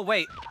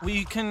wait,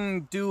 we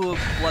can do a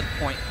blood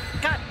point.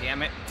 God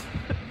damn it.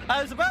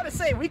 I was about to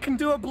say, we can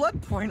do a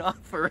blood point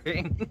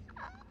offering.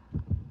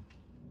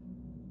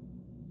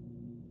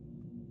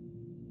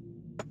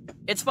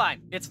 It's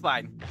fine, it's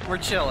fine. We're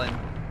chilling.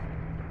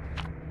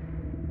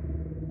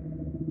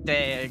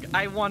 Dang,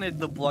 I wanted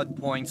the blood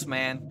points,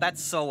 man.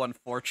 That's so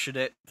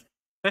unfortunate.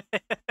 It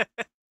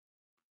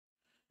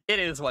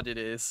is what it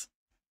is.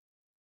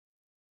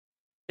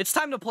 It's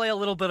time to play a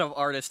little bit of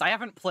Artist. I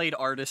haven't played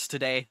Artist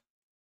today.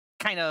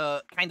 Kind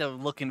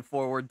of looking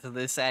forward to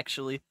this,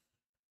 actually.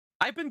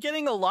 I've been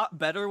getting a lot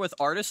better with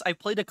Artist. I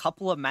played a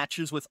couple of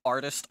matches with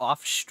Artist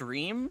off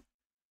stream,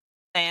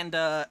 and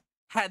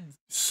had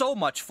so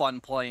much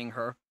fun playing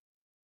her.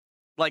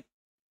 Like,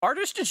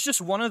 Artist is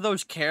just one of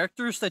those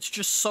characters that's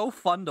just so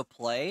fun to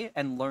play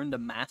and learn to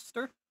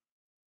master.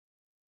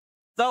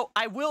 Though,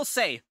 I will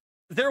say,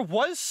 there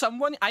was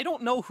someone, I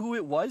don't know who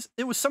it was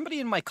somebody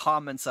in my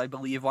comments, I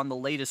believe, on the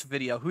latest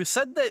video, who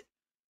said that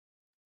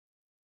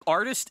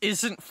Artist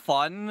isn't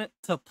fun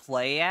to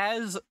play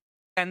as,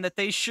 and that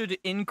they should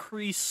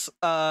increase,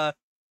 how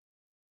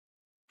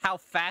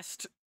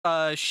fast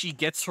she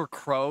gets her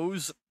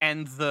crows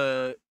and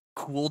the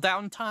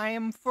cooldown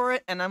time for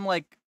it, and I'm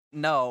like,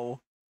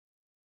 no.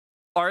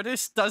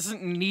 Artist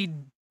doesn't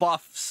need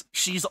buffs.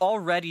 She's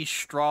already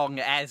strong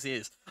as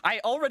is. I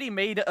already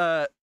made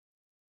on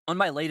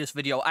my latest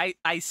video,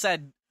 I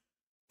said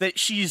that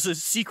she's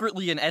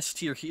secretly an S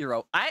tier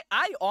hero. I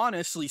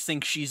honestly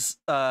think she's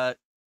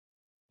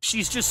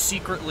just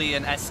secretly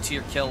an S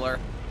tier killer.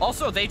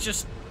 Also, they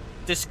just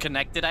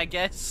disconnected, I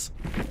guess.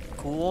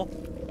 Cool.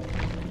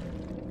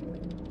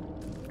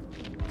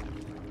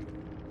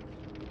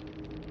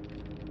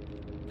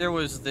 There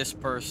was this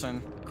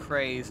person.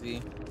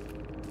 Crazy.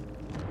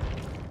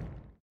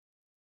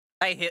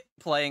 I hit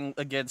playing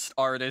against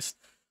artists.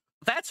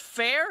 That's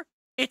fair.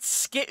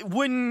 It's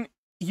when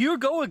you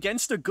go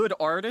against a good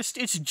artist,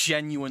 it's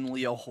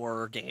genuinely a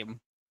horror game.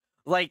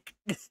 Like,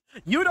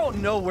 you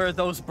don't know where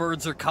those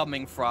birds are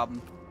coming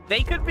from.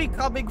 They could be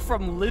coming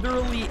from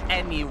literally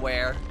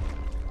anywhere.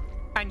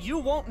 And you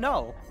won't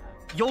know.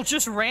 You'll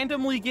just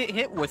randomly get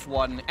hit with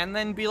one and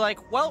then be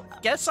like, well,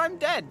 guess I'm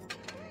dead.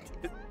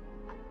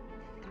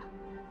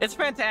 It's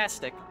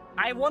fantastic.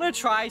 I want to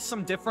try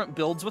some different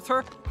builds with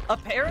her.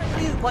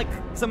 Apparently, like,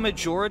 the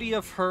majority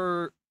of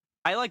her...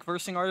 I like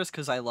versing artists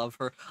because I love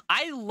her.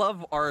 I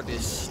love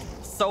artists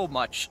so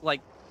much. Like,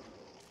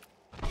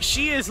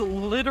 she is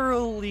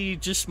literally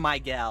just my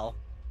gal.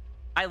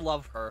 I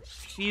love her.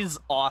 She's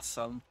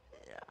awesome.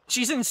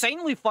 She's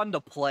insanely fun to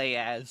play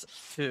as,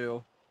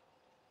 too.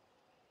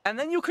 And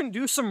then you can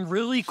do some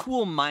really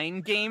cool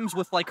mind games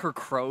with, like, her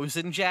crows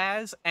and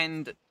jazz,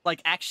 and,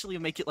 like, actually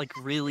make it, like,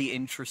 really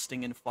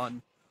interesting and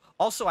fun.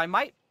 Also, I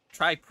might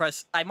try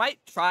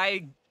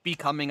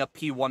becoming a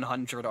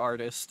P100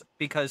 artist,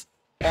 because,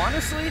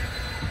 honestly,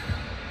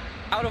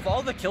 out of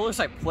all the killers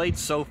I've played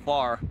so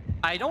far,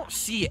 I don't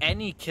see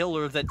any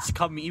killer that's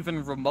come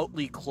even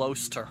remotely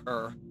close to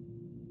her.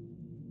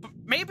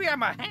 Maybe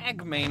I'm a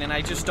hag main and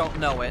I just don't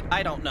know it.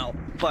 I don't know.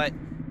 But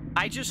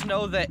I just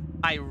know that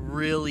I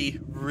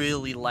really,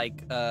 really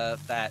like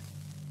that.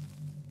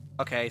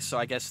 Okay, so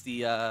I guess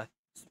the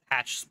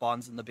hatch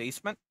spawns in the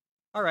basement.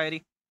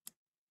 Alrighty.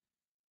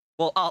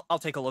 Well, I'll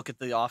take a look at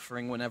the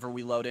offering whenever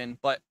we load in,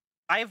 but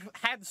I've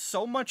had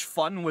so much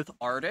fun with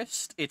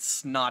Artist,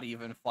 it's not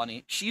even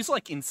funny. She's,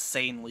 like,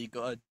 insanely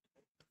good.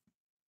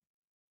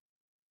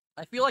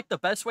 I feel like the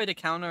best way to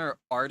counter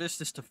Artist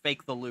is to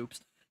fake the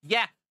loops.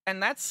 Yeah,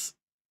 and that's...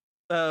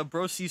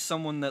 bro sees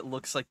someone that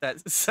looks like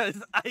that,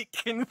 says, I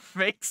can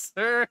fix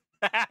her.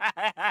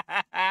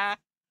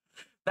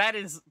 That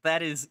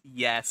is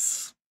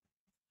yes.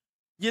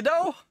 You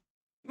know,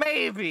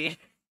 maybe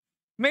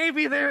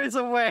there is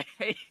a way.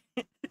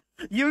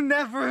 You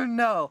never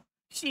know.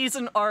 She's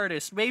an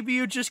artist. Maybe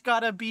you just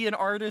gotta be an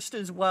artist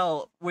as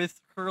well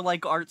with her,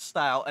 like, art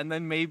style, and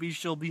then maybe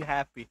she'll be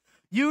happy.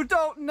 You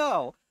don't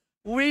know.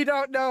 We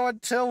don't know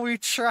until we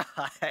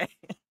try.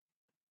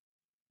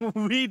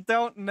 We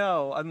don't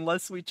know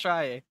unless we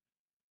try.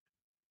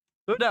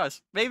 Who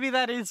knows? Maybe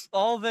that is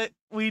all that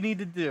we need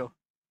to do.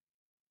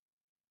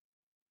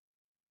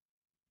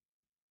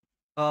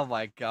 Oh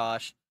my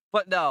gosh.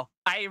 But no,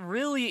 I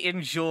really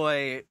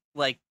enjoy,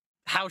 like,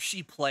 how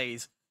she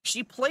plays.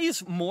 She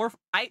plays more...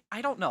 I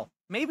don't know.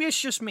 Maybe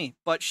it's just me,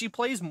 but she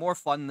plays more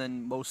fun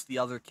than most of the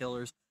other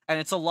killers. And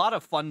it's a lot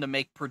of fun to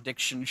make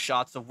prediction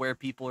shots of where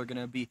people are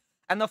going to be.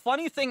 And the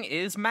funny thing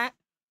is, Matt,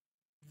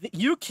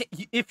 you can,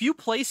 if you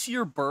place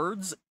your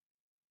birds,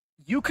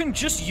 you can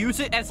just use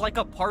it as, like,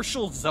 a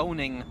partial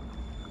zoning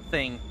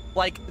thing.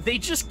 Like, they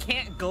just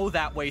can't go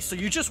that way, so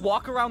you just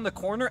walk around the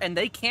corner and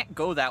they can't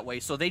go that way,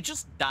 so they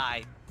just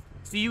die.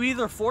 So you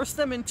either force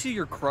them into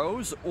your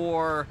crows,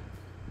 or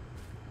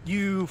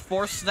you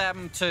force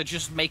them to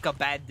just make a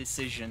bad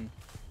decision.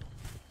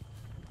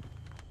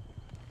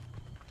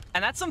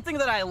 And that's something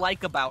that I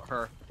like about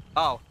her.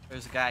 Oh,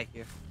 there's a guy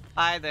here.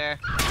 Hi there.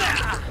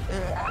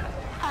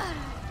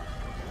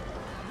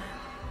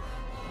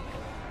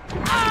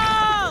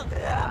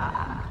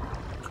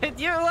 Did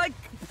you, like,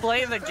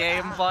 play the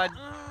game, bud?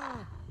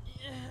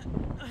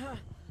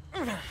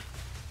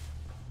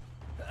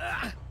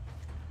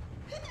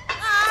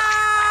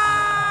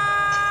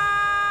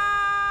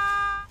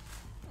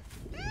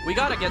 We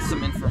gotta get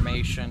some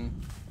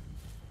information.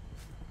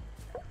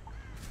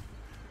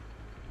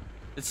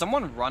 Did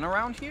someone run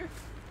around here?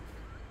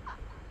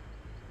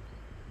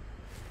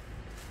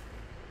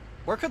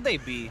 Where could they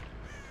be?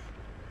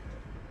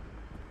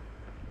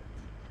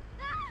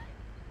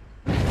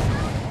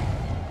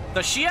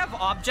 Does she have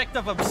object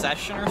of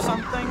obsession or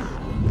something?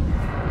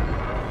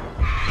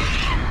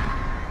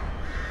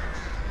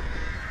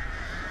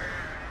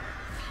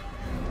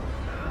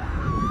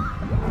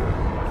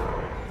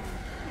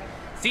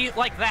 See,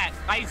 like that.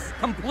 I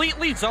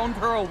completely zoned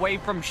her away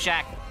from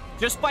Shaq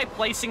just by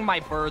placing my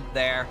bird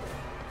there.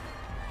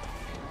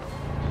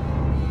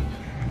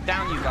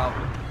 Down you go.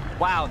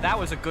 Wow, that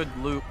was a good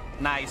loop.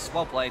 Nice.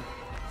 Well played.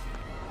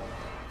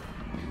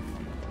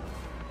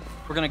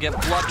 We're gonna get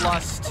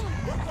Bloodlust.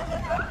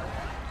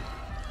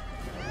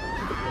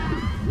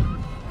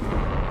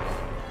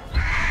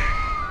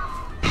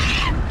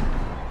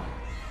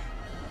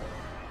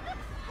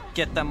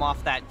 get them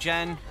off that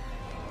gen.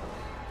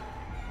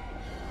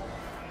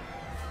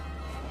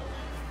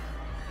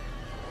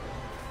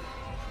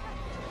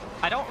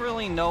 I don't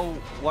really know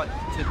what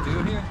to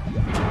do here.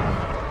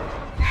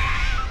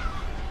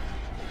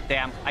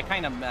 Damn, I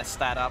kind of messed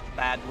that up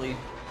badly.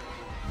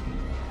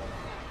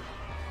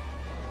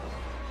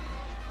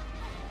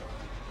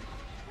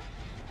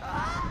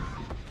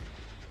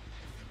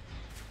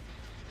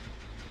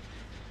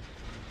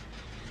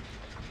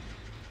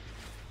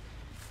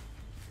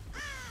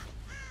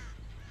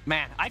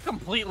 Man, I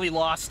completely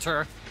lost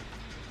her.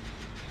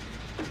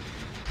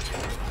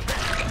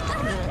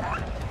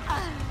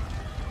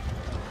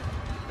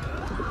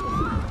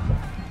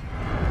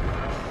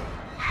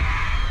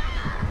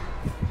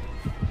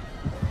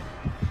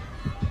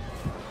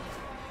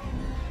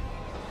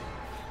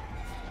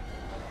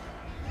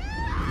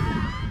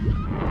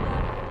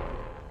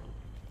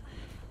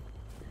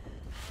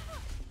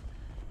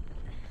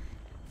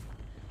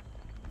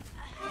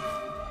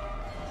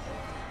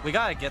 We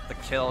gotta get the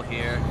kill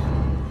here.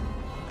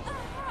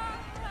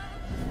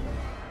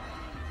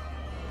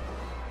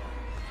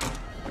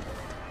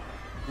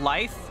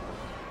 Lithe?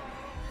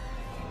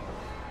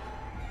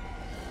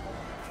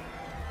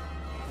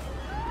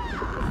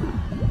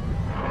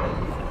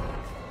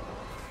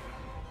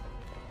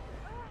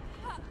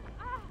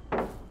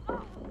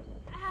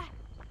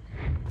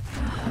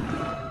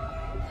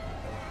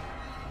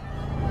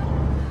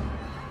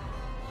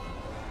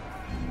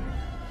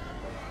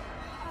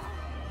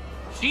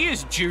 She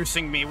is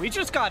juicing me. We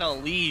just gotta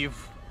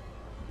leave.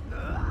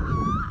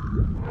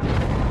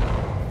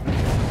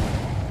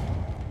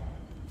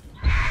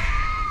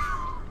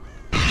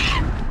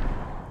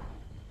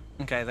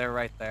 Okay, they're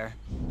right there.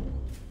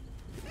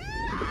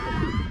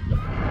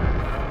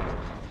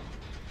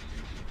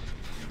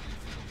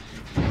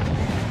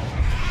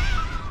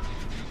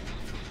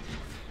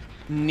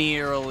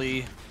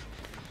 Nearly.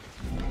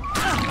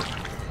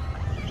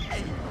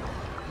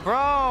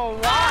 Bro,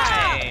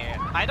 why?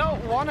 I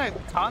don't want to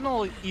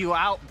tunnel you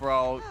out,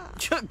 bro.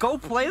 Go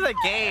play the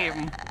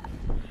game.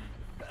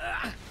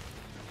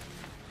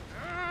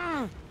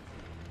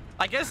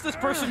 I guess this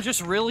person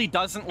just really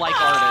doesn't like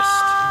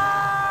artists.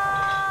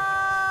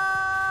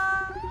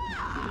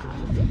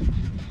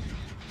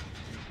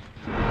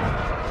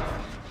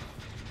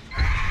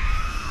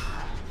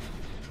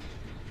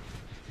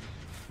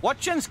 What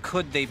gens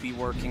could they be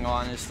working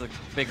on is the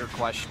bigger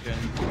question.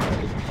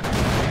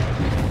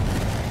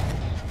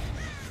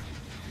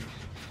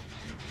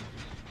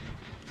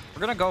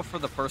 We're gonna go for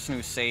the person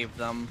who saved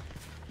them.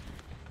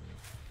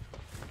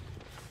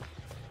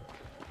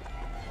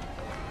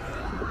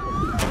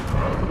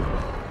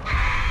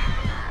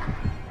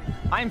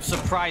 I'm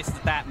surprised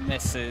that that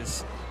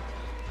misses.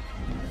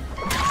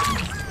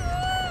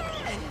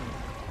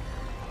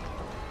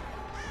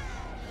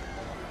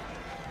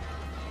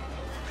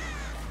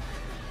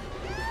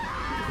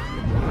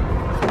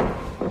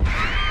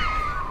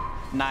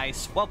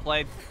 Nice. Well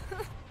played.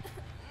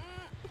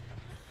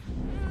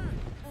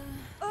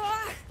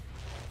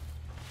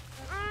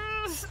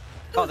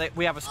 Oh,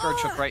 we have a Scourge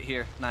Hook right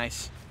here.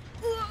 Nice.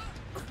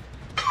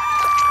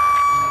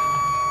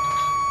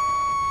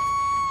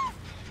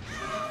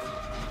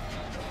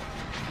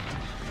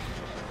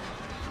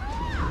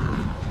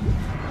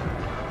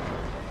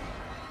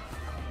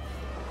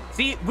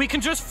 See, we can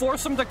just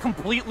force them to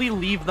completely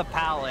leave the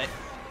pallet,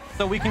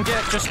 so we can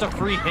get just a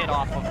free hit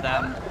off of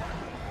them.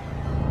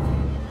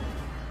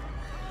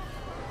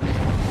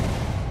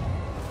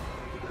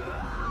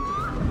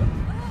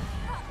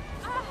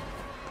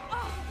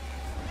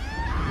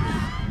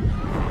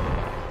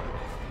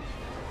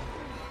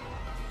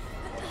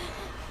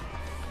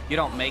 You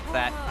don't make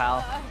that,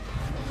 pal.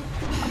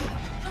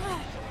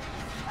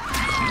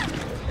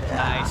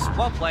 Nice.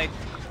 Well played.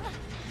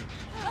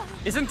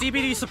 Isn't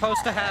DBD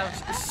supposed to have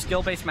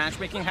skill-based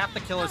matchmaking? Half the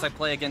killers I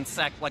play against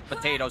sack like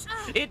potatoes.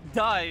 It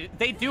does.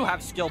 They do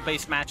have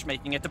skill-based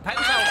matchmaking. It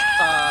depends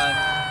how...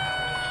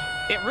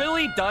 it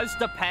really does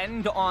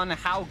depend on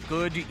how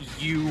good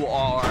you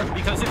are.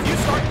 Because if you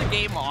start the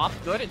game off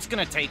good, it's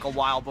gonna take a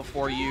while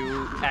before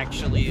you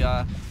actually,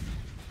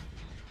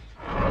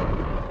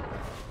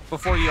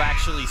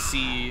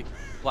 see,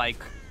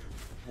 like,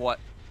 what,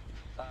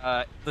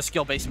 the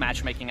skill-based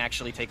matchmaking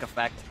actually take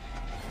effect.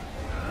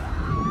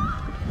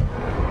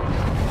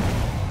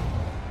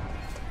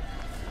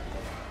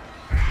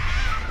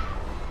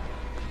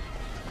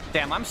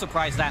 Damn, I'm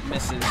surprised that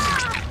misses.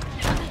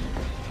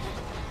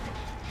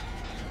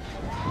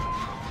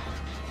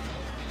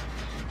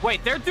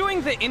 Wait, they're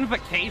doing the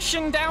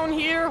invocation down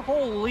here?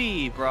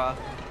 Holy, bruh.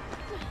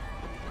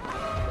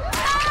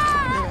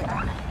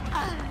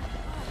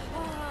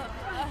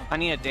 I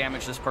need to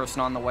damage this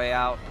person on the way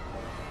out.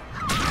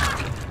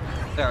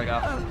 There we go.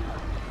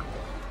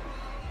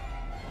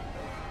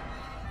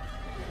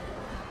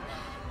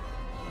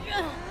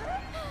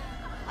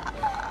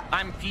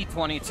 I'm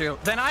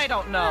P22. Then I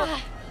don't know.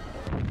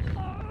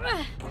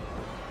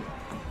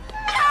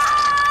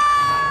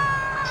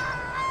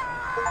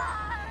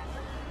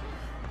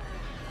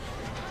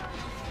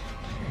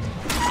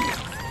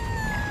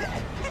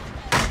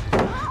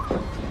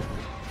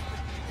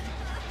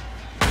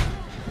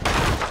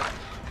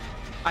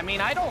 I mean,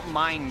 I don't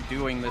mind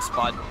doing this,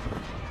 bud.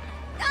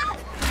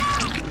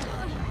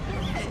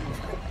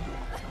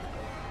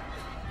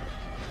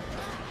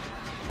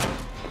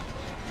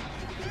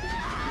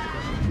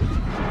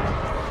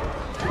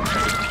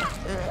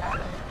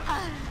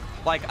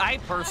 Like, I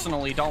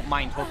personally don't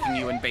mind hooking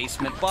you in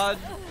basement, bud.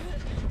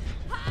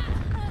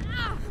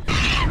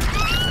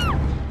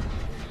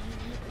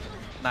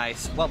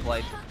 Nice. Well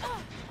played.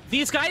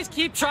 These guys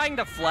keep trying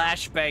to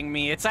flashbang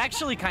me. It's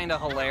actually kind of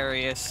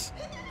hilarious.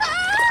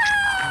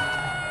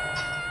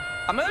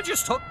 I'm gonna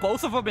just hook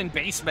both of them in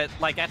basement,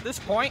 like, at this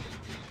point.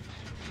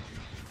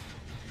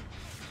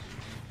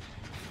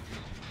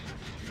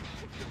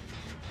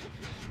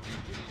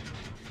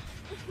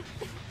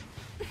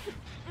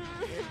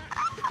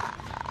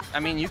 I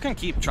mean, you can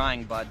keep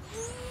trying, bud.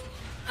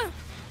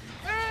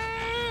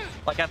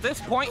 Like, at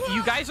this point,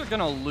 you guys are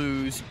gonna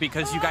lose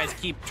because you guys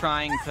keep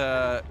trying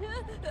to...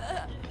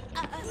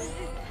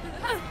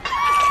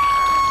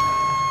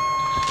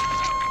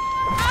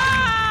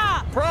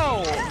 Ah!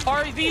 Bro,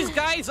 are these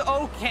guys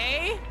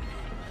okay?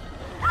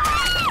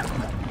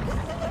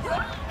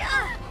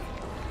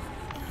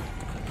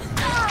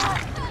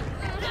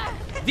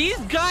 These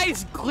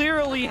guys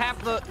clearly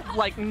have the,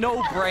 like,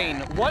 no brain.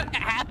 What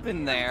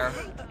happened there?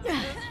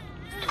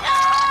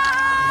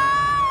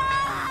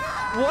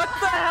 What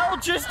the hell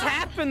just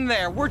happened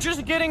there? We're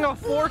just getting a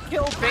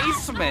 4-kill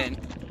basement.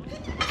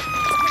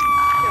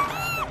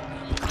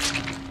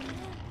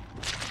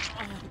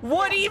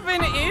 What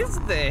even is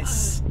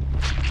this?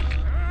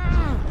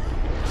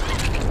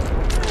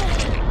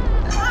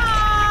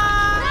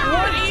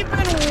 What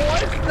even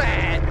was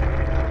that?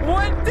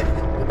 What?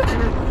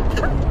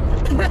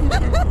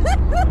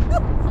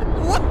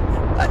 What?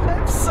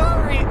 I'm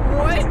sorry,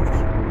 what?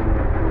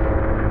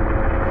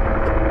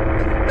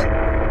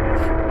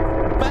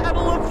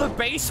 Battle of the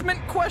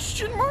basement,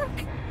 question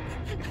mark?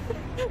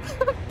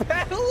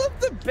 Battle of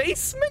the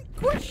basement,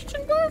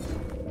 question mark?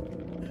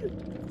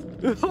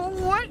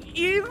 What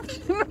even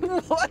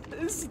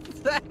was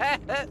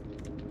that?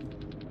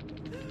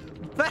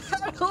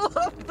 Battle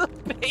of the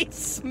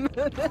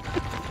basement.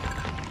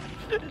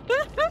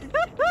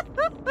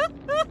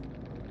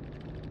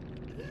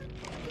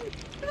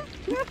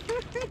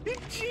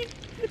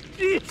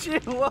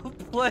 GG, well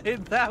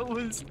played. That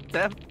was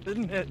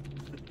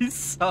definitely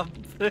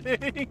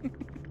something.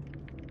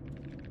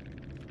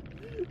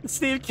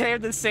 Steve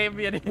came to save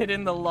me and hid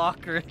in the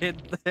locker in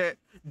there.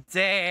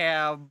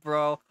 Damn,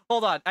 bro.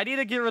 Hold on, I need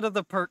to get rid of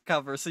the perk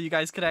cover so you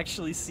guys could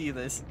actually see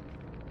this.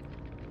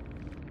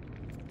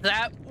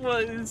 That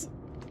was...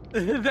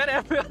 Then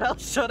everyone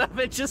else showed up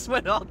and just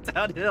went all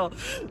downhill.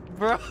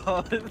 Bro,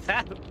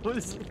 that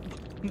was...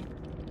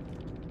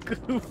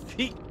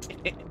 goofy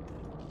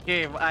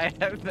game I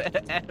have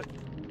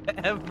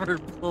ever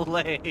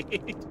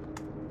played.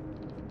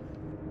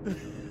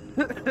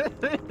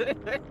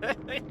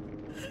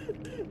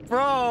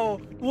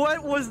 Bro,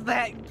 what was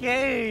that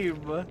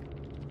game?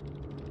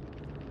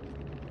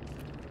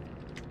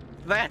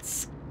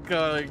 That's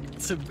going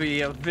to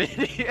be a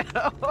video.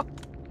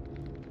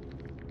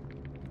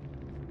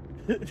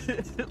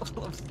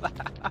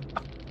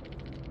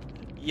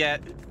 Yeah,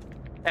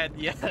 and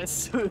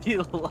yes, we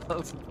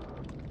love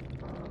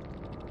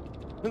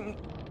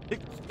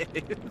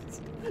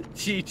games.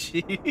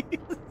 GG.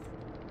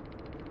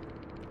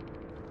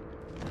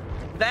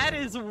 That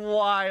is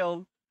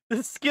wild.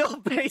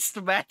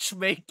 Skill-based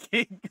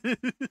matchmaking.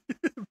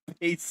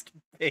 Based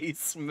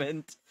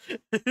basement.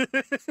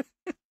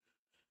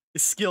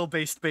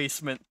 Skill-based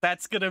basement.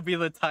 That's gonna be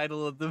the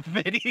title of the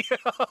video.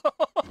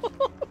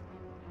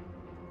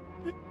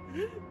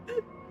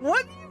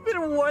 What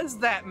even was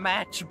that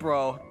match,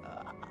 bro?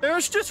 There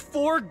was just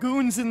 4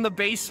 goons in the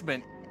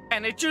basement,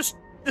 and it just...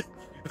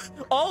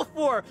 all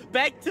 4,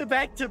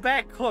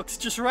 back-to-back-to-back hooks,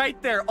 just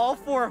right there. All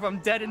 4 of them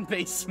dead in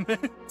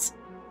basement.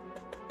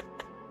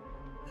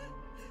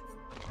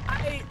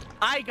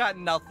 I got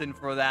nothing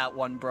for that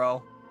one,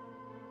 bro.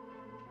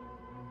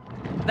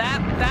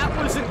 That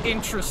was an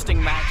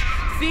interesting match.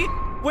 See,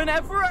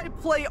 whenever I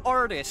play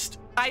Artist,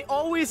 I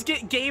always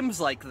get games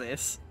like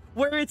this,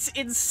 where it's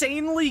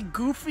insanely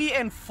goofy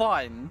and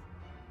fun.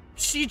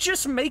 She's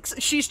just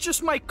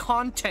my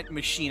content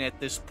machine at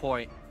this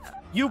point.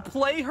 You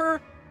play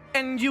her,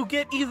 and you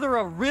get either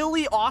a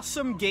really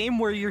awesome game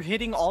where you're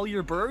hitting all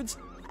your birds,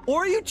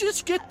 or you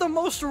just get the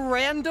most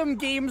random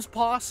games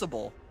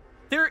possible.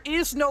 There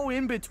is no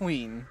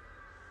in-between.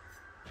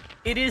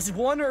 It is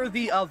one or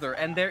the other,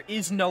 and there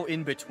is no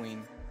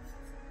in-between.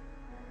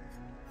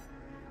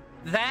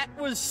 That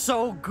was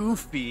so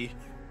goofy.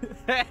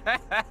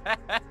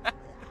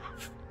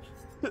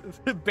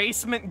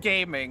 Basement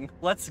gaming.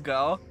 Let's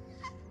go.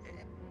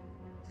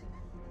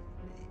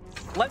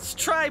 Let's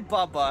try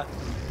Bubba.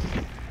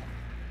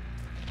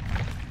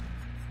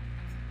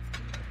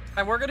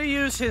 And we're gonna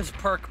use his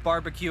perk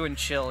barbecue and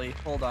chili.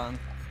 Hold on.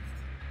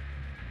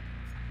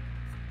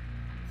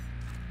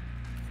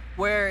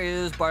 Where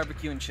is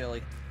barbecue and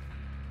chili?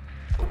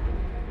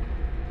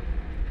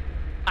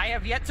 I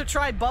have yet to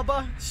try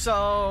Bubba,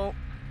 so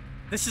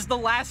This is the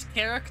last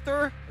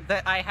character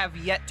that I have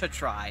yet to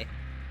try.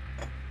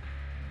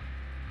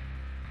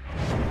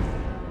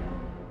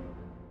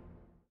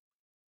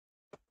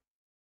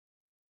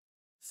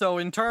 So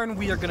in turn,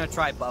 we are gonna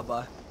try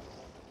Bubba.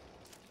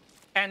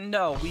 And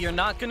no, we are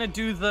not gonna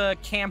do the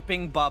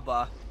camping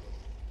Bubba.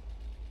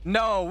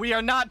 No, we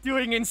are not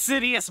doing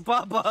Insidious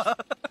Bubba.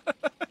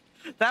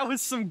 That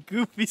was some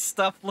goofy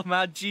stuff,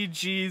 Lamau.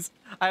 GG's.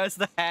 I was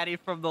the Hattie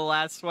from the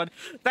last one.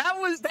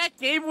 That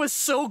game was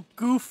so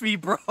goofy,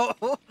 bro.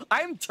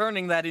 I'm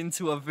turning that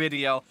into a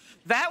video.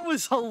 That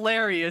was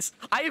hilarious.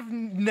 I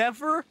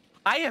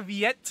have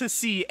yet to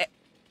see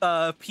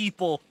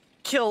people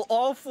kill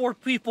all 4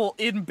 people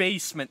in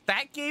basement.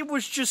 That game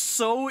was just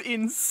so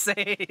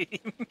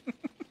insane.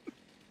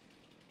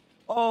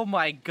 Oh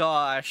my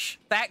gosh.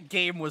 That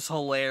game was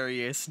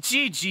hilarious.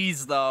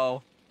 GG's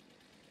though.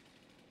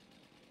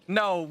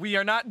 No, we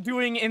are not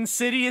doing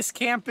Insidious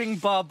Camping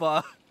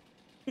Bubba.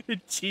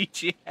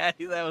 GG,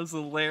 Hattie, that was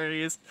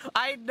hilarious.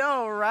 I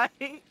know,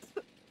 right?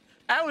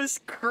 That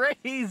was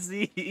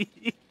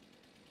crazy.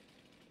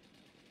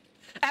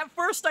 At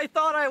first, I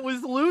thought I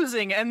was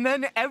losing, and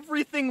then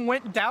everything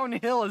went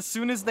downhill as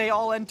soon as they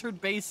all entered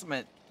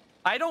basement.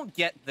 I don't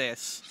get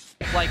this.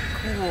 Like,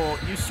 cool,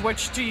 you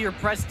switch to your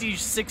Prestige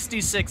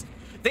 66.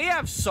 They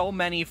have so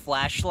many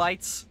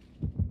flashlights.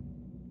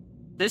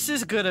 This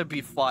is gonna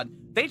be fun.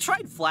 They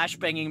tried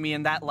flashbanging me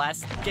in that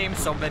last game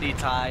so many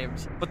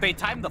times, but they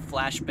timed the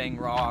flashbang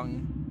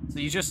wrong. So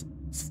you just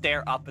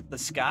stare up at the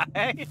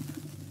sky.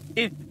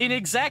 In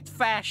exact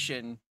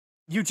fashion,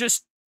 you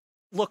just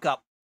look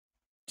up.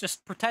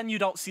 Just pretend you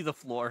don't see the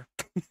floor.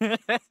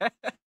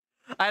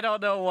 I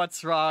don't know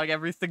what's wrong.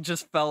 Everything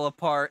just fell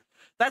apart.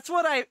 That's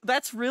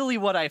really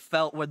what I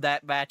felt when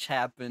that match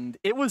happened.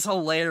 It was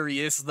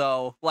hilarious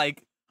though.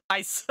 Like,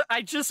 I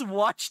just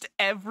watched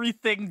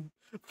everything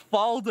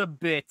fall to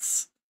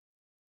bits.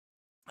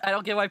 I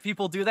don't get why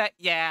people do that.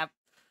 Yeah,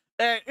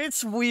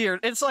 it's weird.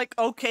 It's like,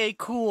 okay,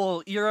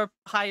 cool. You're a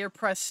higher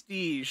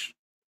prestige.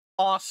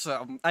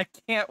 Awesome. I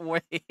can't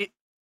wait.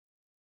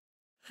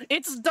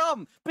 It's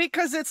dumb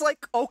because it's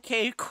like,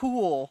 okay,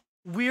 cool.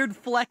 Weird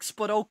flex,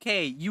 but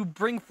okay. You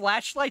bring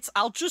flashlights,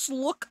 I'll just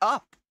look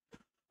up.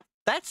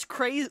 That's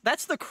crazy.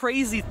 That's the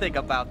crazy thing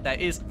about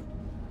that is,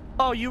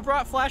 oh, you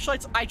brought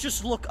flashlights, I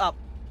just look up.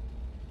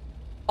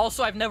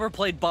 Also, I've never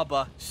played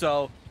Bubba,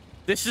 so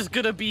this is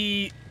gonna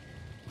be,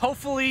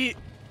 hopefully,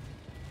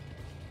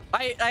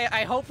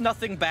 I hope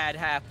nothing bad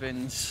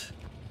happens.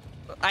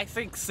 I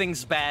think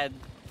things bad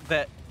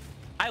that,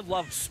 I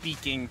love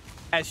speaking,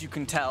 as you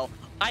can tell.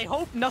 I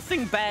hope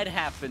nothing bad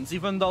happens,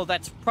 even though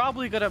that's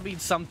probably gonna mean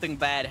something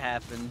bad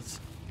happens.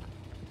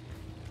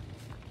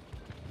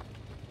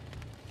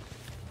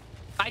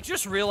 I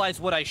just realized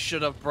what I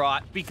should have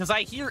brought, because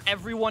I hear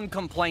everyone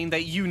complain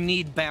that you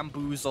need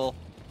bamboozle.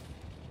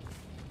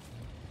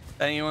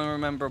 Anyone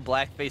remember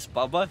Blackface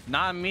Bubba?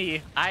 Not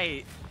me.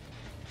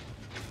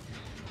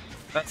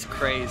 That's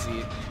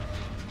crazy.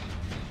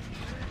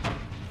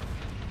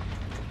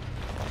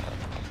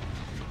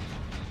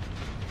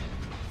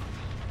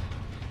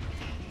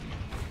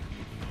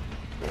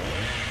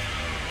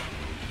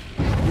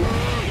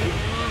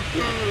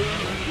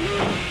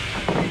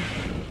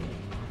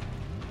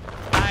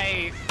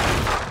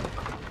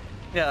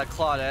 Yeah, the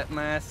Claudette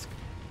mask.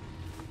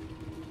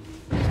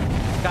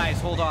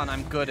 Guys, hold on.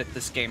 I'm good at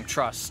this game.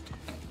 Trust.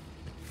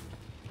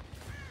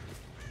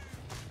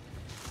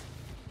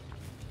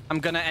 I'm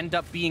gonna end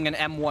up being an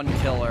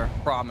M1 killer.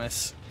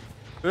 Promise.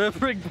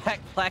 Bring back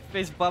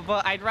Blackface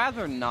Bubba? I'd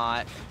rather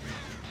not.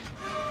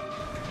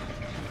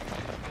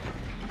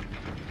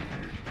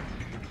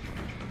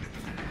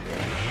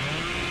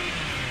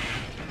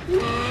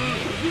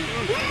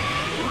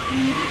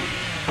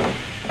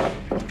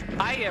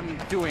 I am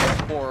doing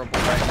horrible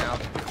right now.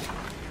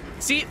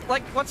 See,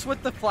 like, what's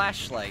with the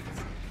flashlight?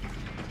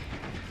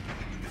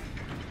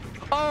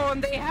 Oh,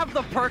 and they have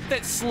the perk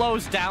that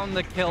slows down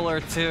the killer,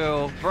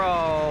 too.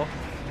 Bro.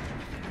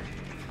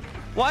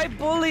 Why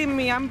bully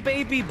me? I'm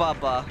baby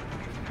Bubba.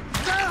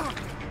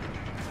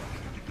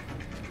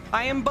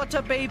 I am but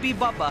a baby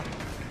Bubba.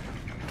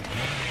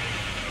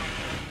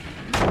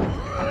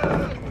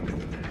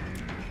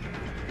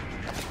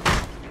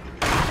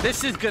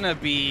 This is gonna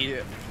be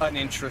an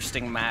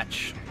interesting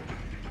match.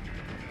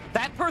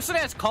 That person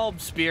has Calm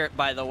Spirit,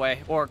 by the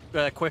way, or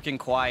Quick and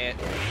Quiet.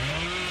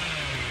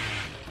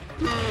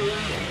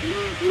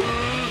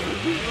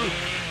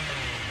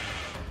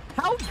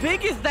 How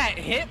big is that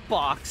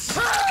hitbox?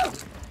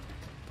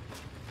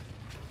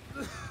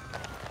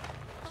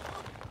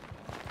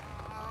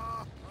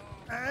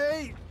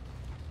 Hey!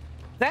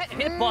 That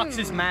hitbox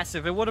is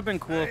massive. It would have been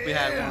cool if we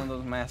had one of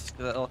those masks.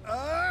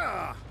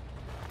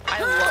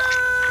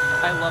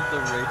 I love the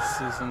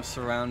racism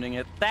surrounding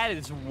it. That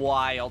is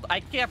wild.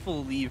 I can't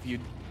believe you'd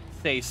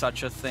say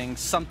such a thing.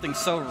 Something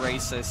so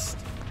racist.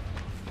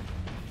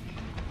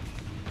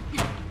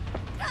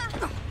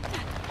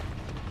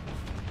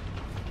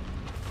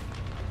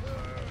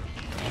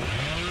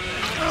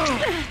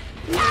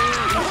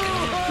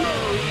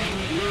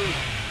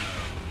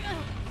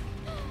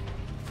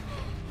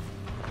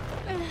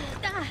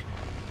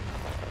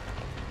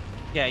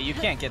 Yeah, you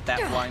can't get that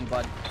blind,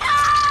 bud.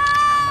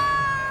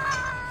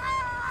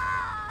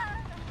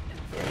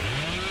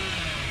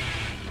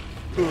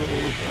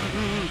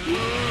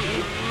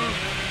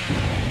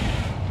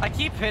 I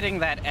keep hitting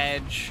that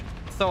edge.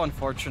 So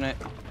unfortunate.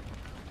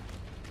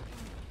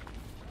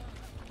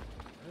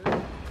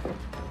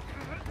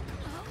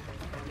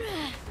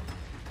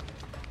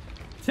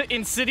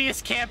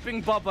 Insidious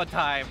camping Bubba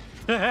time.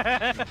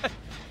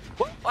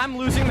 I'm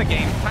losing the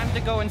game. Time to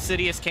go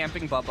Insidious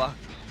camping Bubba.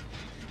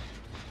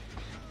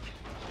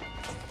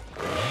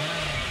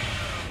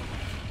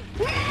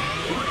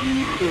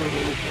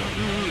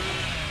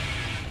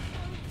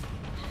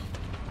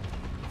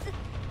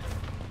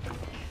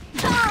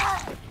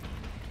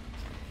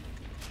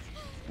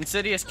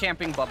 Insidious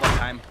camping Bubba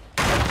time.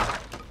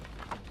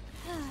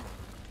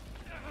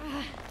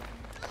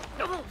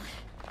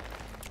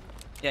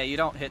 Yeah, you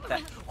don't hit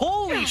that.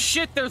 Holy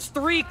shit, there's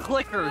 3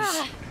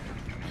 clickers.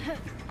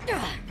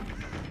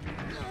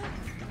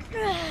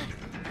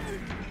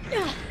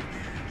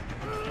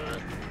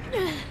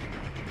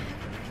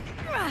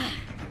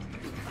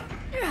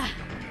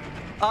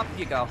 Up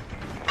you go.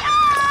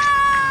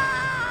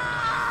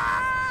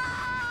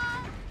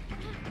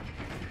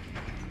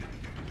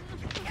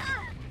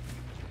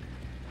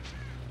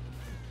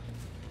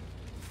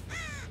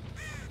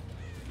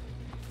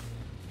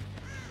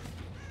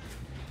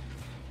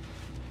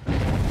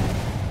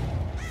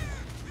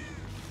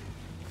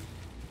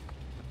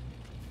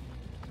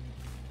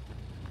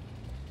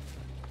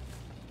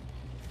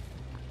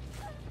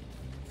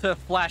 To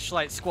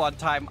flashlight squad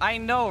time. I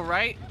know,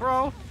 right,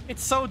 bro?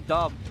 It's so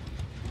dumb.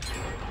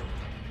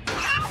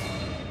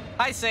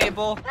 Hi,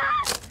 Sable.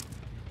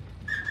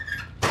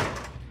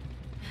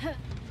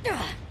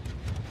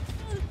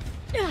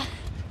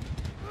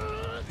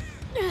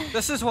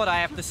 This is what I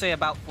have to say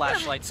about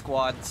flashlight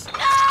squads.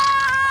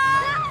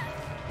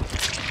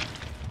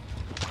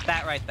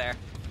 That right there.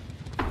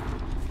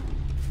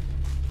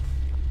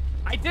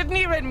 I didn't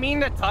even mean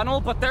to tunnel,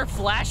 but their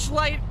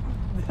flashlight,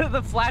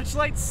 the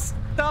flashlight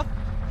stuff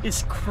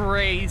is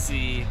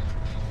crazy.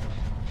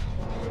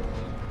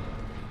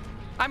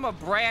 I'm a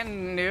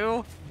brand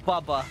new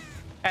Bubba,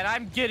 and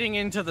I'm getting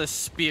into the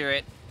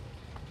spirit.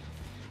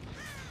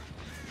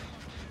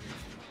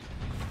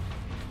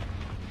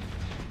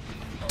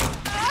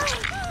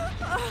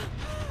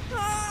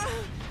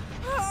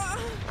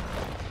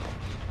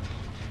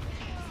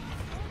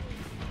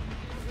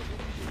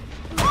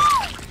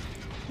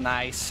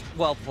 Nice.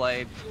 Well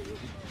played.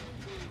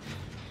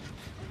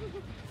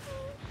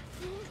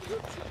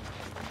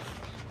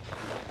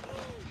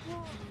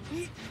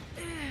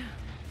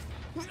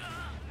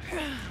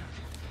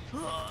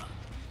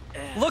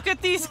 Look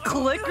at these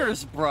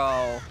clickers,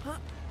 bro.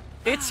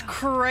 It's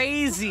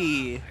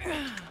crazy.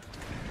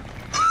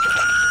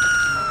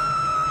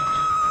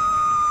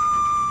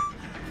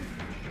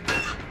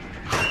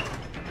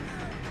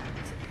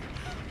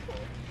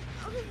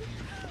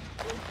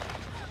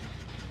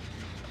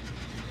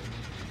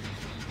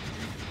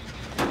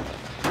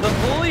 The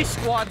bully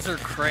squads are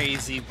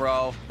crazy,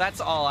 bro.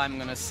 That's all I'm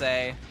gonna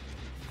say.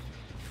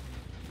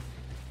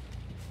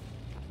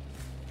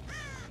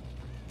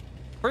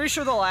 Pretty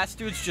sure the last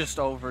dude's just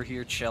over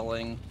here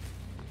chilling.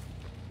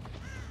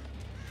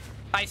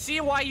 I see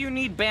why you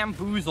need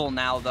bamboozle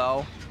now,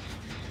 though.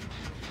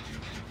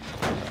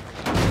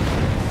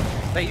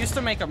 They used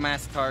to make a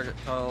mass target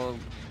code.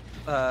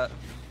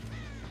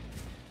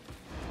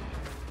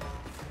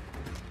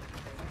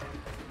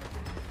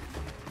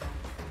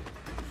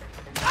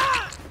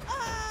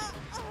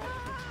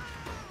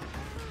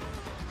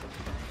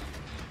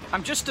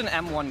 I'm just an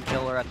M1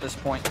 killer at this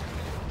point.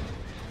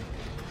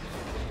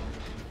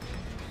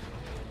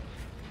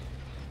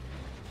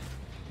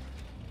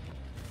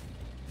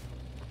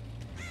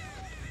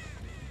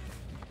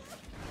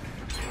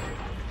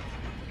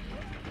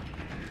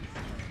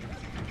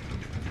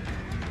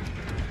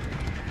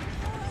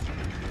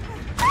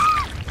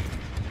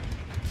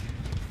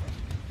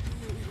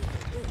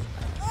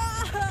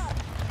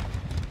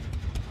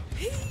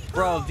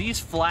 Bro, these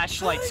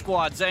flashlight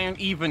squads ain't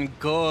even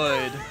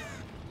good.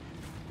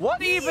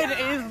 What even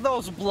is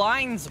those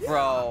blinds,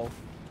 bro?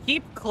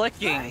 Keep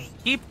clicking.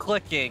 Keep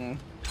clicking.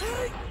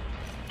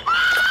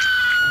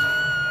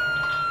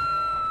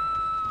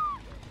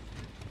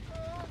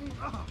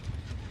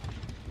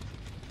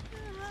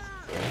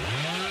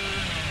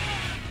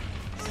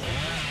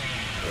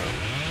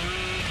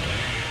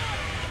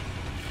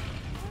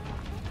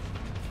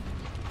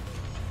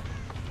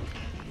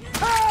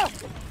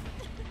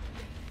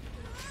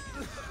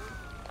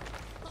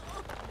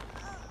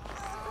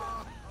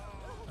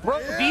 Bro,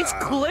 these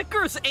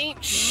clickers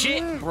ain't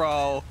shit,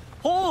 bro.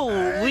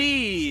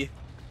 Holy.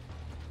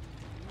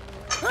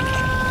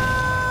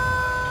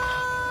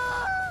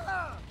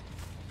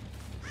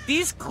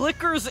 These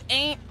clickers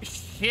ain't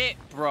shit,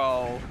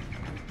 bro.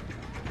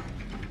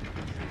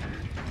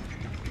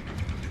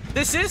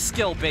 This is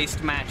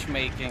skill-based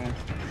matchmaking.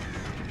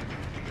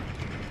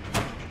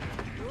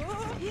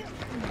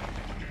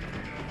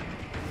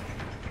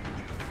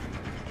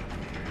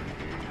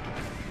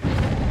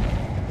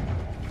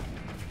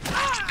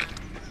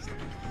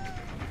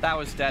 That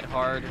was dead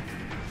hard.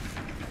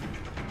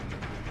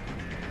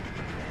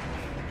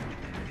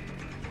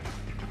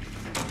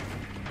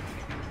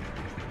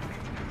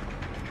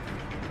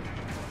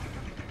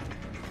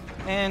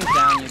 And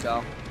down you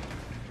go.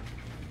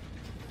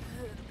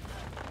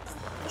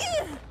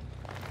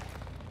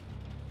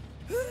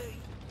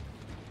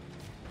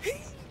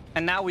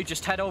 And now we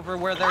just head over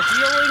where they're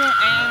healing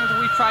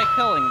and we try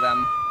killing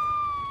them.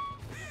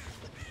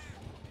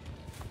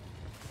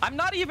 I'm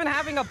not even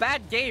having a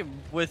bad game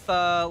with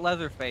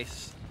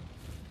Leatherface.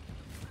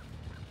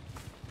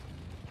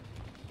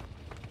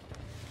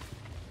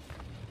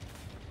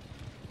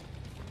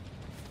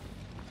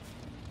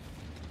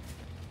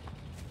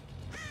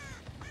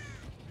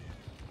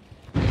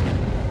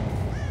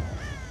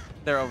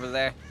 They're over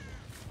there.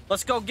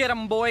 Let's go get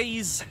them,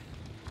 boys.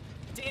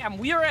 Damn,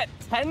 we are at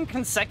 10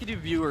 consecutive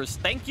viewers.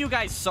 Thank you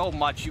guys so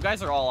much. You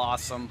guys are all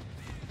awesome.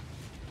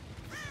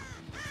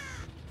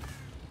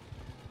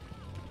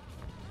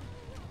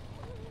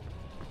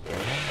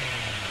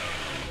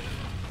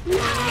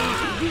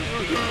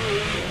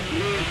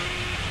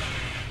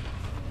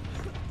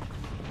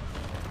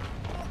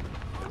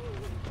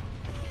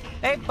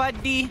 Hey,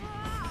 buddy.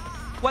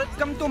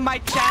 Welcome to my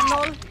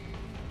channel.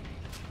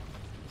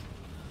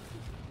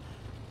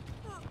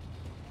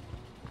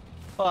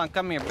 Hold on,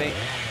 come here, babe.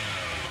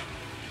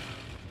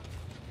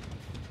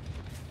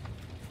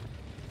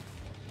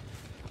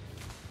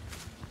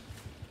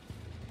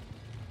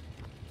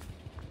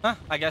 Huh,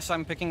 I guess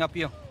I'm picking up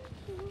you.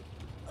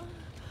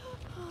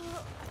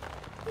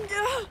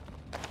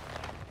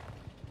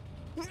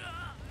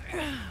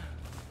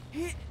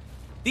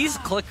 These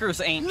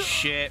clickers ain't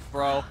shit,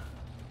 bro.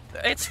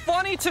 It's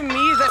funny to me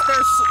that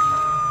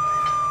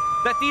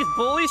that these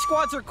bully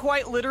squads are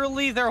quite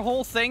literally, their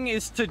whole thing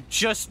is to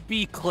just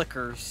be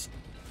clickers.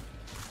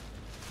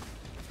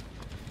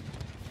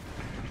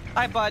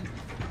 Hi, bud.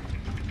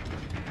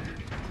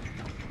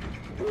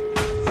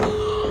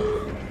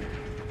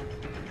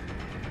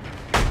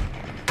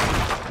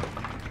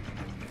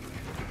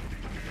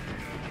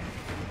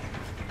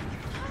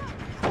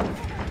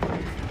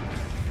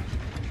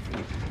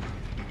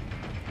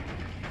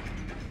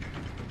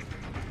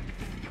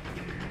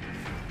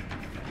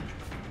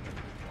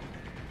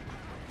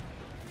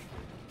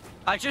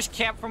 I just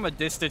camp from a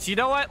distance. You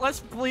know what?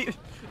 Let's believe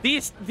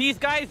these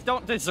guys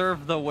don't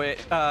deserve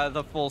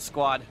the full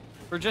squad.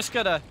 We're just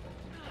gonna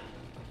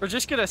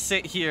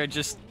sit here and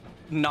just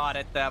nod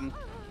at them.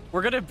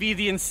 We're gonna be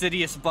the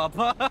insidious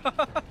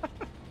Bubba.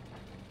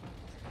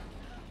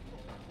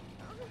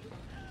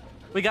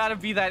 We gotta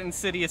be that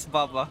insidious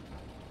Bubba.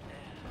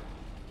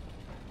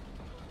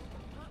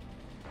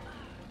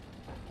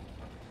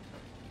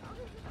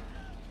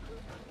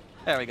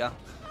 There we go.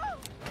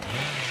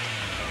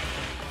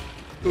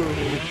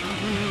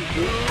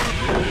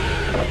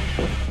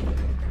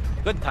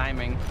 Good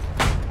timing.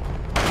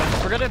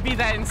 We're gonna be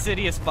that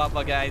insidious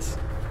Bubba, guys.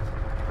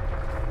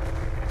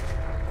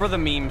 For the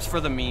memes, for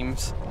the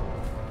memes.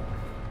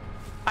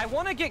 I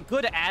want to get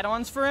good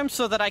add-ons for him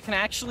so that I can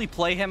actually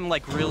play him,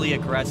 like, really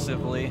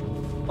aggressively.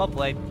 Well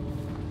played.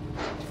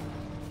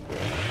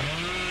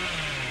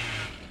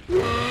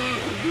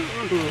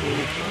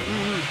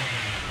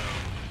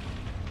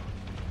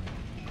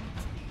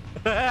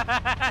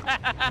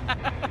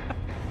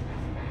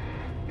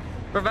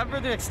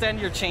 Remember to extend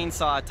your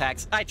chainsaw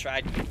attacks. I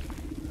tried.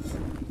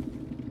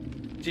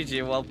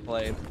 GG, well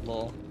played,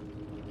 lol.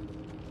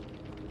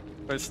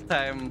 First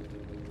time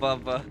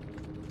Bubba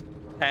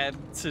had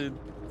to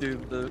do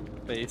the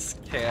base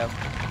camp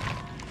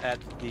at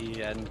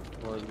the end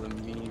for the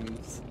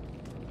memes.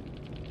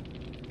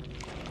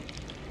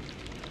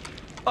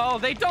 Oh,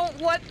 they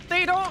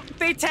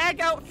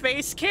tag out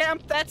face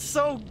camp? That's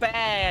so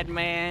bad,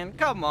 man.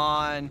 Come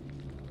on.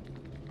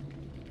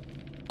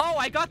 Oh,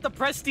 I got the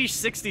Prestige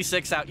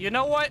 66 out. You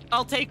know what?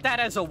 I'll take that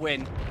as a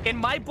win. In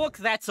my book,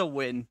 that's a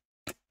win.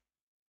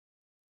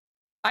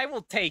 I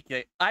will take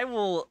it. I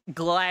will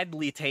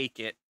gladly take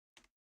it.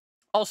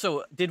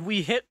 Also, did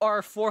we hit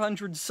our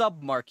 400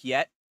 sub mark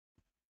yet?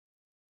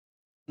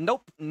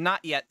 Nope,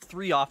 not yet.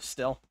 3 off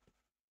still.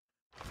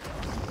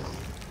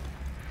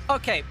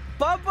 Okay,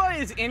 Bubba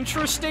is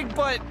interesting,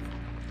 but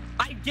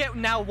I get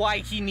now why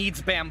he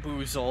needs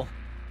Bamboozle.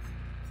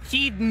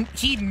 He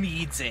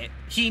needs it.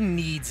 He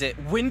needs it.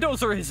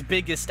 Windows are his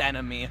biggest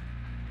enemy.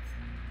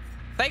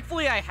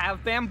 Thankfully, I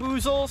have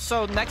Bamboozle,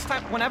 so next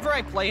time, whenever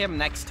I play him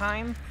next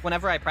time,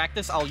 whenever I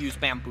practice, I'll use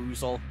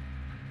Bamboozle.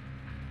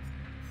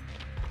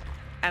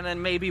 And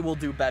then maybe we'll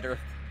do better.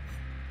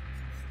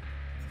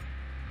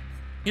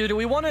 Either do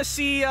we want to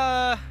see,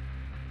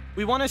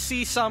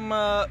 some,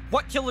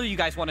 what killer you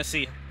guys want to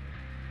see?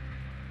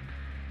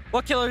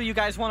 What killer you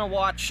guys want to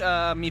watch,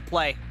 me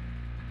play?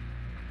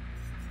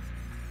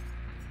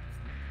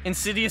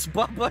 Insidious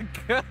Bubba,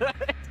 good.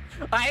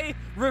 I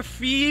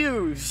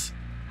refuse.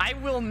 I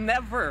will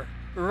never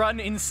run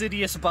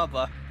Insidious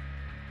Bubba.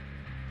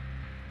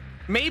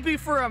 Maybe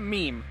for a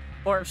meme,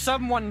 or if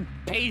someone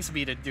pays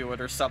me to do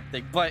it or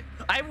something, but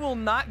I will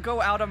not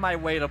go out of my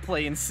way to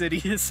play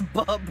Insidious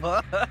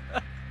Bubba.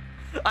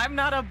 I'm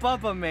not a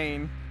Bubba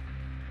main.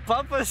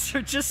 Bubbas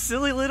are just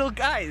silly little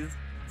guys.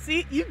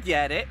 See, you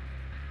get it.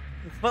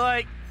 But,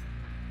 like,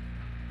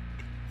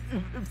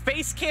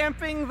 face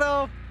camping,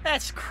 though,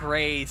 that's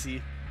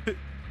crazy.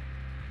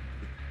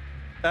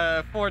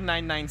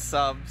 499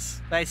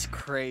 subs. That's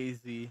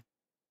crazy.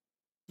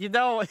 You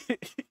know,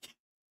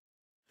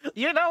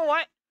 you know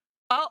what?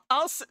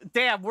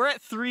 Damn, we're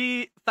at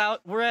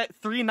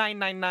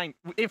 3,999.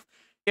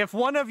 If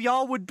one of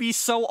y'all would be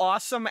so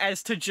awesome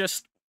as to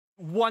just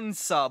one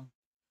sub.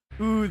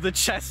 Ooh, the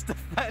chest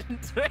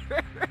defender.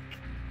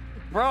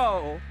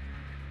 Bro.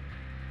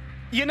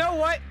 You know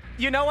what?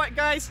 You know what,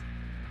 guys?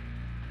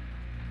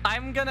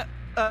 I'm gonna,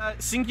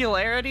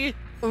 Singularity?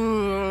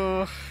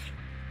 Ooh.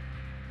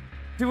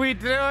 Do we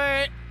do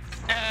it?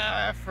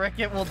 Frick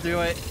it, we'll do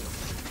it.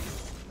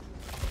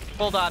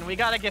 Hold on, we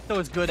gotta get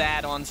those good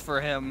add-ons for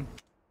him.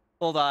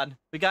 Hold on,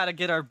 we gotta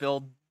get our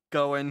build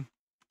going.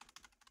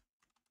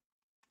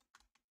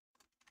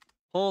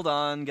 Hold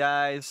on,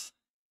 guys.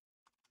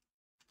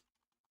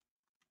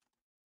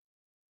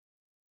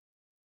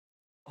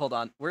 Hold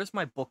on, where's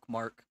my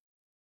bookmark?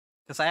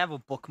 Because I have a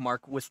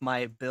bookmark with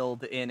my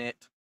build in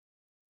it.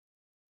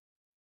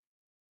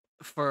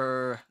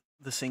 For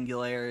the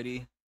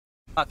Singularity.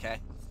 Okay.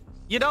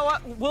 You know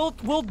what?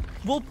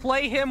 We'll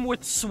play him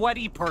with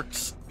sweaty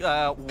perks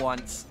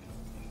once.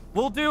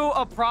 We'll do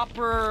a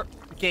proper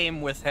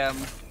game with him.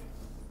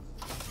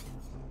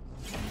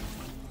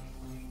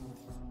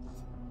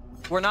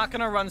 We're not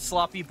gonna run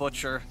Sloppy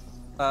Butcher.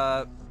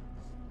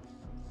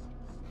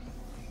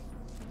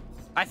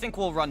 I think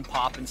we'll run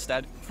Pop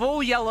instead.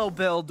 Full yellow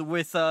build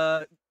with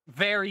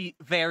very,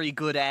 very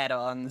good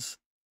add-ons.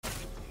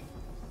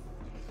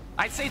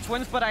 I'd say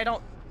twins, but I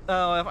don't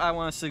if I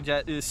want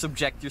to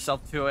subject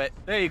yourself to it.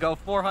 There you go,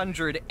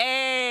 400.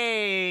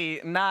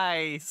 Hey,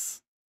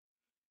 nice.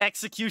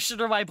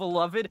 Executioner, my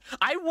beloved.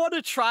 I want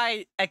to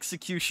try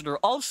Executioner.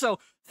 Also,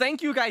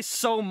 thank you guys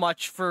so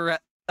much for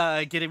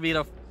getting me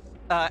to...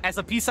 as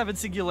a P7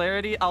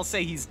 Singularity, I'll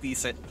say he's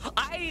decent.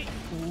 I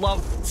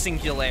love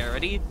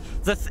Singularity.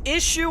 The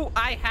issue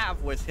I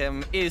have with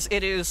him is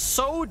it is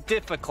so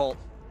difficult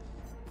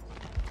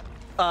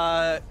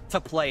to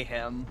play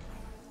him.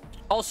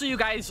 Also, you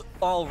guys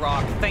all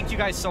rock. Thank you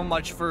guys so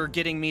much for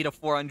getting me to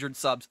 400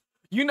 subs.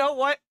 You know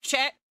what,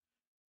 chat?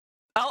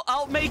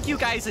 I'll make you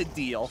guys a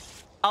deal.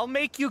 I'll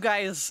make you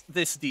guys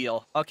this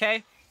deal,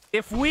 okay?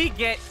 If we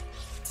get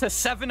to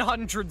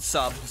 700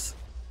 subs,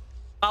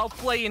 I'll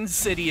play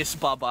Insidious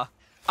Bubba.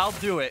 I'll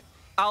do it.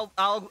 I'll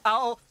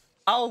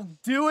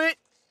do it,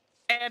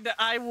 and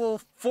I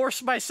will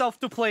force myself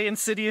to play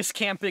Insidious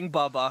Camping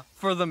Bubba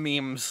for the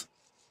memes.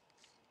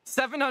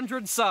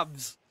 700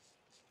 subs.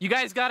 You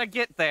guys gotta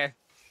get there.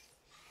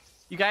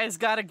 You guys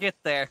gotta get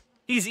there.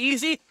 He's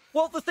easy.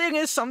 Well, the thing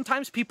is,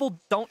 sometimes people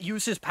don't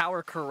use his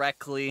power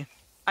correctly.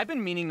 I've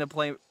been meaning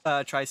to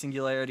try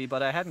Singularity,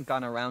 but I hadn't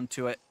gone around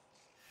to it.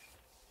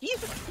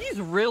 He's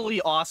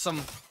really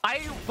awesome.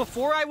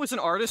 Before I was an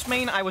Artist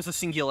main, I was a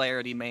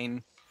Singularity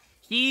main.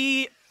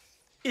 He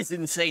is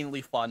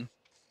insanely fun.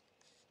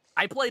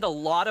 I played a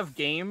lot of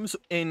games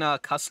in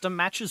custom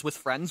matches with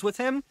friends with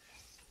him.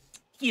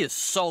 He is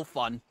so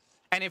fun.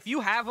 And if you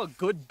have a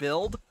good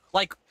build,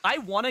 like, I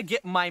want to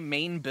get my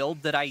main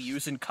build that I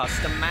use in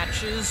custom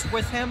matches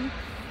with him,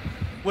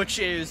 which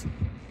is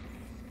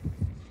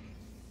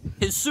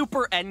his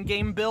super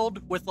endgame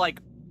build with, like,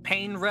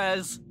 Pain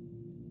Res,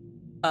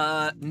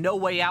 No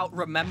Way Out,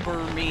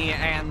 Remember Me,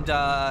 and,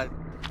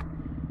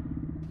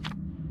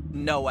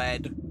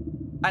 Noed.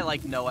 I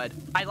like Noed.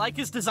 I like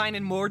his design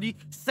in Mori.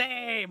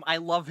 Same! I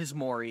love his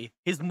Mori.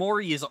 His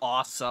Mori is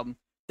awesome.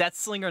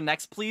 Deathslinger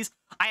next, please.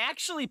 I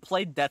actually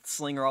played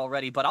Deathslinger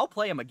already, but I'll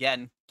play him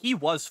again. He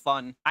was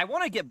fun. I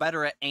want to get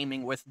better at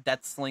aiming with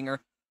Deathslinger.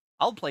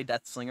 I'll play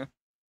Deathslinger.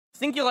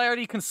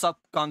 Singularity can suck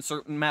on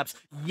certain maps.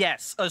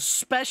 Yes,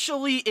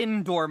 especially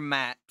indoor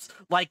maps,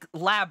 like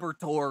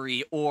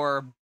Laboratory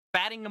or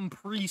Battingham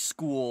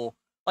Preschool.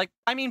 Like,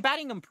 I mean,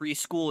 Battingham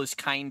Preschool is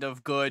kind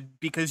of good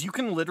because you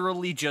can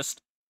literally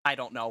just, I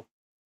don't know,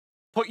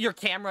 put your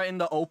camera in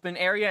the open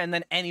area and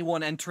then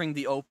anyone entering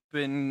the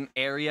open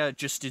area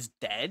just is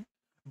dead.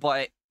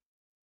 But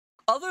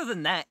other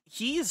than that,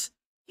 he's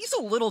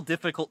a little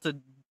difficult to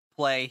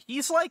play.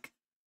 He's like,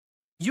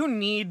 you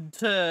need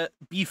to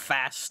be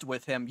fast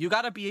with him. You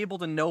gotta be able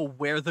to know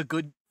where the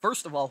good,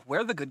 first of all,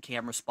 where the good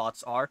camera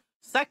spots are.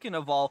 Second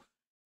of all,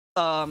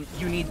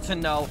 you need to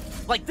know,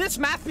 like, this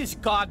map is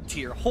god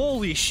tier.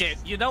 Holy shit.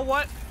 You know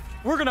what?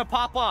 We're gonna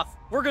pop off.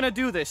 We're gonna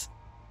do this.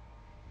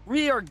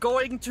 We are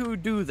going to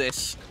do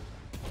this.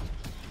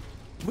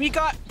 We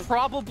got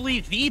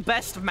probably the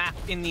best map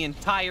in the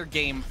entire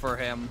game for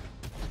him.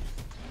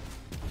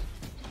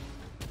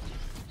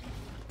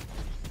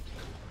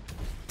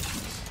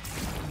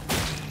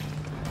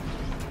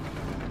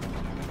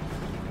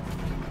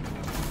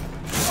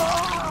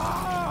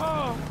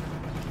 Oh!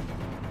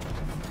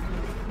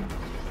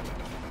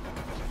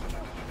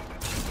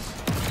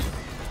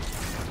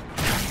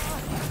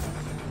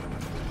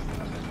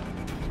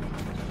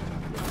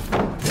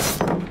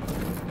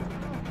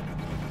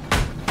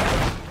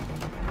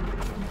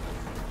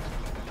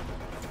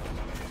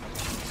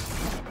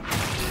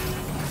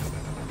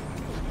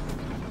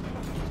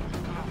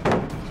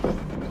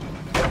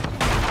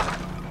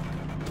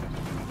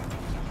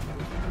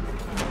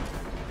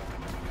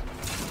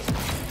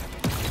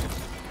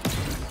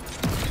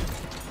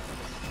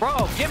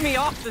 Get me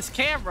off this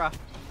camera.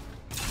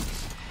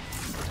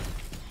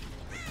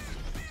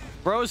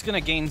 Bro's gonna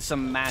gain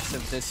some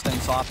massive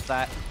distance off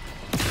that.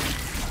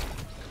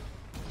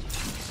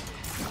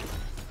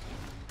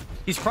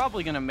 He's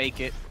probably gonna make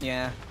it,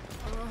 yeah.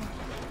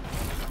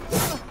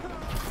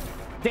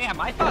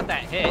 Damn, I thought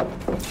that hit.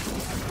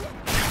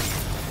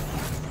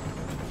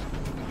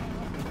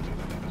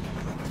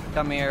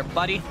 Come here,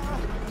 buddy.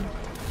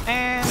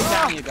 And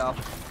down you go.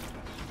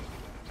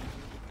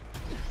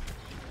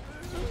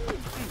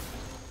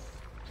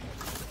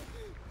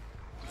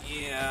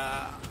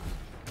 Yeah.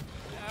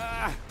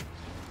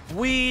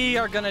 We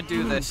are gonna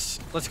do this.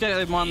 Let's get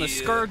him on the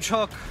Scourge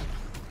hook.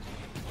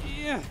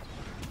 Yeah.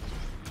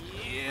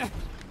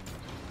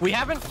 We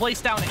haven't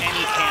placed down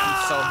any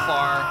cams so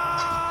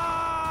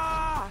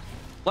far.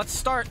 Let's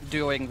start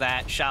doing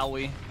that, shall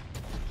we?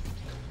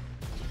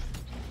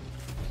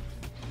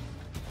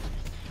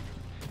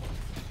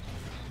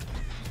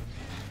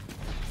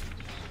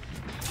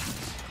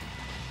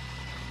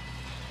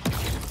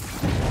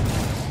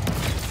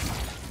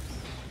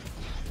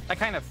 I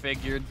kind of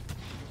figured.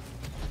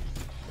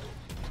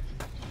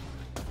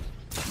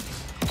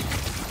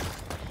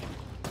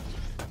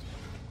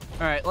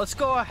 All right, let's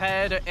go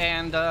ahead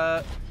and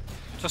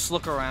just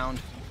look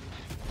around.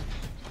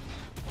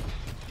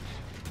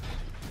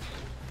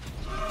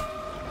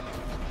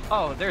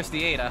 Oh, there's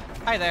the Ada.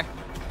 Hi there.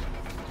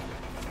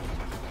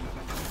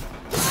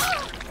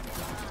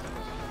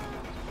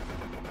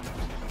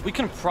 We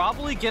can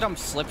probably get him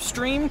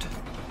slipstreamed.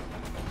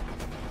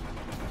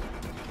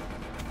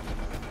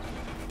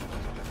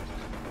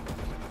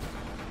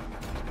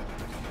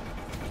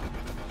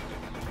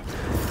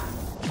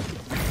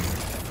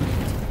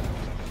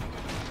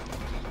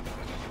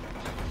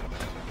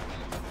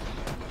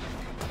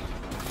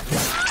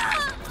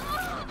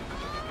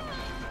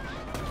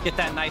 Get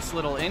that nice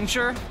little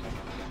injure.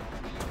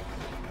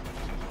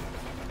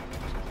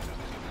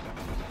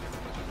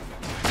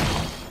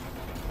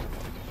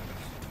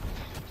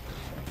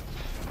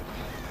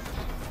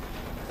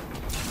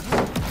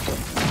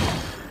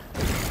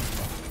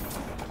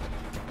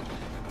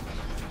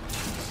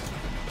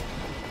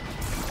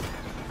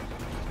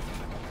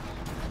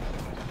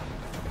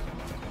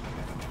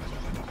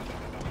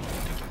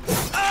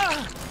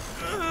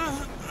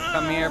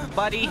 Come here,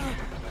 buddy.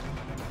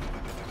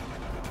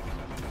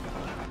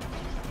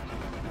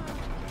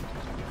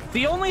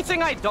 The only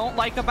thing I don't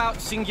like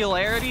about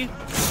Singularity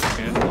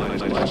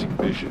Analyzing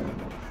vision.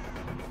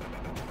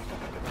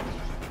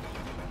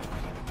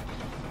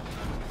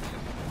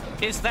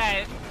 is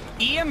that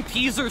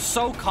EMPs are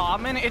so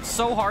common, it's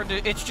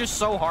just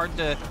so hard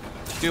to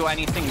do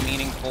anything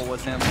meaningful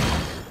with him.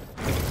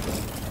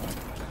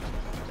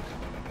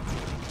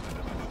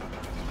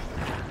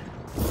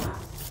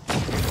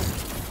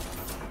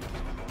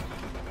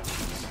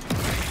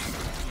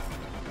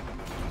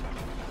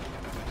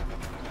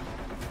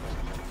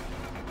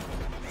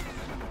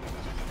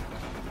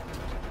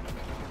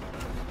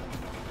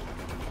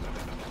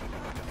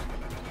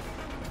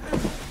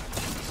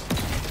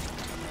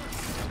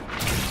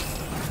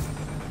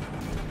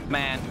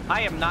 Man,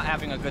 I am not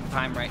having a good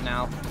time right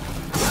now.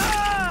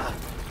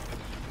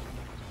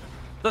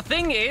 The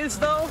thing is,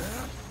 though,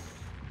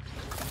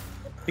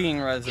 being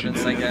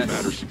residents, I guess.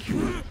 What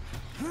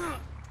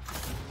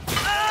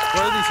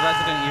are these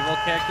Resident Evil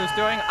characters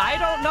doing? I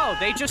don't know.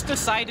 They just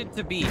decided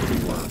to be.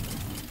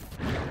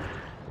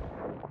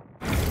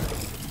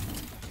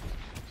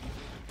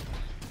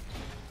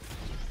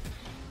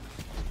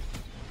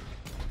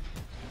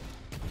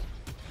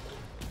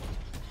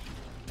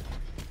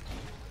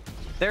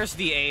 There's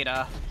the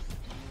Ada.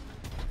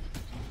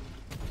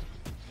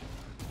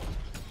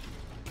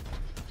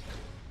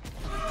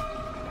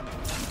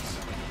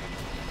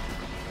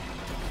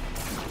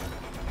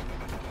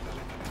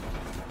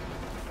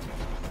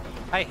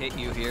 I hit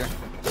you here.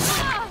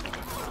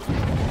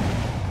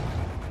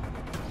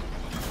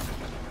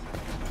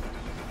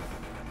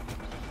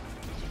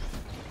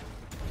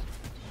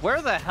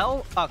 Where the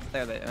hell? Oh,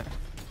 there they are.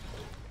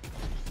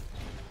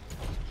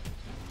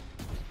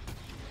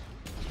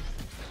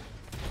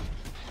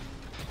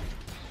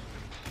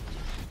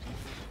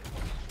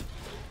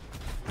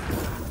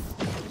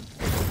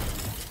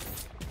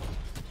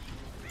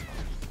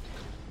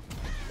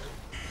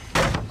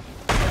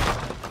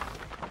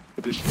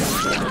 This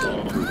is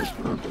all for this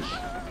purpose.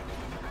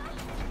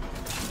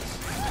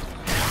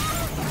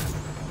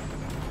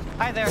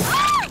 Hi there.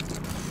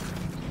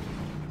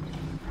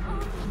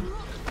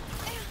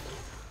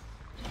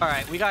 All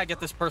right, we gotta get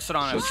this person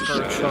on a Such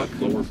Scourge a hook.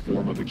 lower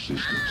form of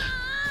existence.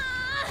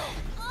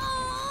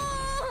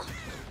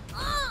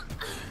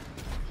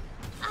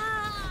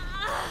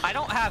 I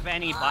don't have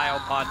any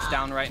biopods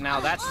down right now.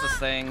 That's the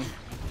thing.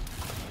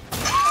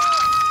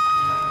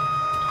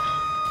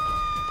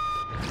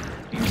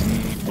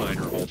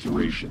 Minor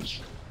alterations.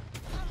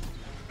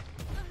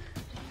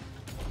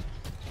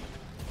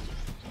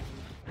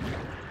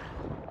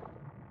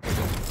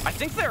 I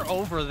think they're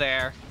over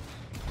there.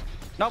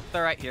 Nope,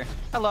 they're right here.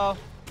 Hello.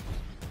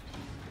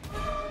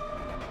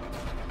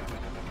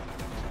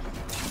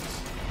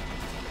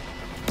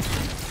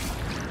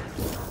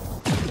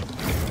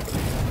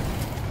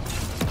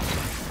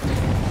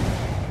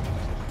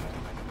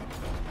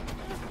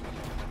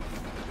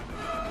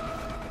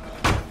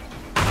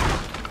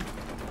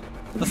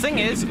 The thing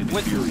is,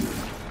 with...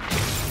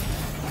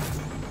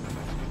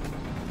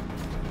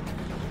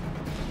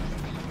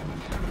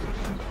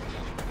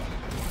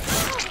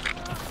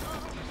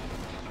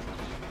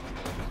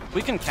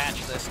 We can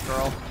catch this,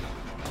 girl.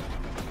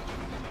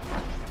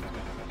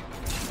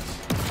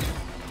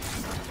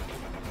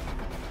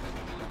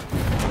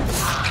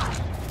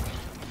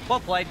 Well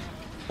played.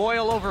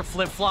 Boil over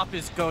flip-flop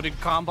is goated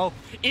combo.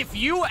 If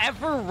you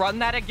ever run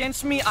that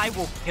against me, I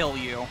will kill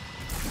you.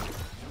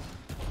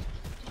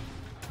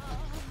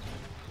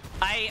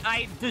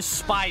 I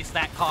despise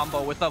that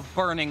combo with a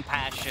burning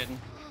passion.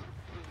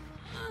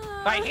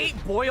 I hate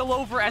boil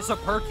over as a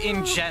perk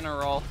in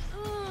general.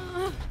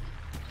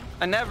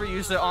 I never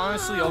used it.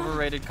 Honestly,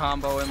 overrated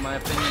combo in my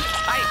opinion.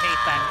 I hate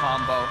that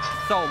combo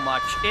so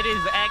much. It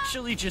is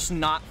actually just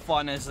not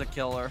fun as a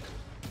killer.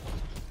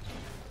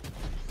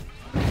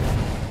 I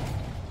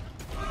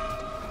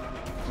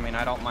mean,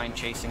 I don't mind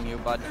chasing you,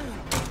 bud.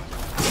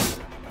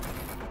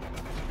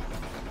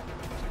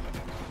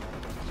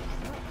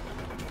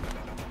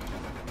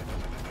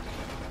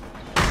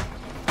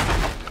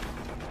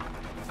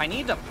 I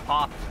need to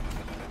pop.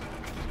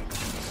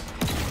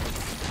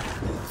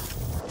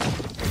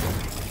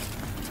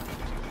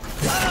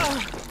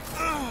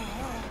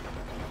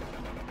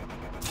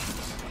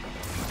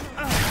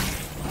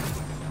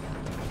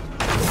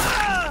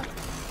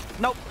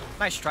 Nope.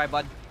 Nice try,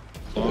 bud.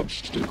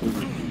 Obstacle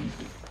removed.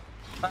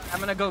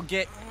 I'm gonna go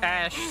get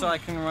Ash so I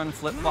can run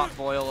flip-flop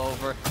boil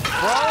over. Bro,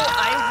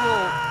 I will...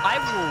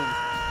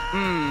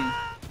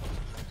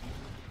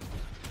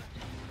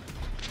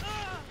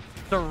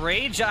 The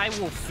rage I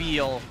will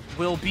feel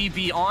will be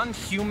beyond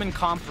human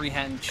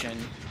comprehension.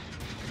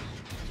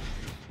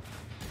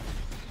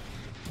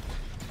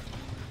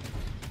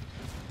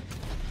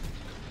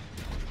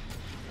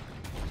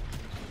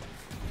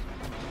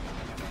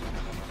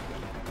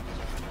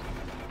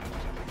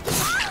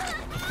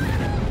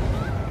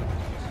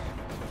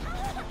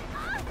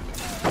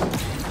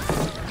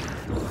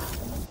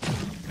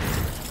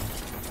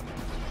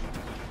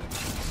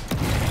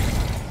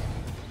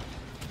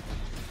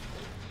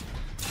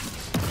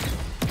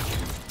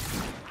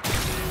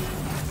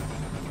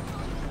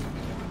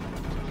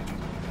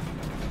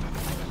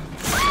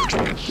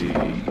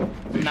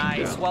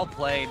 Nice, well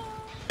played.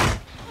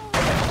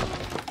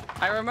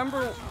 I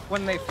remember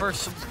when they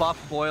first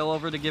buffed Boil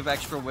Over to give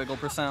extra wiggle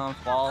percent on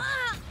fall.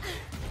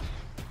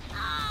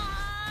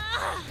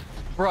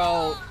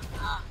 Bro,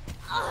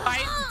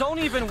 I don't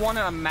even want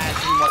to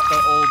imagine what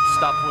the old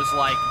stuff was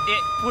like.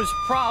 It was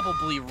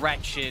probably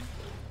wretched.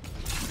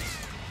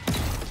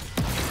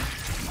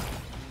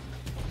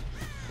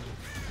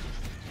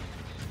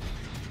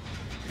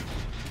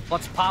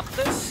 Let's pop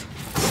this.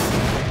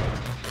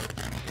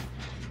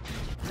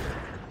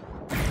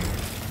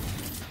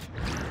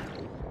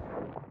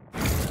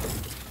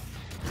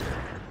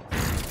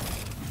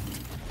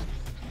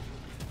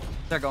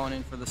 They're going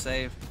in for the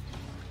save.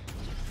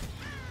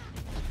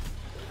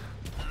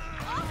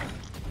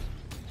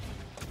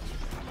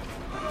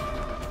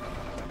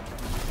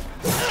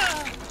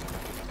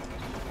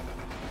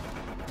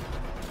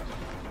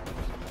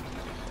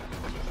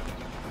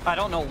 I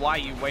don't know why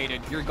you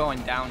waited. You're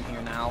going down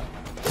here now.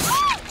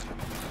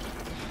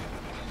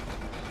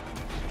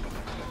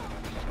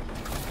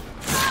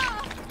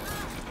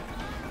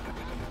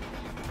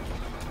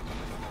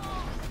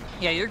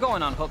 Yeah, you're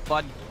going on hook,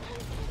 bud.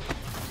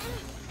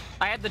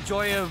 I had the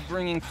joy of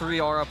bringing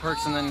 3 aura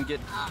perks and then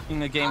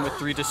getting a game with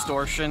 3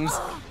 distortions.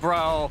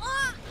 Bro,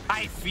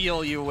 I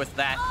feel you with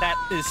that. That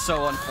is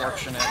so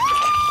unfortunate.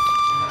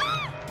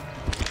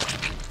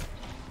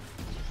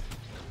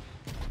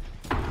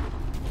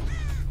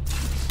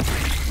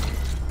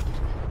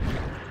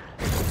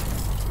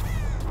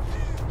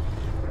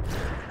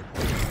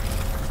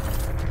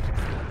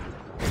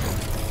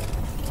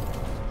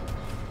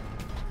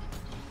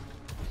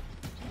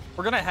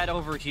 We're gonna head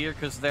over here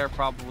because they're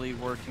probably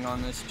working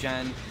on this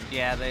gen.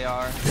 Yeah, they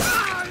are.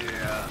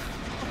 Yeah.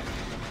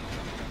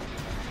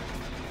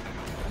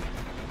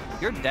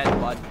 You're dead,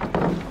 bud.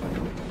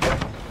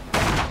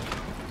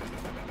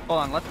 Hold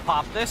on, let's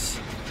pop this.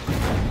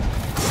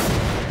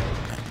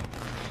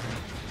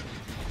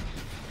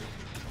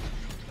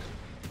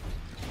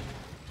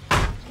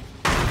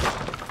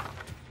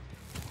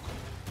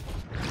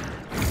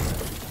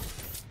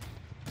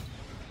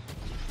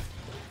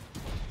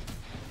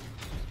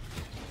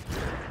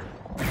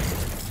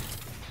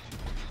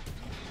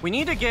 We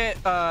need to get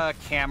a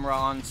camera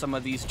on some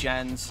of these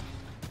gens.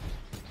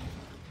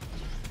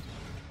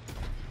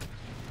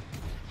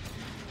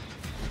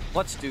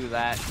 Let's do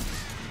that.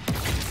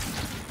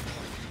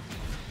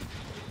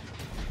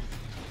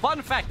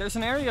 Fun fact, there's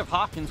an area of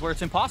Hawkins where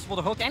it's impossible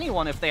to hook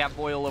anyone if they have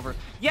Boil Over.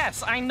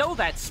 Yes, I know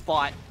that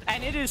spot,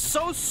 and it is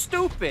so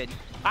stupid.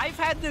 I've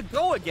had to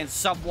go against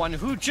someone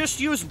who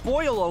just used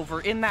Boil Over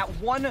in that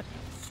one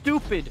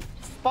stupid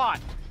spot,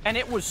 and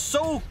it was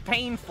so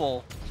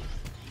painful.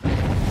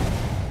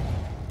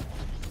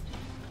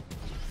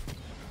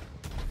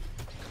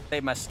 They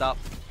messed up.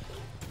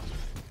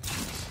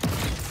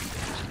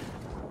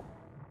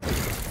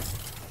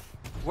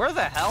 Where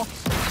the hell?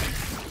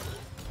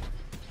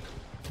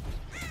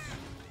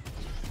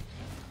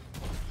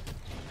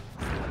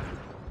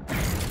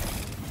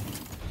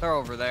 They're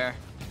over there.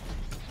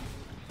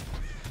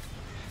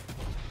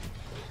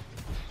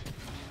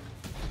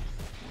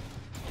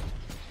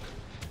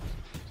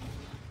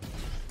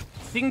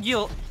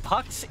 Singul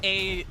Hux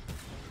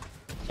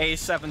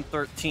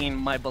A713,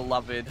 my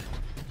beloved.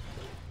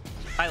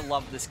 I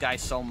love this guy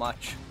so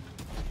much.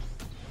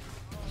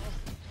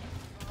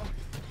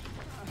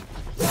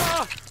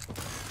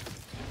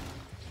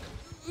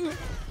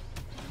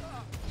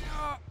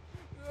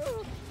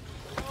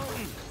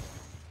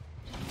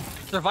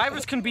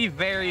 Survivors can be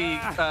very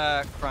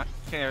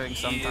caring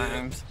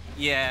sometimes.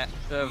 Yeah,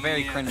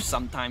 very cringe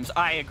sometimes.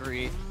 I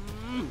agree.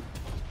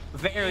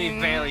 Very,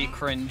 very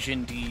cringe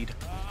indeed.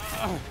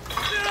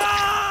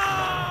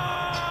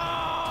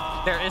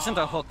 There isn't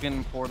a hook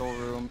in Portal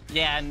Room.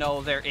 Yeah,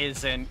 no, there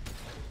isn't.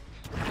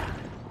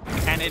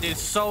 And it is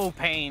so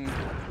pain.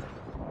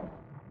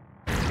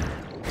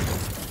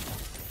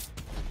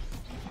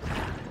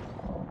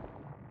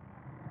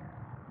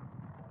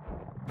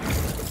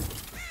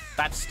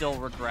 That's still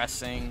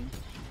regressing.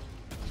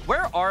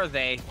 Where are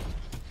they?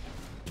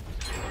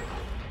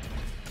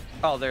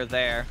 Oh, they're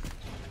there.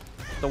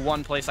 The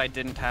one place I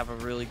didn't have a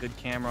really good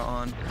camera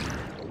on.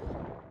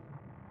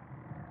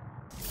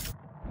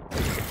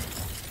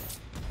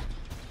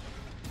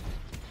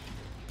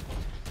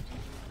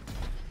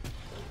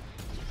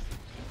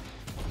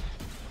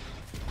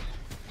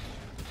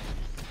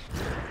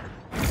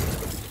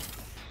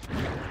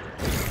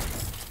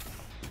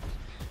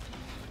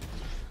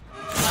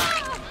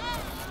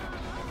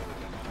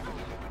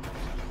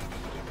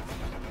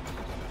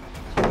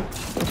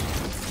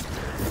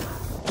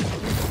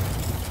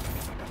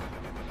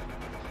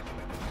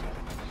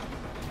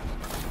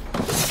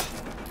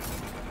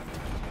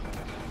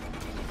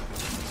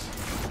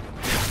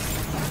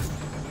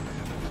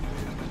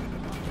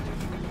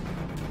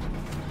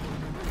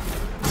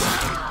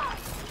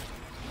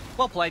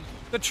 Well played.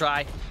 Good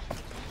try.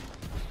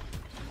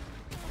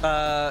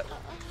 The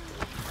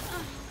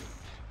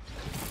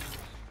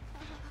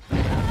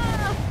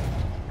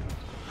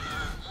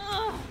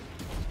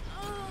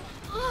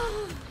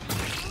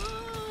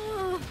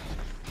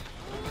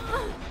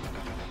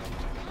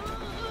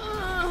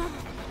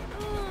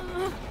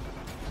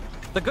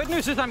good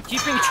news is I'm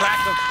keeping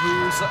track of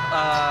who's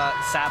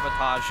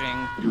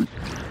sabotaging.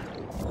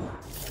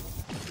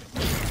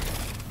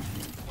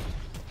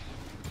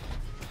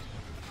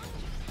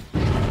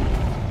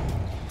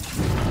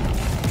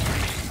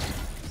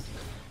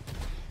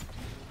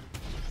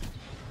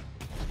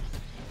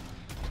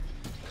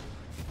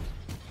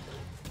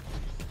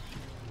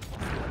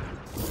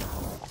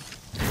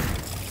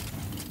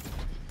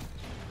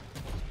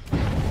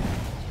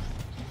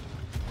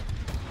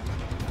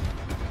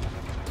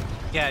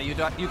 Yeah,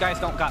 you guys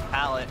don't got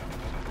pallet.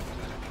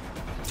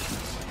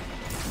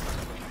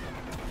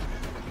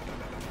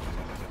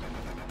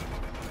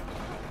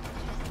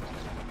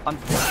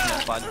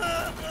 Unfortunate, bud.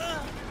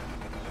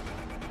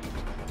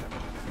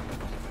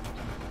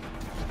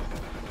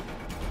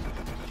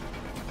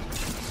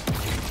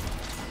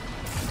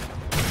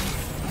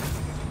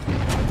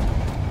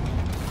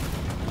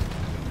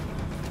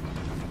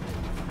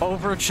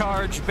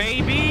 Overcharge,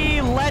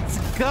 baby! Let's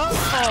go!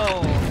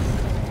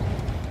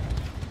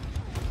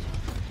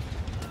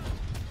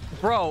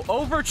 Bro,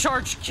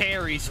 overcharge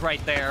carries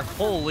right there.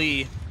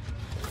 Holy.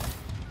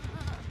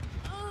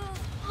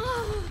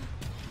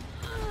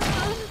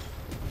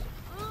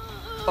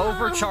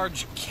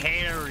 Overcharge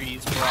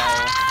carries,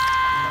 bro.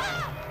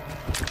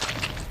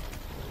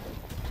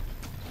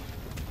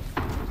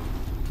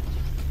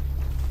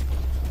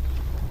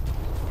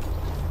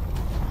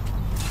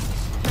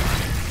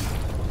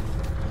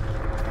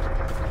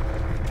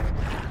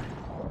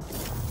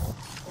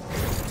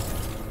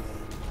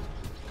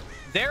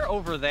 They're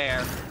over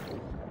there.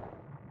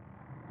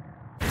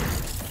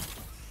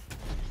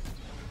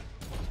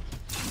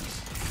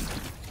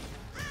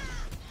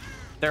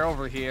 They're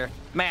over here.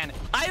 Man,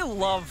 I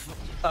love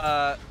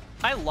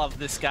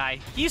this guy.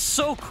 He's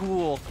so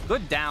cool.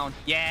 Good down.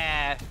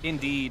 Yeah,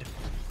 indeed.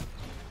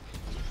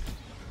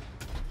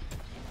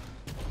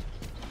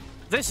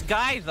 This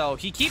guy, though,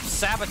 he keeps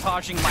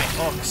sabotaging my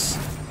hooks.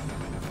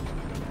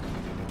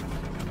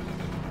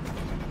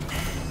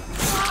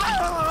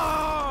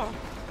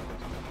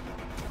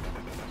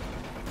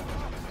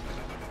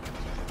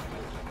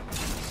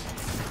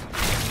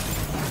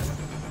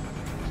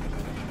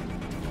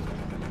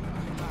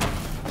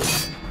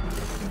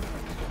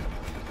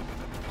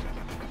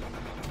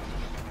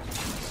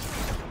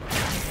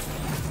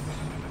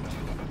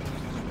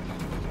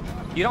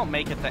 You don't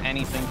make it to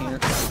anything here.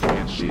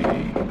 Can't see.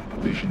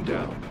 Vision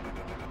down.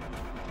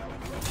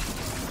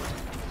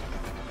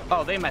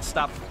 Oh, they messed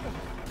up.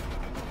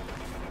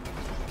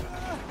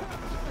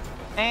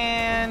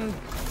 And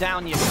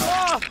down you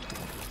go.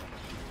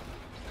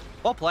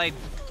 Well played.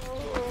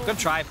 Good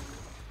try.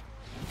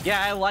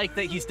 Yeah, I like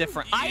that he's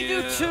different. Yeah. I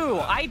do too.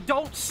 I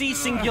don't see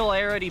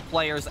Singularity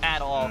players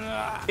at all.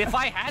 If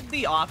I had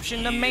the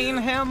option to main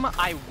him,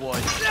 I would.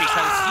 Because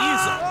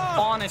he's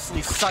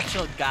honestly such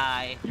a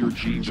guy. Your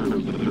genes are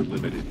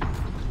limited.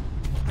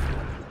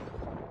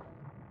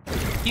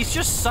 He's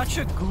just such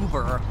a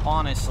goober,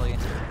 honestly.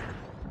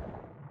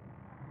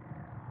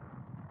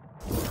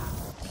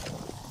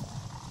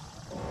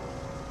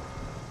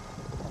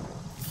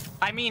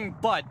 I mean,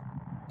 bud.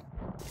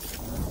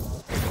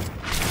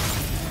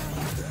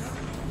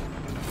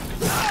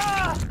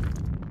 Ah!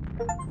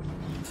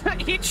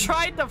 He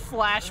tried to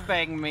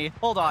flashbang me.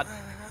 Hold on.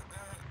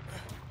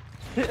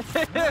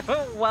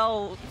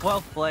 well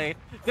played.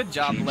 Good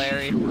job,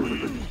 Larry.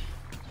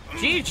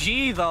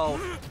 GG, though.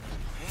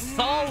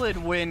 Solid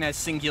win as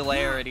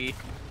Singularity.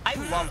 I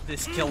love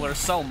this killer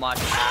so much.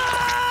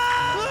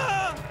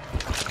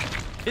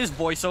 His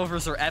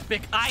voiceovers are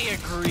epic. I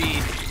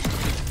agree.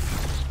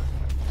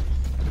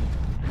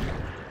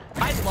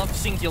 I love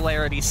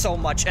Singularity so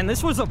much, and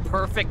this was a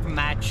perfect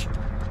match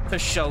to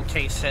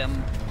showcase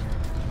him.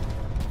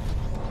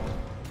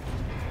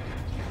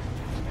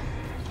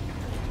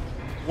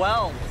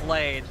 Well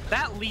played.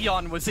 That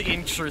Leon was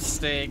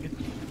interesting.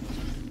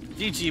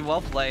 GG,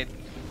 well played.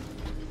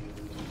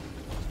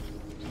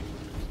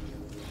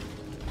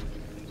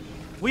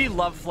 We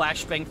love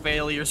flashbang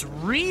failures.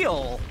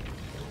 Real!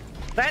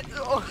 That...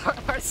 Oh,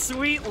 our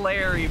sweet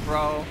Larry,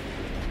 bro.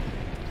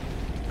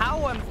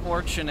 How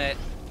unfortunate.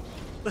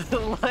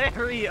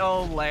 Larry,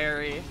 oh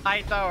Larry.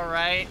 I know,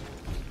 right?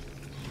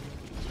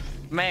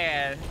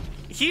 Man,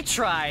 he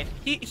tried.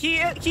 He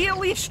at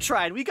least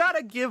tried. We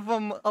gotta give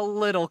him a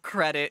little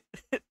credit.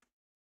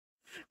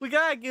 We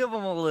gotta give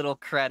him a little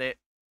credit.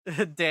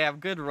 Damn,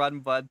 good run,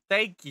 bud.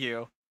 Thank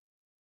you.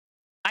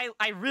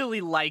 I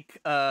really like,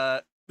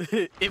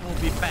 it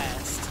will be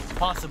fast,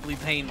 possibly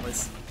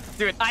painless.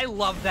 Dude, I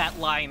love that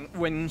line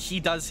when he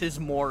does his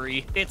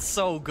Mori. It's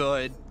so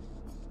good.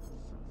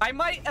 I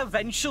might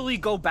eventually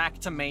go back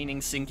to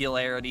maining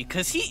Singularity,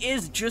 because he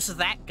is just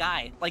that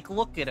guy. Like,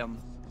 look at him.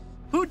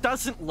 Who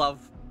doesn't love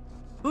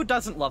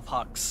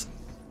Hux?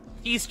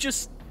 He's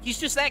just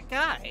that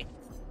guy.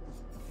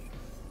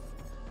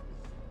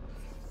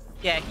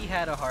 Yeah, he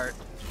had a heart.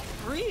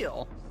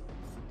 Real.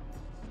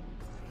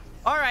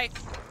 Alright.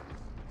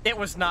 It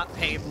was not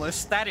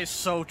painless. That is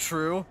so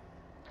true.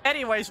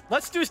 Anyways,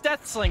 let's do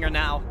Deathslinger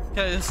now,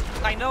 because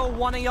I know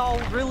one of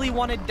y'all really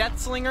wanted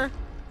Deathslinger.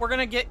 I'm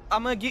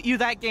gonna get you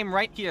that game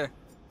right here.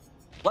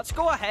 Let's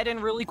go ahead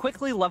and really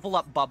quickly level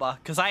up Bubba,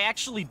 because I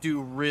actually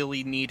do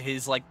really need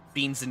his, like,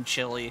 beans and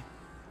chili.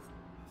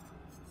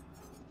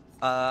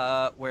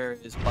 Where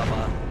is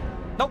Bubba?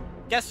 Nope,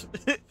 guess.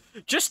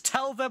 Just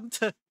tell them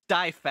to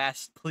die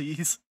fast,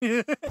 please.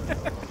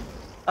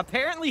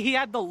 Apparently, he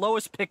had the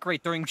lowest pick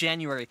rate during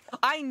January.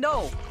 I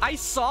know! I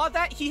saw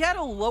that he had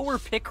a lower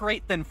pick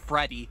rate than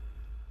Freddy.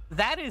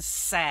 That is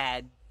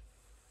sad.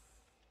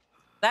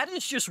 That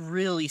is just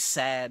really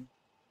sad.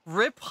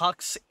 Rip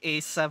Hux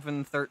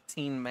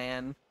A713,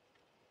 man.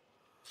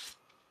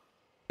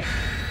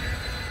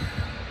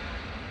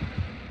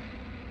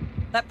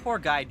 That poor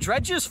guy.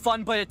 Dredge is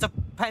fun, but it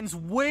depends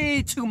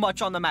way too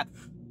much on the map.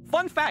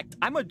 Fun fact,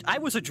 I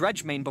was a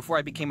Dredge main before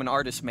I became an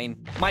Artist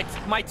main.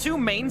 My two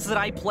mains that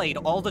I played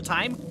all the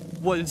time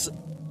was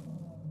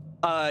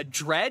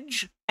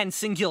Dredge and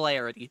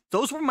Singularity.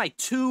 Those were my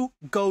two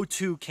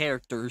go-to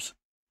characters.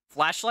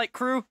 Flashlight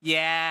Crew?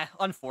 Yeah,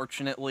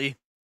 unfortunately.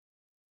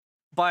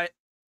 But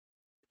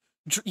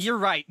you're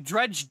right,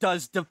 Dredge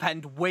does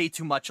depend way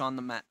too much on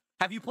the map.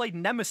 Have you played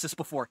Nemesis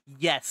before?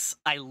 Yes,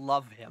 I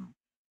love him.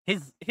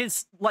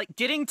 His like,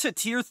 getting to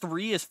tier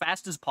 3 as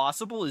fast as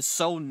possible is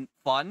so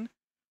fun.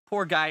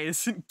 Poor guy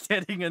isn't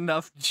getting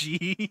enough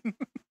genes.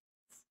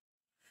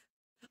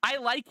 I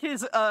like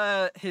his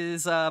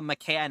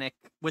mechanic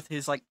with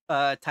his, like,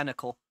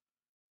 tentacle.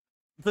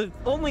 The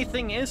only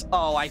thing is,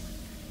 oh, I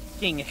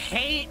fucking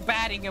hate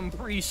Battingham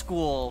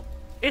Preschool.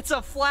 It's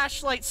a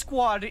flashlight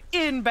squad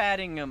in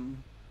Battingham.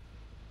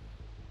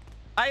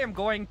 I'm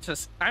going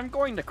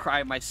to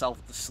cry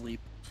myself to sleep,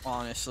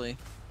 honestly,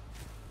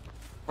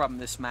 from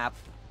this map.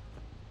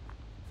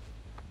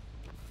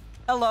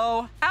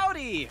 Hello,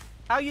 howdy.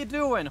 How you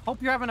doing?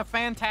 Hope you're having a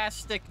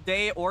fantastic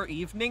day or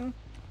evening.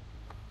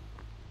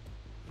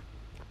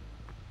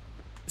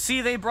 See,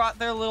 they brought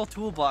their little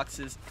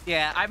toolboxes.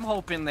 Yeah, I'm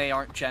hoping they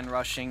aren't gen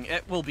rushing.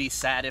 It will be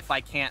sad if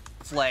I can't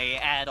play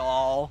at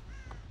all.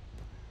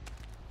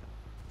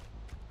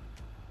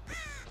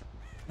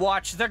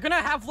 Watch, they're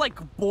gonna have,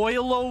 like,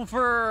 boil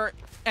over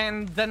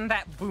and then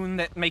that boon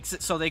that makes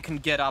it so they can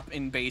get up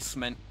in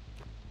basement.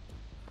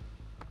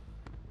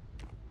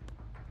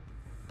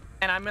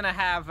 And I'm gonna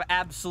have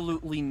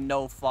absolutely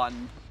no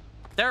fun.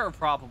 They're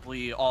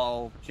probably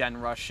all gen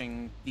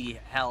rushing the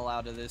hell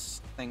out of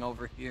this thing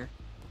over here.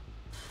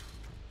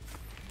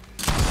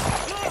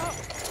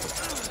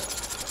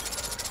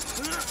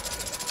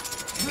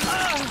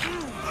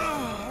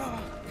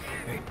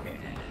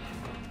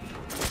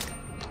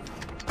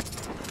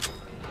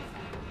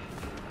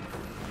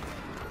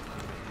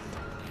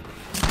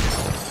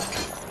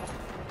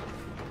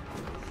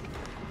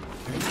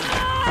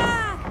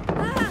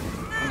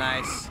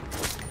 Nice.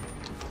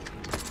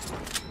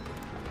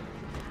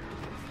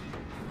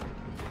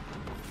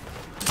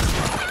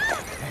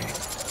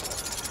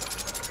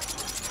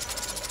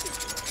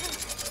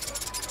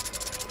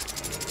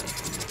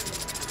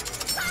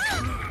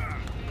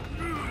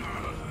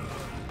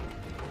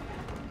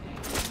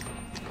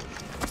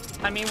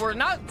 I mean, we're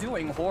not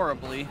doing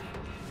horribly.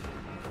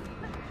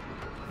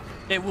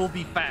 It will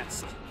be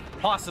fast.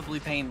 Possibly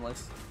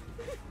painless.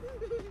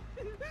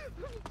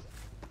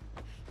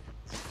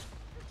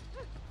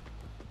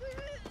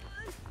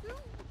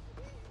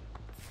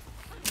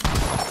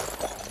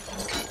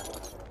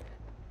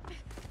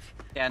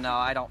 Yeah, no,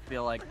 I don't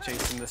feel like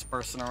chasing this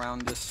person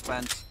around this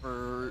fence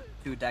for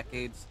 2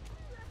 decades.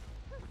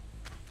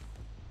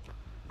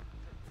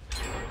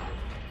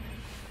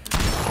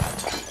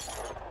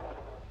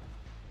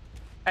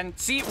 And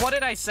see, what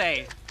did I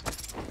say?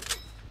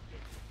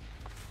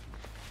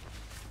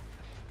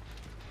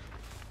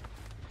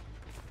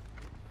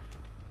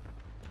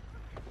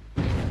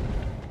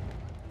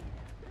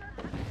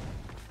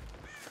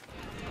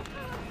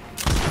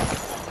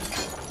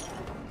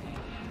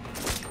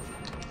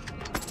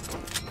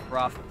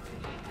 Rough.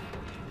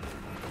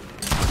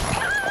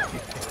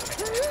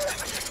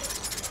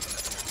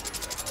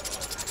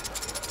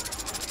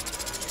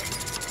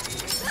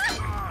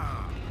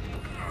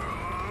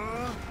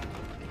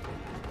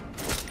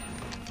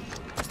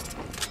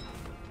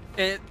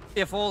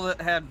 If all that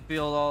had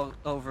built all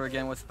over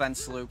again with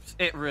fence loops,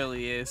 it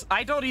really is.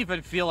 I don't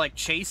even feel like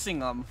chasing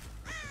them.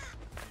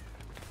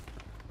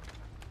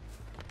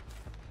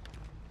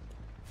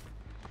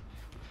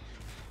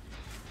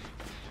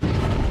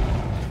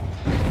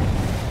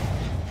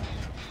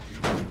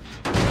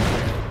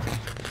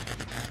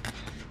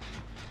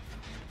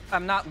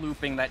 I'm not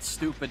looping that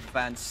stupid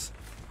fence.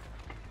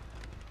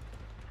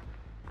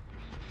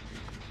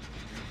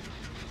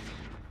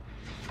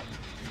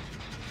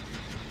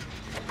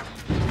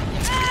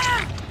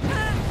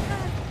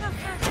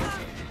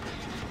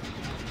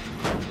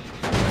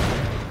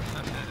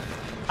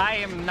 I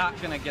am not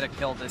gonna get a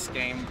kill this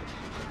game.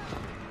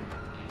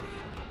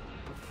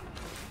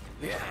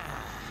 Yeah.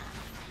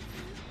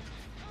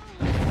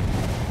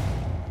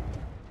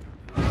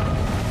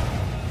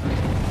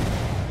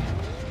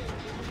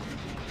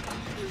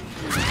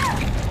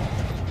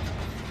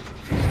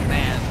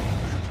 Man,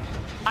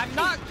 I'm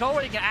not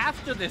going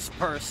after this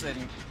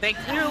person. They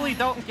clearly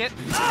don't get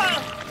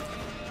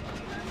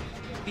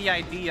the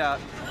idea.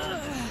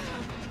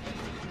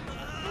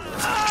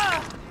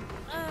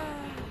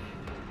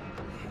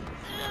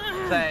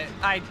 That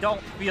I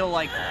don't feel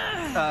like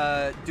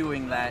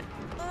doing that.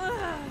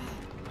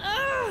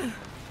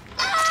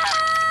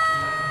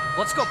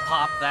 Let's go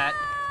pop that.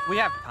 We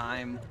have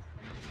time.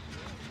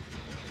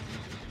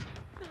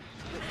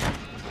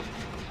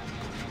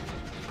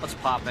 Let's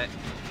pop it.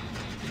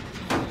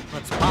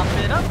 Let's pop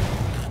it up.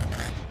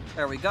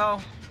 There we go.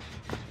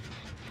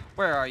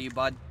 Where are you,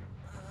 bud?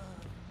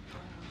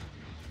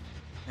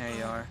 There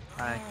you are.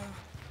 Hi.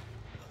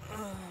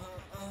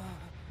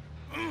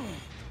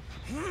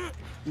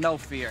 No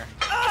fear.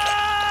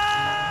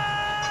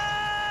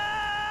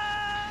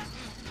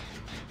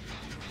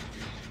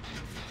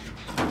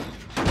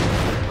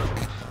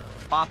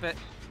 Pop it.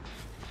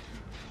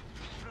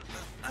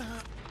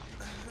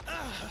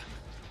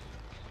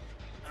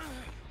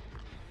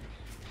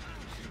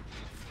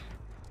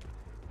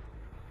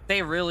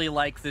 They really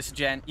like this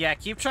gen. Yeah,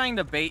 keep trying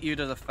to bait you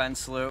to the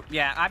fence loop.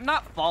 Yeah, I'm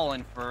not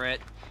falling for it.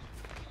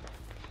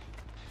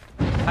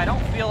 I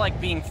don't feel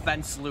like being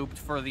fence looped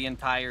for the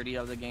entirety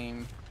of the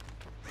game.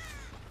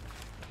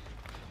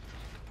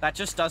 That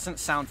just doesn't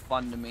sound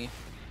fun to me.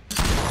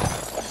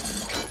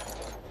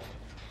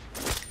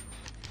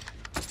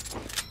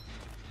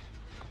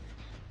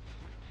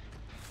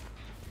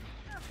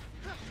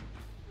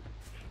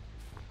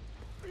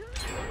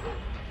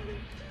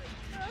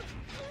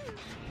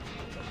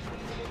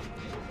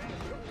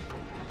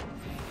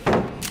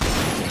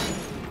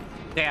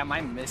 Damn,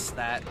 I missed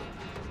that.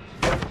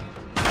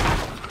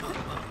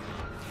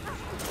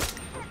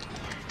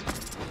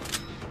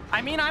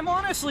 I mean, I'm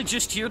honestly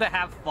just here to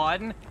have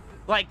fun.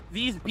 Like,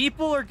 these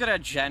people are gonna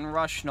gen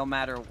rush no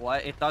matter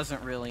what. It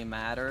doesn't really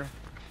matter.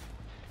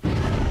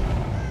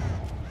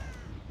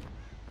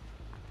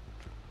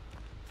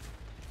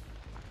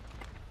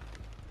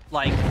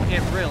 Like,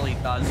 it really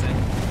doesn't.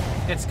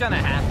 It's gonna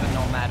happen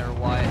no matter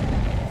what.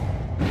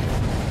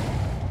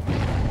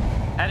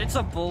 And it's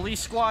a bully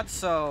squad,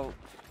 so...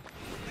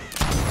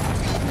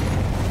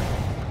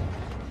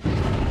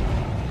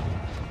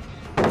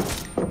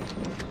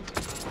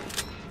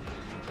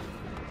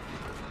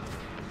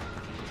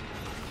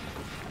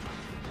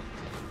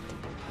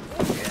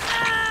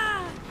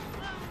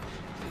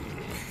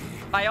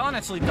 I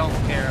honestly don't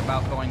care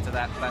about going to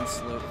that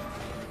fence loop.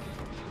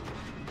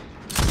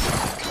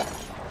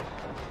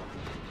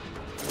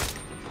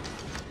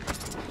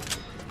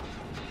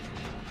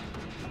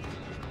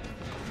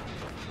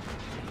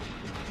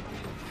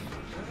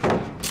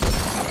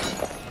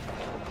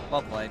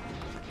 Well played.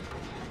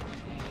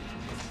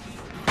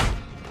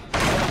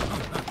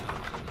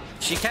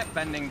 She kept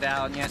bending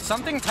down. Yeah,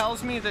 something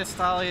tells me this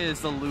Thalia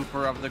is the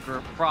looper of the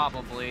group.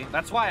 Probably.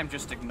 That's why I'm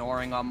just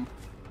ignoring them.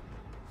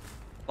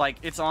 Like,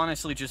 it's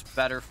honestly just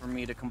better for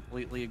me to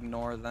completely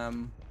ignore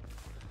them.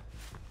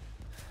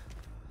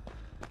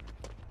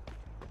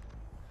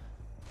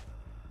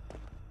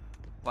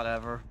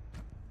 Whatever.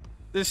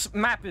 This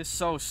map is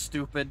so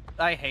stupid.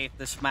 I hate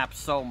this map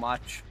so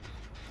much.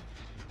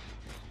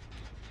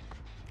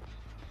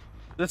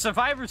 The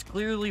survivors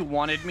clearly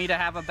wanted me to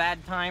have a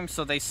bad time,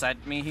 so they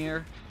sent me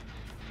here.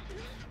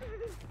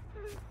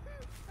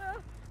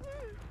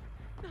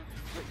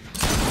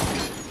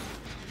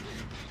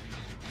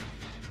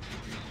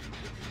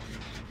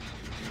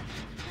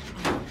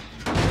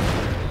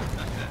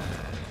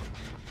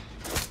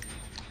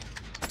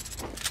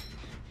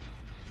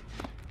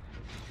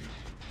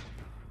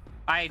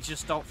 I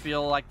just don't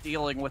feel like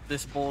dealing with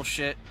this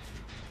bullshit.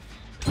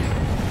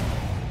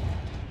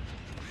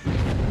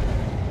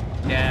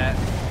 Yeah.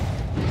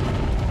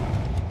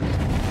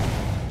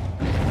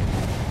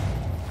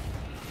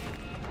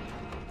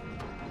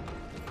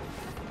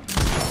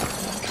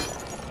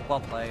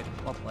 Well played,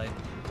 well played.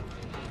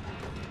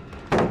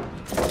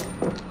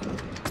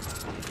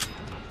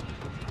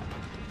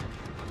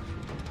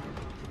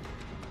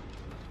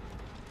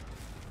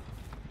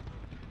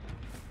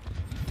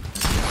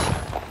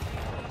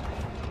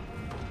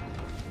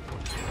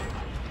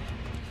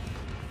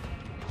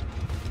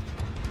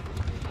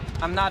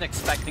 I'm not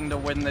expecting to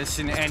win this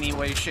in any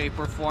way, shape,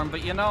 or form,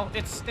 but you know,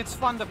 it's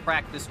fun to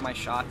practice my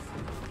shots.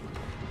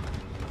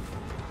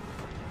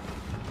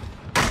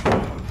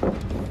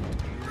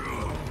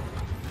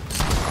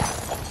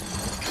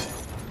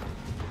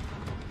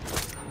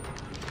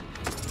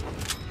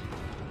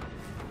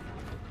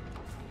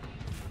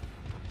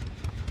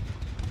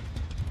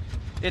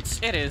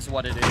 It is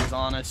what it is,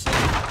 honestly.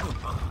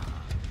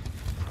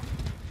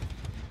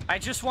 I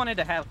just wanted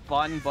to have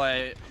fun,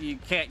 but you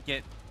can't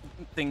get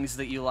things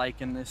that you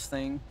like in this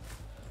thing,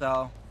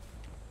 so.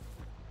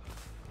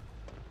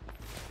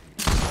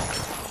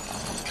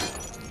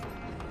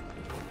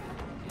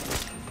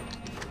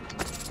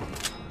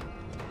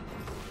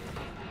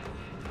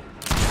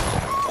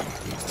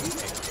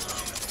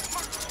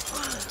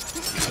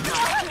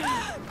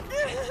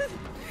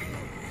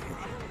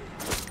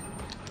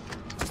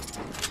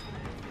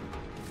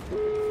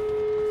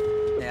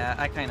 Yeah,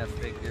 I kind of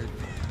figured.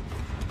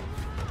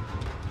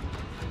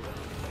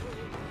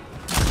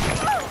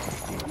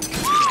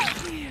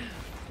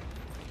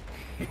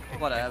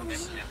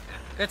 Whatevs.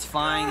 It's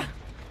fine.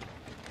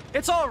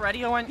 It's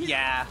already a win.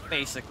 Yeah,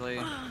 basically.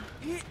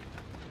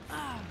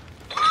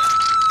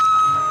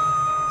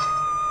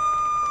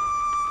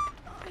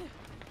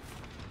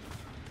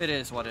 It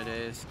is what it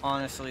is.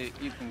 Honestly,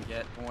 you can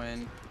get a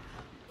win.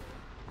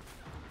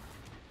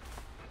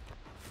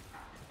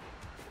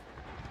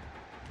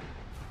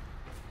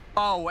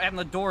 Oh, and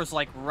the door's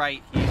like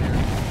right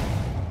here.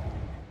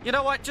 You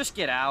know what? Just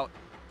get out.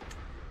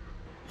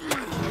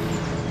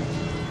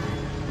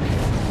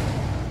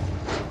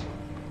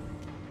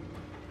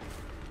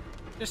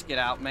 Just get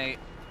out, mate.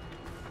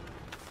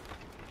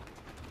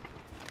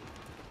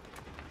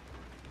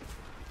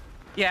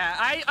 Yeah,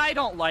 I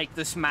don't like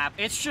this map.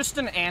 It's just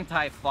an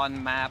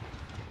anti-fun map.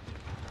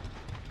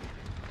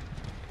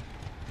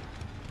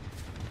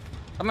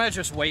 I'm gonna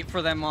just wait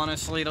for them,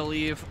 honestly, to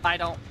leave. I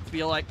don't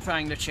feel like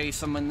trying to chase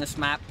them in this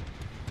map.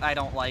 I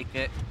don't like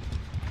it.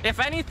 If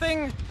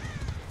anything,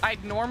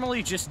 I'd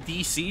normally just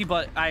DC,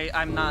 but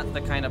I'm not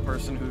the kind of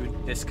person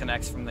who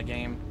disconnects from the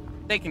game.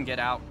 They can get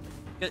out.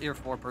 Get your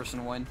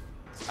 4-person win.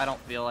 I don't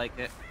feel like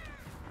it.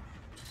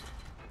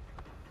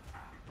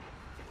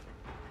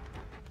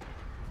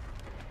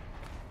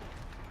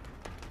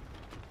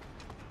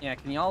 Yeah,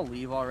 can y'all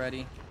leave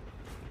already?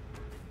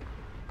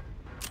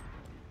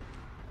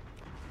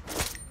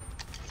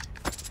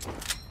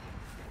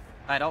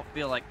 I don't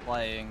feel like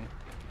playing.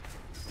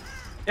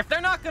 If they're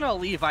not gonna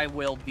leave, I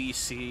will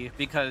BC,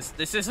 because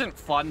this isn't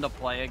fun to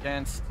play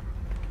against.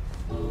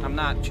 I'm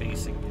not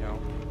chasing you.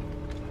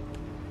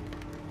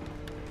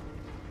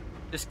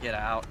 Just get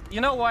out. You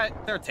know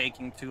what? They're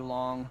taking too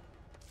long.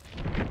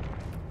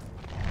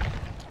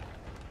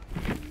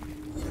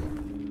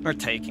 They're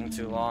taking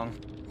too long.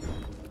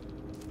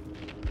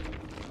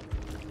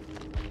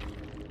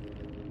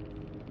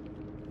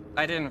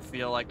 I didn't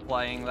feel like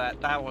playing that.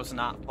 That was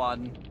not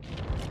fun.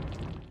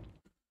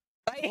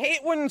 I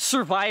hate when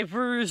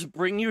survivors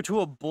bring you to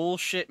a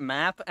bullshit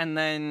map and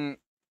then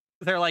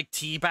they're like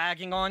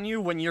teabagging on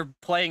you when you're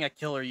playing a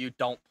killer you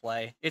don't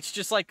play. It's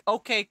just like,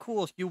 okay,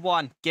 cool, you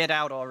won. Get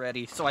out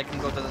already so I can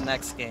go to the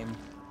next game.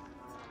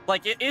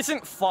 Like, it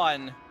isn't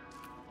fun.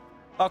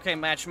 Okay,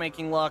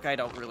 matchmaking luck, I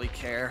don't really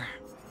care.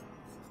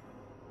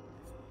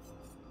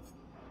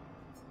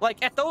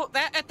 Like, at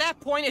that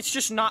point, it's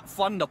just not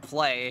fun to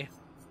play.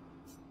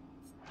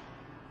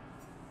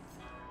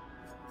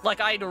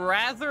 Like, I'd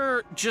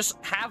rather just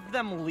have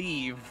them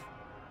leave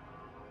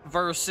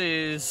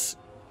versus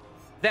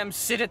them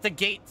sit at the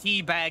gate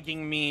teabagging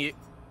me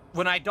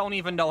when I don't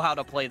even know how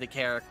to play the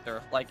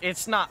character. Like,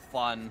 it's not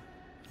fun.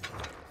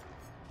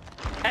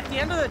 At the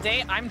end of the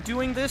day, I'm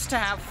doing this to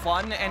have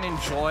fun and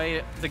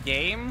enjoy the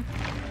game.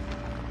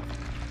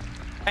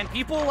 And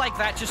people like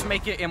that just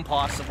make it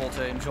impossible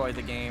to enjoy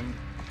the game.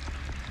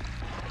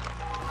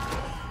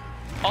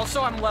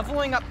 Also, I'm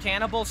leveling up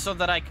Cannibal so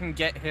that I can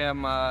get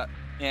him,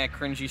 yeah,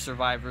 cringy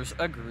survivors.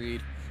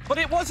 Agreed. But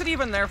it wasn't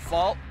even their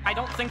fault. I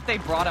don't think they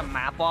brought a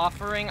map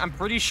offering. I'm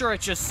pretty sure it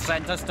just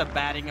sent us to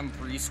batting in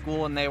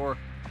preschool,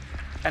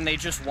 and they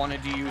just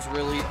wanted to use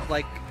really,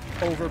 like,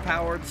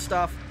 overpowered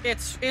stuff.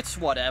 It's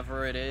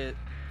whatever it is.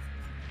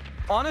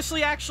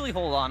 Honestly, actually,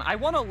 hold on. I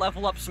want to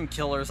level up some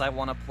killers I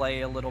want to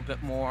play a little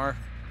bit more.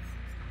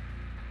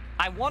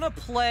 I want to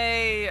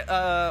play,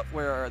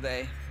 where are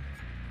they?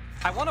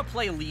 I want to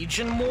play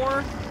Legion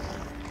more,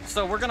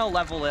 so we're gonna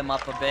level him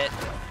up a bit.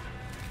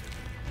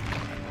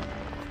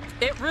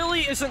 It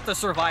really isn't the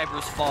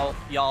survivor's fault,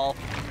 y'all.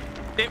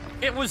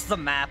 It was the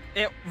map.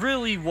 It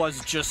really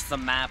was just the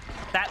map.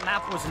 That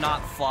map was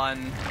not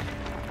fun.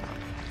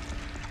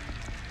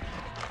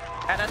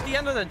 And at the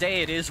end of the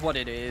day, it is what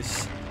it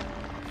is.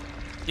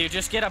 You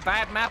just get a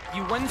bad map,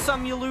 you win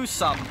some, you lose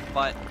some.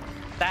 But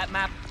that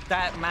map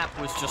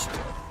was just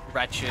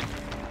wretched.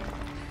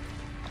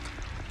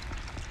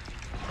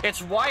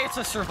 It's why it's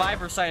a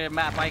survivor-sided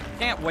map. I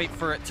can't wait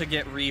for it to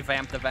get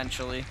revamped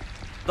eventually.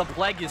 The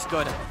Plague is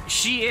good.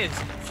 She is.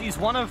 She's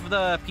one of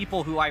the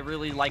people who I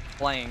really like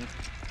playing.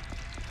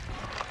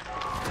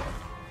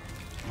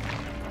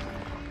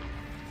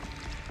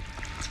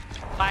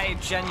 I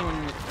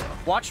genuinely...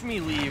 Watch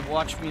me leave.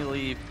 Watch me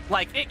leave.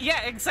 Like,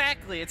 yeah,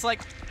 exactly. It's like,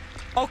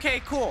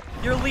 okay, cool.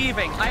 You're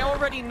leaving. I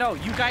already know.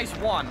 You guys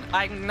won.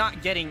 I'm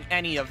not getting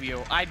any of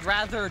you. I'd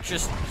rather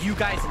just you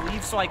guys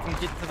leave so I can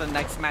get to the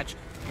next match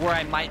where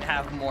I might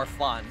have more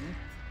fun.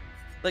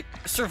 Like,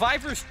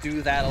 survivors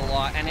do that a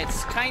lot, and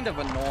it's kind of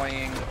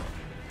annoying.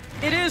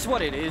 It is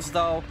what it is,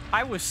 though.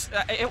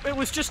 It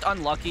was just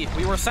unlucky.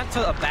 We were sent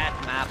to a bad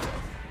map.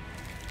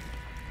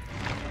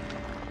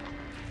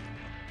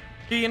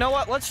 You know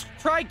what? Let's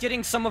try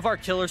getting some of our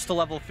killers to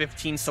level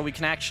 15 so we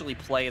can actually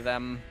play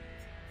them.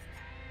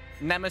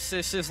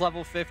 Nemesis is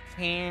level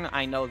 15.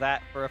 I know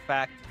that for a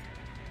fact.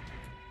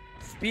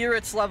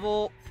 Spirit's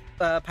level,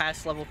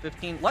 past level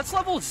 15. Let's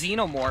level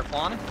Xenomorph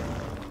on.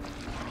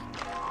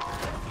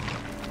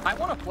 I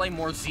want to play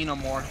more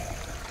Xenomorph.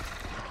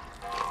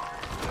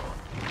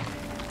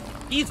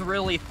 He's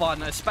really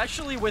fun,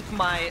 especially with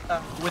my,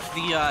 with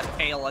the,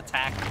 tail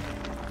attack.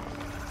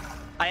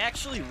 I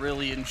actually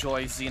really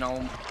enjoy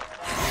Xeno.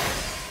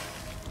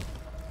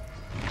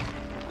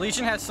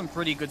 Legion has some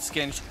pretty good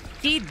skins.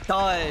 He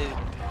does.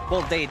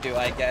 Well, they do,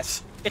 I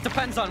guess. It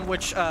depends on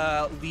which,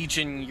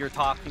 Legion you're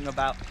talking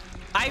about.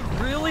 I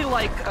really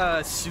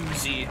like,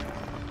 Susie.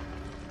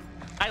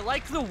 I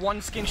like the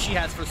one skin she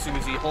has for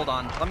Susie. Hold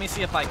on. Let me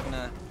see if I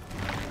can,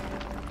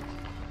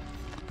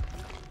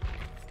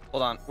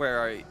 Hold on. Where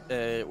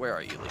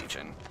are you,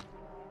 Legion?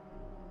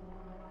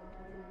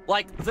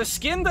 Like, the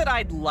skin that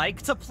I'd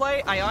like to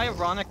play, I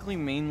ironically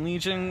main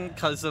Legion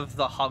because of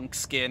the Hunk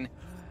skin.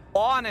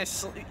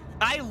 Honestly,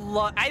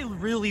 I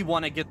really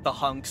want to get the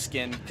Hunk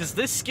skin, because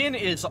this skin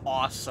is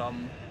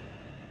awesome.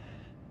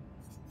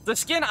 The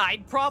skin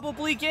I'd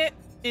probably get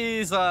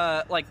is,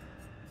 like,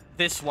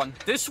 this one.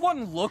 This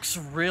one looks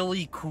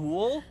really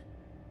cool.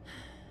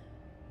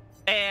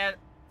 And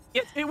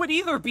it would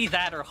either be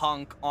that or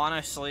Hunk,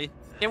 honestly.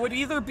 It would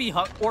either be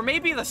Hunk, or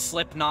maybe the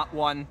Slipknot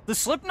one. The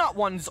Slipknot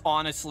one's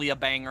honestly a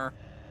banger.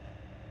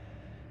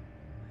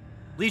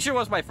 Leisure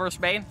was my first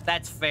main.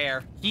 That's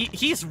fair.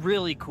 He's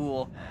really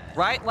cool,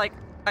 right? Like,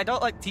 I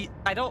don't like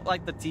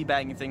the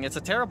teabagging thing. It's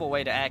a terrible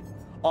way to act,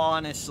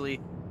 honestly.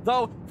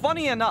 Though,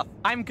 funny enough,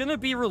 I'm gonna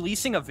be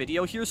releasing a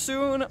video here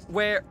soon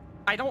where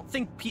I don't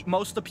think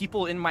most of the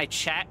people in my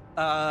chat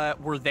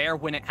were there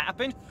when it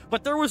happened,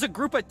 but there was a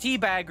group of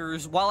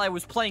teabaggers while I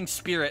was playing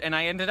Spirit, and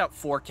I ended up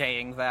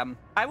 4K'ing them.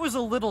 I was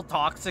a little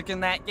toxic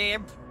in that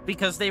game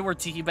because they were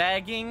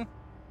teabagging,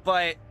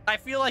 but I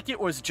feel like it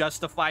was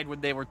justified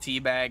when they were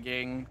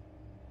teabagging.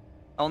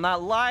 I'll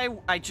not lie,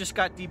 I just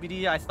got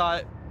DBD. I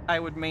thought I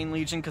would main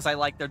Legion because I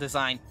like their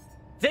design.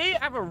 They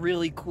have a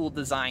really cool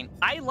design.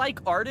 I like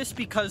Artist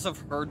because of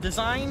her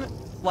design.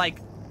 Like,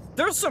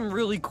 there's some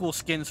really cool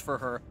skins for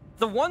her.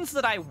 The ones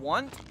that I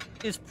want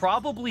is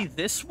probably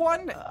this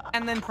one,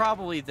 and then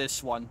probably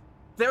this one.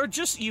 They're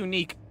just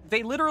unique.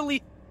 They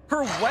literally...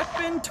 Her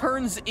weapon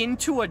turns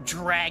into a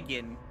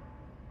dragon.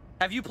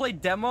 Have you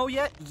played Demo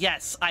yet?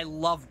 Yes, I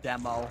love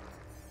Demo.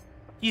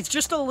 He's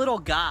just a little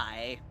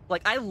guy.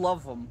 Like, I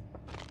love him.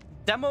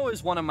 Demo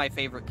is one of my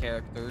favorite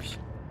characters.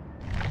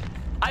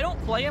 I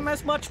don't play him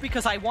as much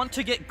because I want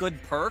to get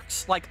good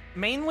perks. Like,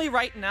 mainly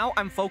right now,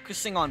 I'm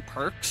focusing on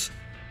perks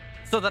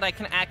so that I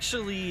can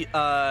actually,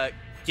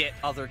 get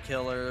other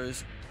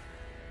killers.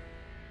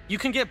 You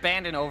can get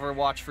banned in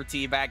Overwatch for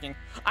teabagging.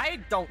 I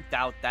don't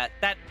doubt that.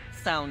 That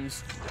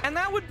sounds... And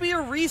that would be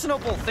a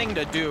reasonable thing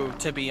to do,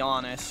 to be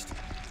honest.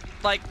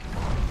 Like,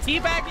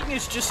 teabagging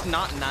is just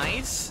not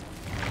nice.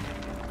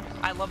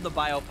 I love the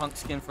Biopunk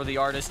skin for the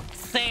Artist.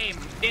 Same.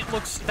 It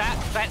looks...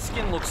 That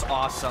skin looks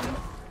awesome.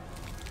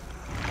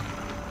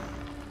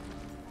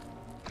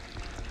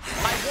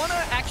 I want to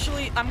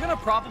actually... I'm going to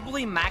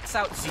probably max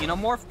out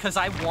Xenomorph because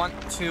I want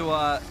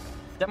to,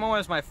 Demo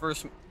was my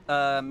first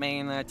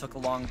main, and I took a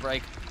long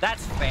break.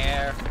 That's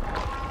fair.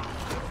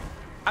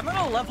 I'm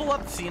gonna level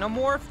up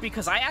Xenomorph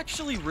because I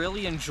actually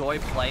really enjoy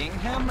playing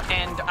him,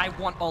 and I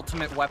want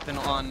Ultimate Weapon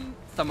on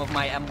some of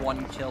my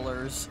M1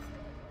 killers.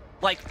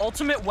 Like,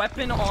 Ultimate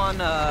Weapon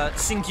on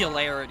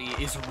Singularity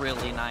is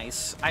really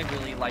nice. I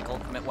really like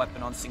Ultimate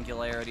Weapon on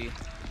Singularity.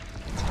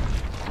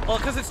 Well,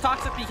 because it's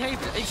toxic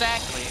behavior,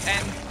 exactly,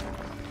 and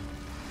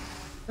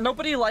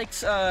nobody likes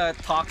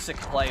toxic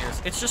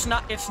players. It's just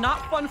not, it's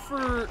not fun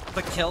for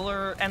the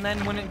killer, and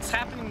then when it's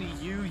happening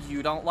to you,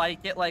 you don't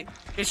like it. Like,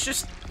 it's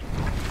just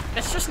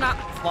not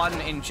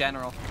fun in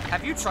general.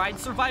 Have you tried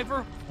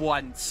Survivor?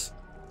 Once.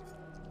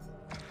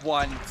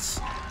 One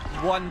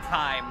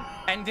time.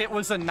 And it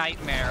was a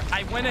nightmare.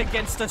 I went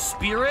against a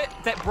spirit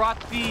that brought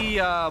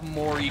the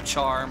Mori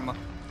charm.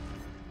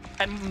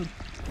 And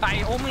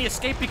I only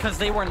escaped because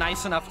they were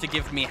nice enough to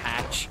give me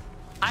hatch.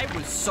 I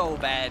was so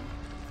bad.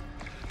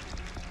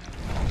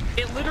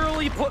 It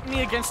literally put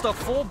me against a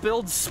full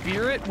build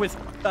spirit with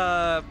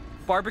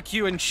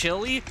barbecue and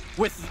chili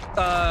with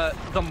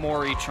the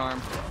Mori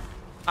charm.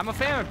 I'm a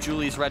fan of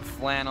Julie's red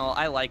flannel.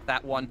 I like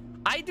that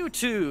one. I do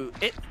too.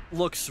 It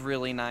looks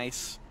really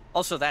nice.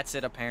 Also, that's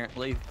it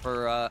apparently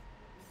for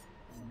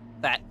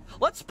that.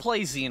 Let's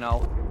play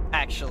Xeno,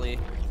 actually.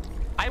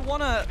 I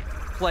want to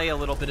play a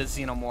little bit of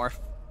Xenomorph.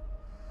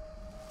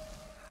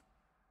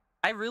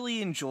 I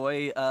really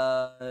enjoy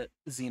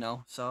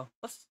Xeno, so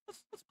let's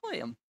play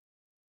him.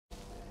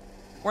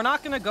 We're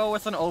not gonna go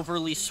with an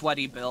overly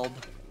sweaty build.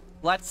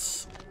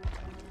 Let's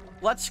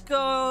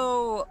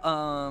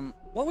go,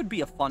 what would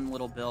be a fun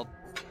little build?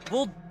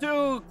 We'll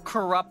do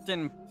Corrupt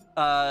and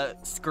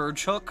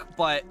Scourge Hook,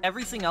 but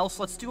everything else,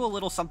 let's do a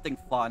little something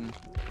fun.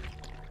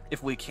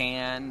 If we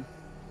can.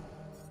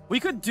 We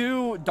could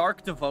do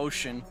Dark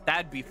Devotion.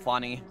 That'd be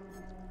funny.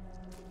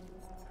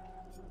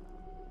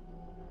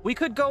 We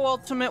could go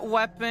Ultimate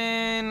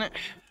Weapon.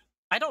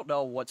 I don't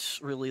know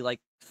what's really, like,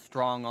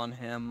 strong on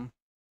him.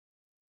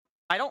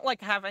 I don't,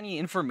 like, have any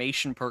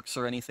information perks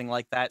or anything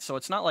like that, so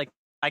it's not like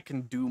I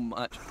can do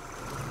much.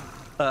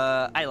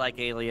 I like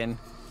Alien.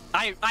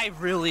 I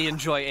really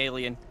enjoy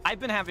Alien. I've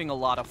been having a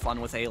lot of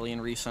fun with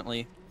Alien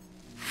recently.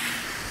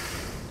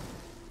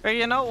 Or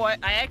you know what?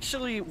 I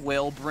actually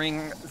will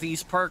bring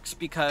these perks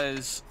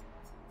because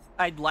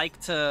I'd like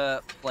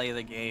to play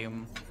the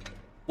game.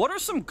 What are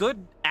some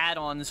good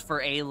add-ons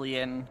for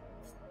Alien?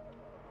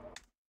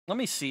 Let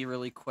me see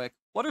really quick.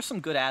 What are some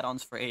good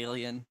add-ons for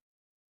Alien?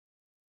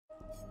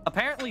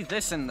 Apparently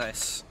this and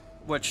this,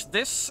 which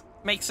this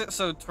makes it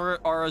so turret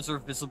auras are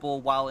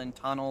visible while in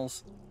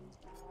tunnels.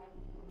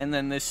 And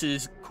then this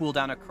is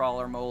cooldown of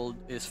crawler mode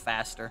is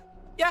faster.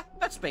 Yeah,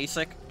 that's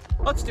basic.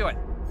 Let's do it.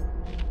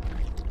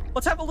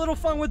 Let's have a little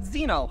fun with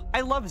Xeno.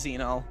 I love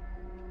Xeno.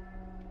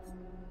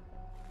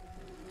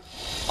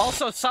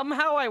 Also,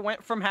 somehow I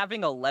went from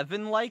having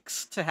 11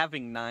 likes to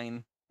having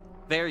 9.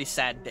 Very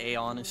sad day,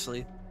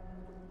 honestly.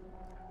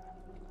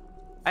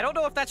 I don't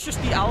know if that's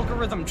just the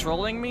algorithm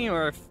trolling me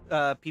or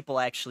if people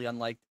actually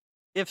unliked.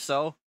 If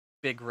so,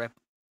 big rip.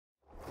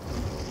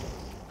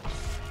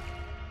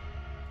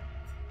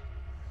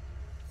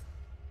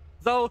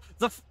 Though,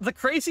 the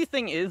crazy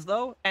thing is,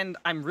 though, and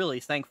I'm really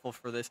thankful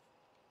for this,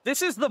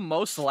 this is the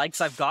most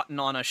likes I've gotten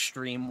on a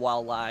stream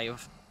while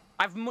live.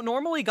 I've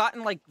normally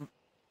gotten, like,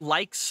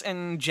 likes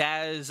and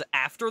jazz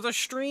after the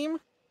stream,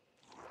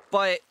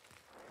 but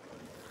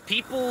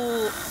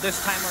people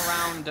this time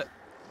around,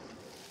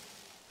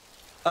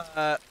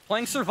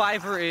 playing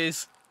Survivor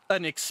is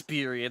an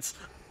experience.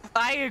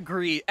 I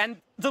agree,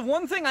 and the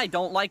one thing I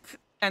don't like,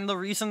 and the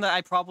reason that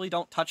I probably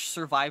don't touch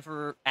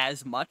Survivor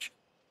as much,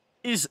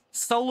 is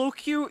solo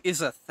queue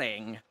is a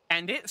thing,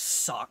 and it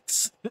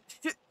sucks.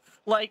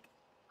 Like,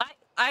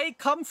 I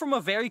come from a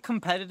very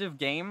competitive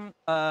game,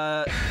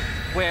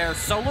 where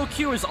solo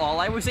queue is all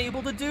I was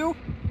able to do,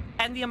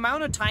 and the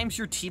amount of times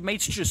your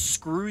teammates just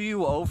screw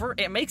you over,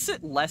 it makes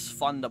it less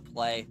fun to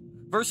play.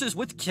 Versus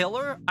with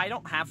Killer, I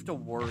don't have to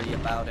worry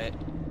about it.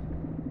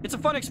 It's a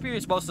fun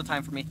experience most of the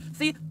time for me.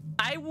 See,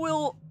 I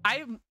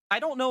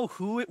don't know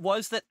who it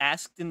was that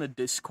asked in the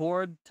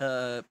Discord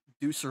to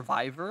do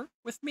Survivor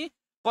with me,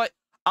 but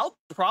I'll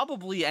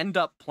probably end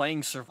up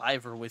playing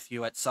Survivor with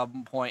you at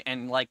some point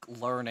and, like,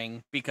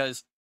 learning,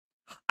 because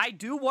I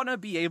do want to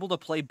be able to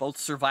play both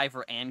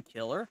Survivor and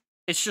Killer.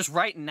 It's just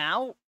right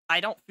now, I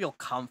don't feel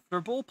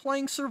comfortable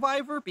playing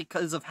Survivor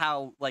because of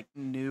how, like,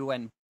 new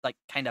and, like,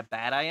 kind of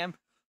bad I am.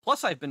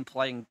 Plus, I've been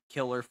playing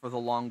Killer for the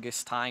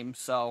longest time,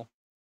 so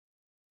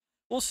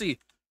we'll see.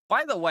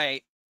 By the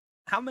way,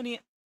 how many...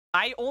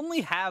 I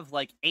only have,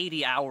 like,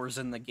 80 hours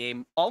in the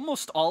game.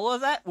 Almost all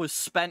of that was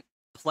spent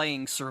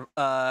playing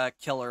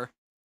Killer.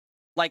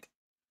 Like,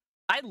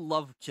 I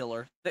love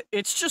Killer.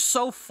 It's just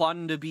so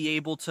fun to be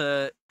able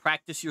to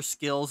practice your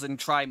skills and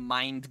try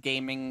mind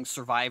gaming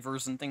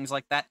survivors and things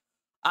like that.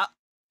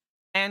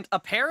 And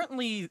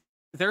apparently,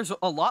 there's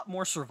a lot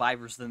more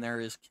survivors than there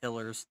is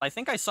killers. I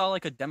think I saw,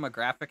 like, a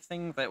demographic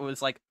thing that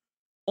was, like,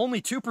 only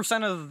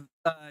 2% of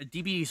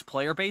DB's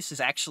player base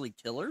is actually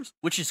killers,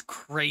 which is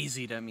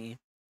crazy to me.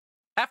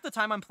 Half the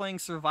time I'm playing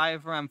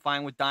Survivor, I'm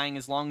fine with dying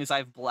as long as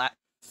I've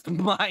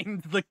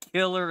mined the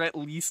killer at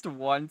least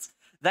once.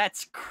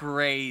 That's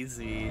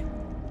crazy.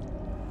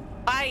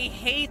 I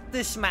hate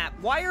this map.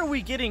 Why are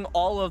we getting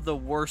all of the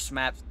worst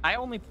maps? I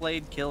only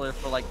played Killer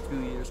for like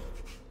 2 years.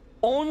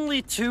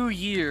 Only 2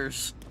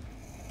 years.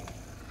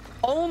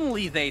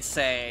 Only, they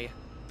say.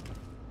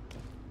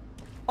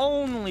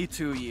 Only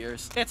 2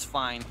 years. It's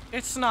fine.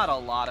 It's not a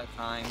lot of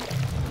time.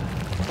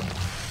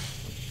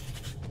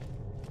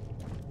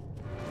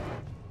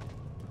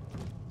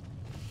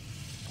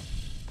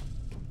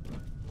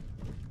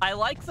 I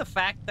like the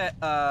fact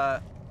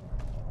that,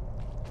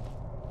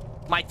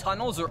 my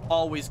tunnels are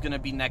always gonna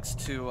be next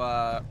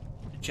to,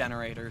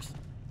 generators.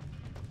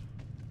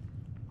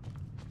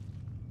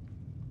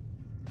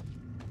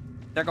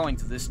 They're going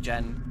to this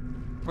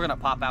gen. We're gonna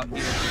pop out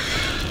here.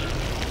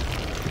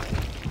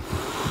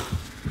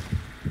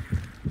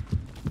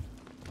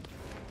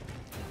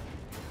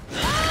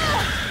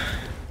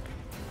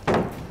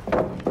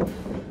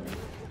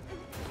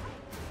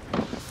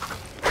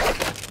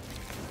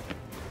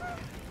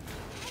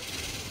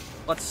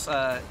 Let's,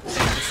 take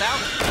this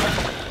out.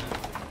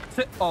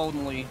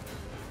 Only.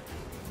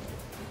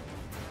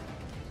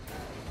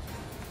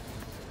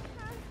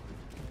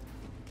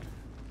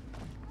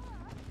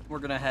 We're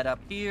gonna head up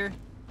here.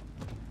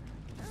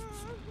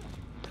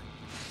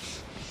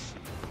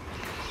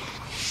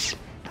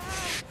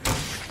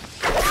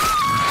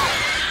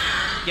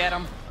 Get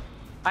him.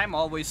 I'm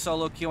always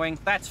solo queuing.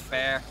 That's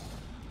fair.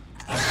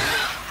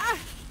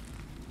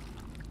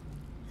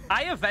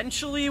 I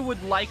eventually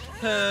would like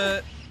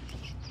to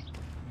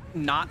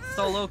not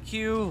solo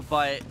queue,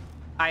 but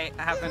I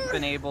haven't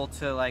been able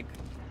to, like,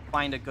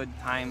 find a good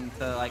time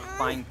to, like,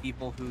 find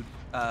people who,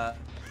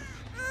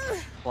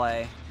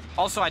 play.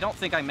 Also, I don't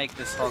think I make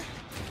this hook.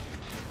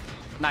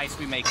 Nice,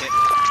 we make it.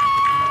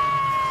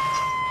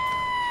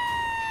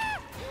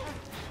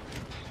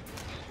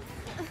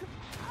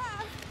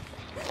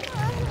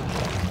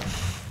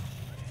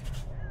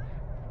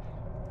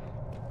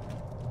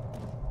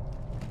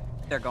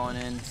 They're going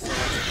in, so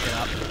let's get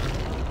up.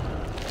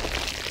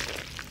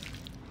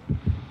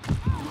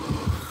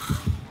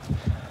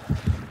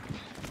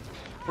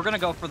 We're gonna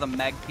go for the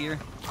Meg here.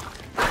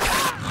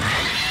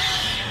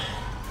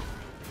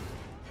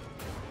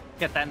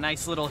 Get that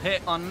nice little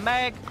hit on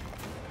Meg.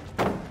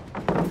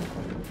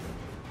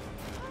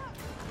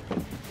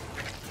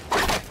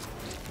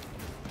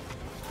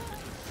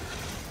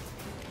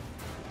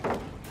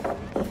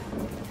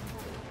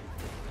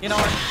 You know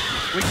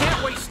what? We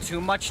can't waste too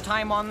much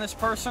time on this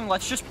person.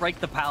 Let's just break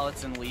the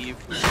pallets and leave.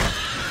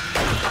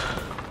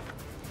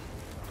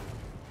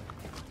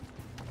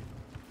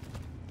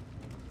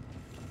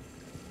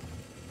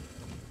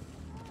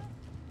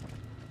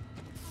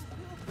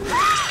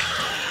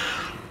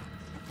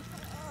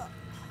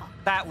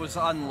 That was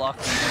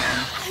unlucky,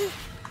 man.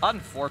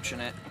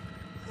 Unfortunate.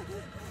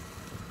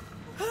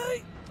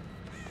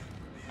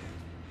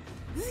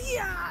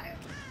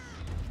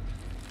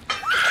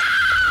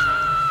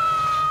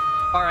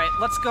 Alright,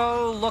 let's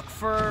go look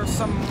for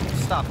some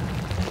stuff.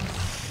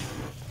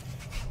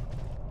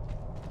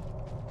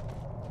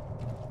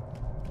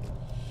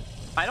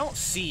 I don't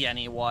see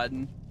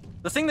anyone.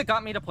 The thing that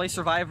got me to play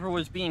Survivor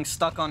was being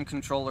stuck on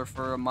controller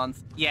for a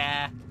month.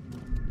 Yeah.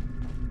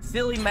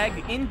 Silly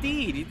Meg,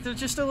 indeed. They're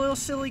just a little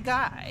silly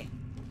guy.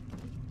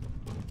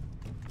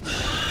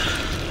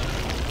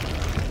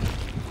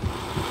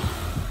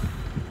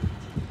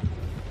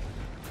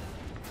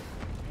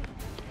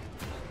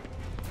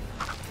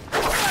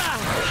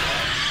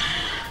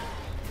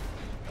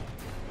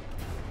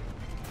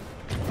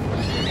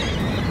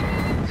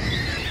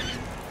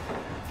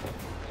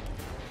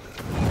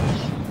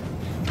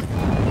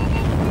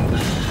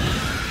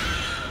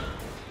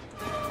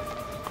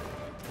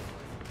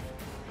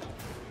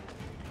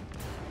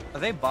 Are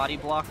they body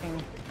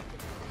blocking?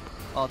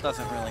 Well, it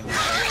doesn't really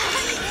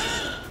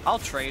matter. I'll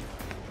trade.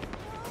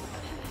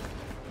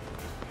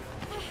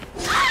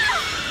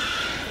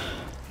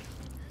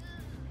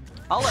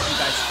 I'll let you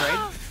guys trade.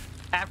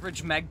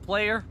 Average Meg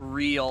player?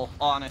 Real,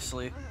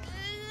 honestly.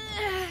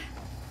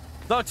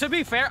 Though, to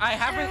be fair, I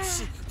haven't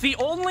seen... The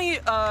only,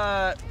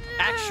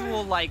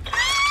 actual, like,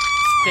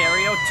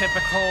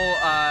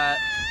 stereotypical,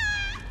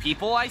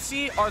 people I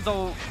see are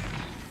the...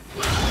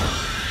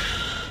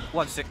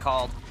 What's it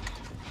called?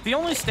 The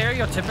only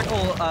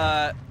stereotypical,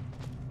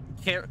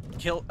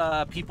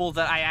 people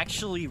that I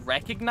actually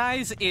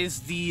recognize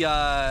is the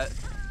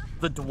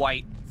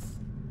Dwight.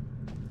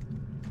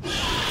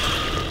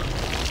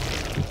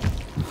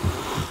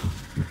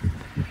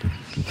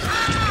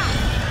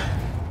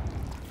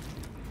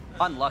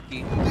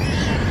 Unlucky.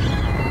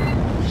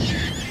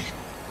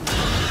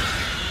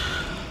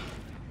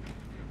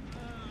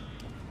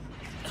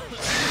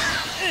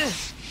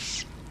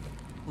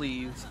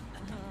 Please.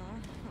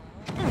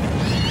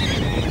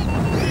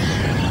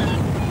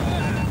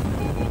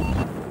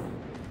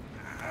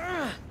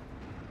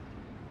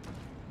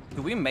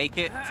 Do we make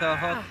it to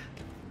hook?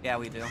 Yeah,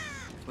 we do.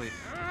 Sweet.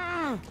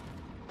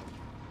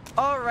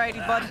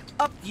 Alrighty, bud.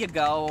 Up you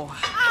go.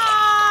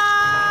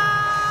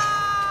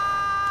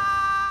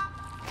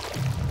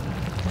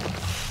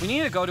 We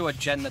need to go to a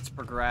gen that's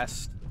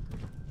progressed.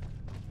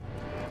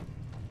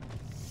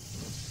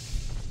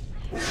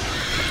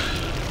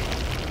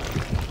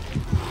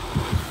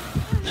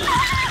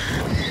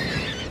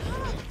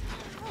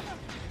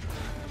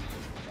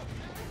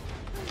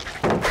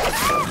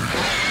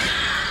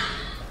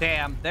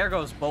 Damn, there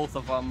goes both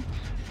of them.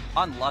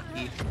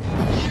 Unlucky.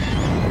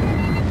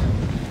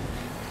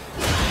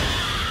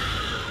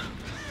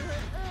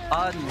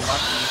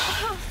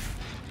 Unlucky.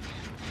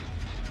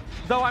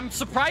 Though I'm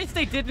surprised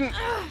they didn't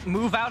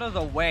move out of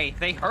the way.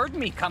 They heard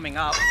me coming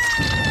up.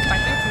 I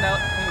think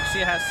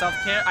Lucia has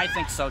self-care. I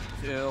think so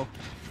too.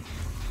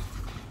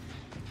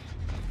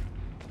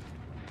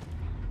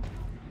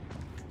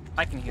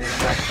 I can hear them.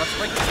 Let's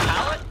break this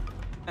pallet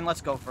and let's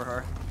go for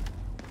her.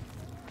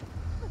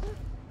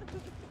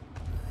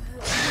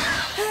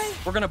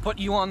 We're gonna put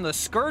you on the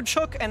Scourge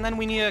hook and then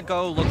we need to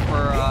go look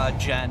for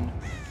Jen.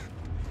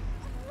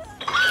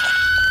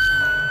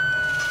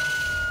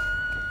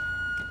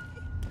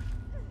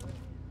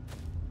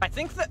 I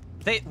think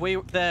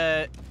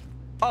that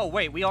oh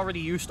wait, we already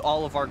used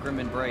all of our Grim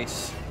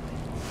Embrace.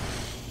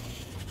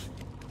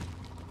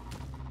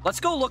 Let's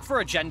go look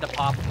for a Jen to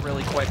pop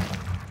really quick.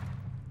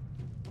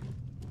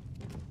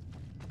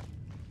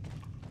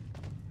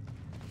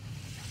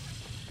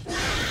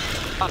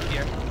 Up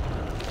here.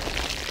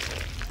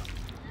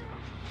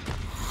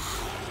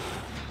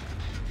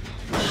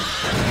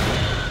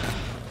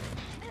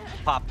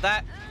 Pop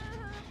that.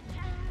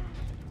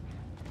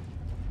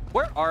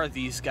 Where are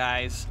these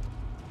guys?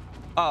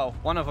 Oh,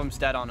 one of them's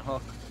dead on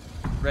hook.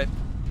 Rip.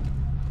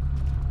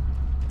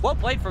 Well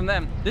played from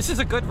them. This is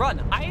a good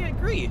run. I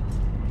agree.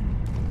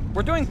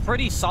 We're doing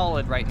pretty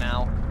solid right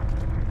now.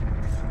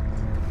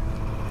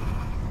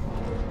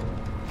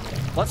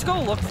 Let's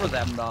go look for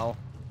them, though.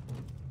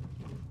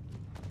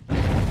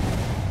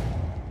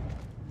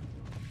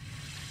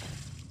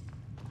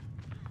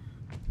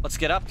 Let's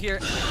get up here.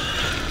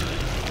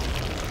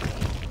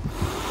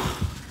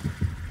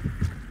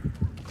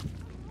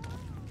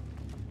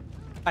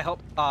 I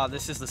hope...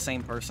 this is the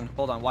same person.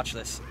 Hold on, watch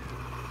this.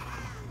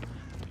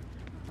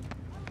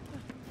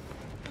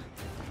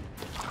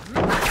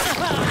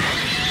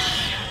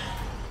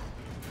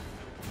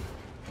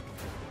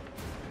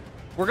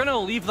 We're gonna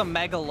leave the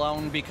Meg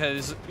alone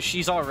because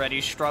she's already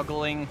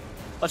struggling.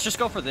 Let's just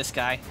go for this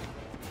guy.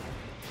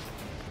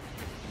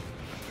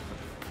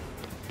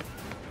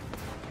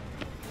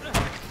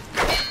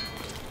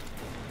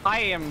 I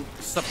am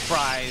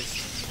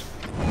surprised.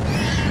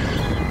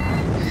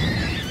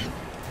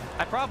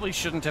 I probably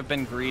shouldn't have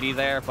been greedy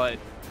there, but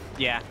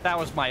yeah, that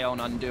was my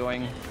own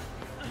undoing.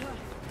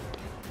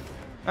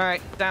 All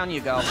right, down you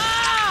go.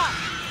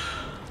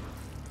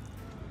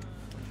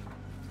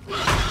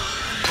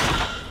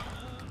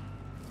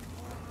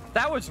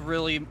 That was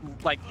really,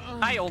 like,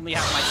 I only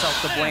have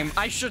myself to blame.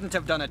 I shouldn't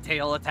have done a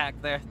tail attack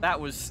there. That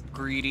was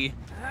greedy.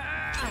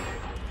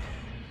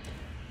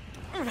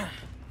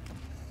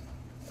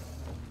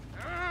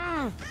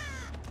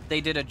 They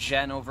did a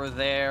gen over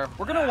there.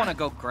 We're gonna want to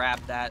go grab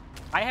that.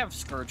 I have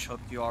Scourge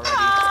hooked you already.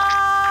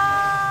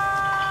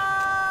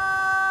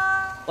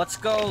 Let's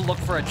go look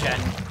for a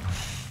gen.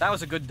 That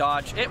was a good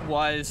dodge. It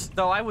was,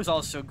 though I was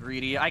also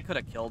greedy. I could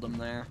have killed him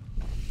there.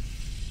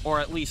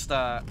 Or at least,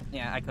 yeah,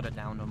 I could have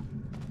downed him.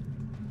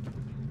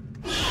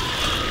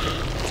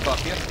 Let's go up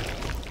here.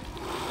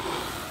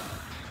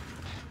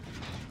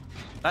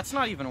 That's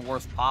not even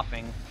worth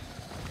popping.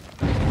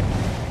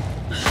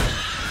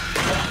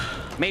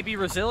 Maybe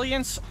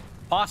resilience?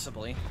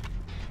 Possibly.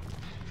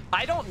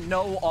 I don't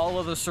know all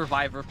of the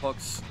survivor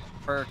perks.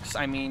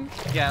 I mean,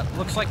 yeah,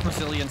 looks like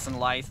resilience and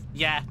lithe.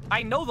 Yeah,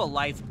 I know the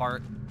lithe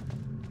part.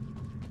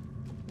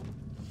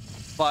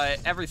 But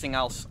everything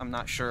else, I'm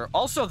not sure.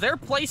 Also, they're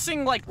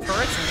placing, like,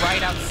 turrets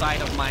right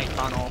outside of my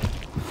tunnel.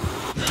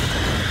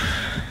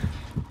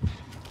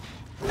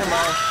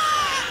 Hello.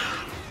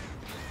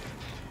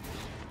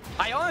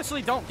 I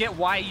honestly don't get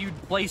why you'd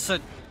place a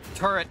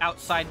turret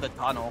outside the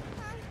tunnel.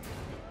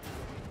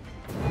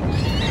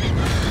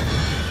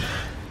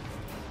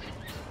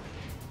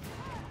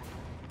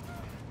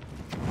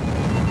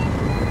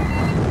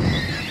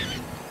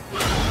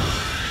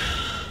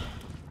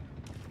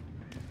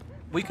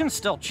 We can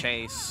still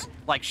chase.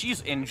 Like,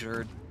 she's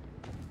injured.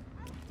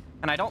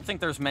 And I don't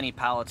think there's many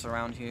pallets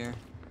around here.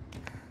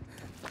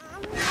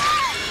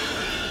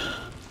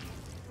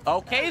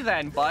 Okay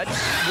then, bud.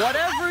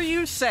 Whatever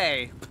you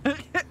say.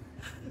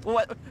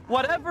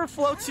 Whatever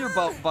floats your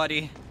boat,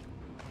 buddy.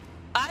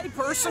 I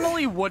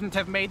personally wouldn't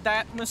have made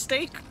that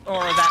mistake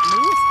or that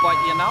move, but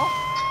you know.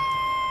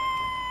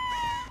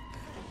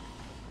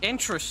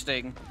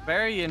 Interesting.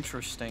 Very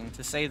interesting,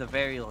 to say the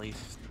very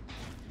least.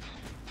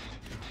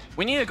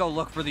 We need to go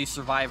look for these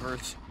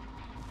survivors.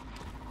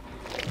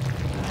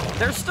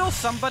 There's still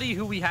somebody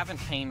who we haven't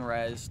pain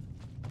rezzed.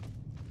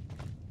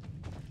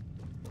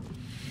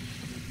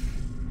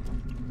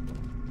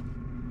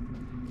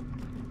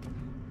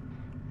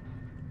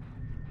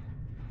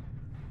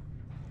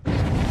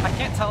 I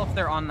can't tell if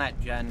they're on that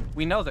gen.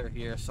 We know they're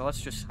here, so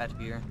let's just head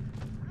here.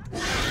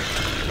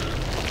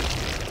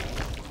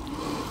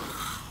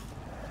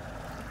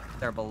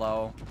 They're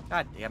below.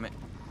 God damn it.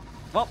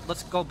 Well,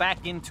 let's go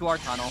back into our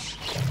tunnel.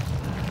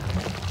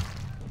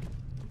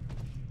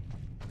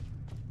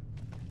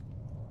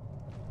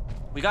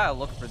 We gotta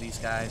look for these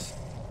guys.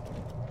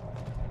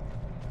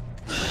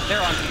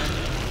 They're on here.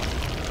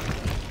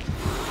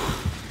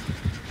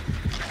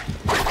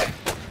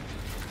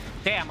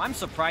 Damn, I'm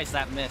surprised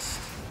that missed.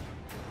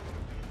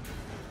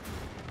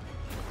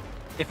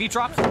 If he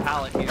drops a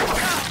pallet here.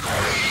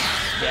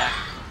 Yeah.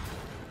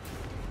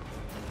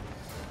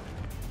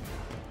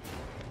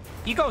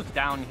 He goes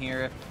down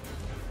here if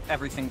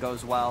everything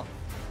goes well.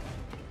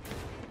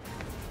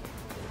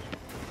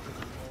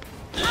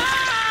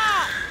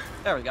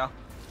 There we go.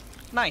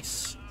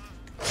 Nice.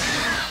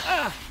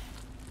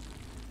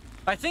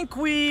 I think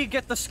we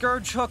get the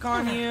Scourge hook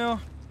on you.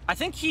 I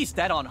think he's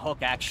dead on hook,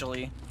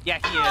 actually. Yeah,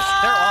 he is.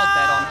 They're all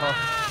dead on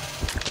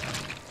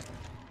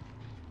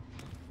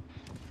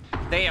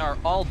hook. They are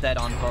all dead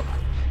on hook.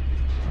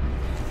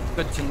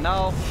 Good to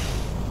know.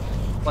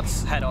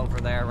 Let's head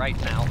over there right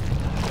now.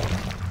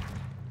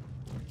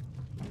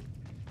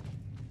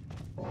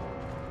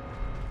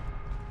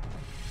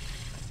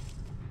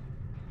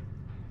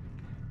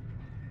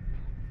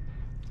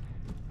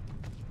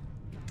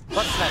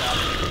 Let's head up.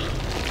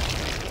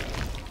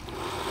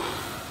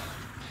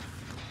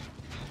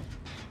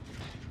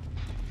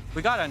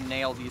 We gotta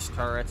nail these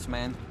turrets,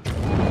 man.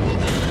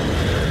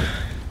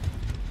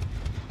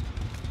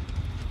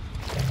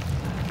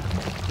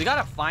 We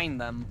gotta find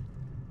them.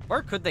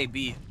 Where could they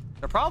be?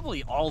 They're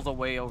probably all the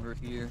way over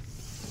here.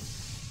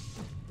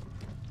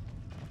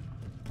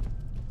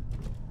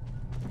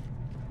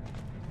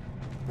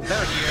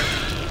 They're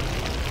here.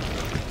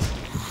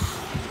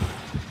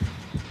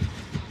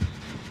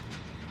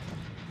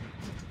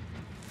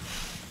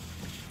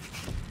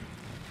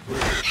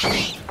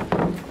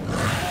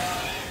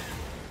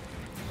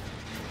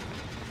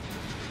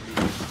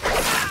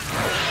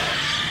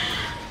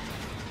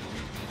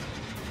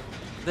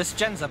 This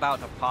gen's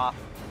about to pop.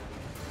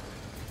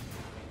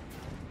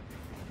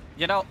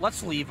 You know,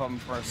 let's leave them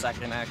for a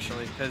second,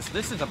 actually, because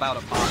this is about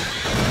to pop.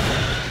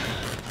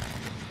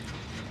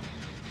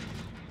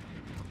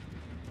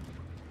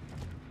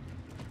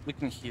 We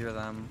can hear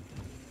them.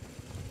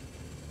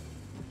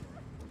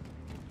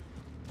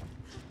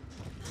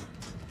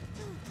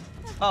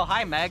 Oh,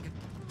 hi, Meg.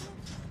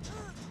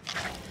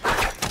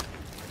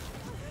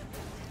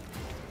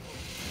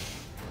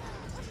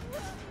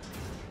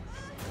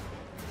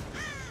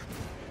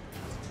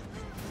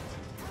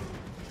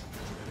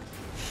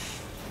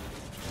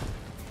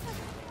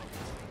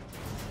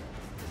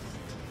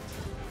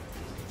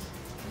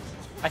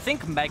 I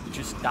think Meg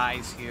just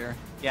dies here.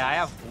 Yeah, I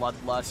have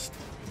Bloodlust.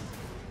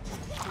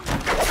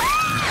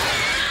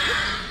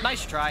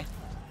 Nice try.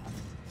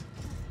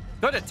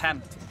 Good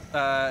attempt.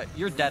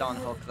 You're dead on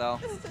hook, though.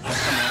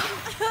 Come here.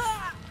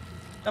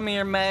 Come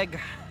here, Meg.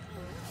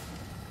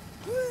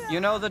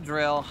 You know the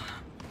drill.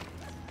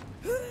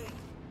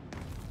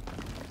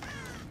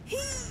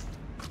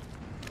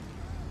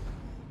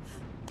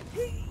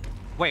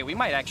 Wait, we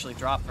might actually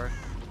drop her.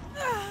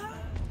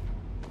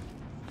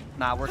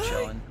 Nah, we're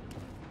chilling.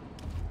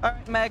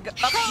 Alright, Meg,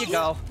 up you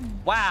go.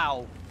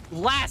 Wow.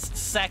 Last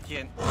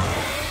second.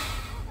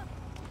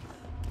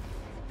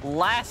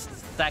 Last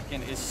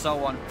second is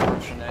so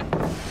unfortunate.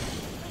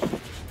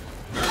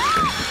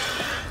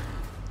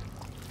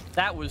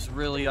 That was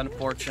really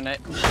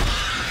unfortunate. Come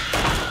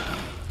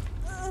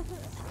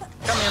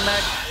here,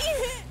 Meg.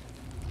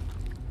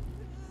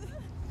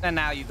 And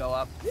now you go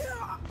up.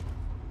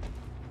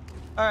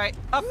 Alright,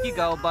 up you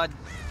go, bud.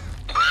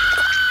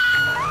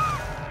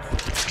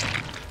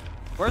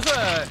 Where's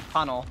a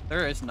tunnel?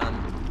 There is none.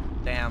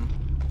 Damn.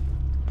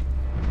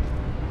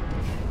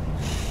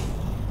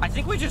 I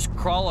think we just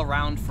crawl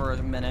around for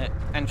a minute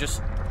and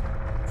just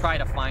try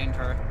to find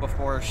her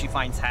before she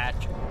finds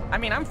Hatch. I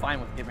mean, I'm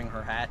fine with giving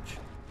her Hatch.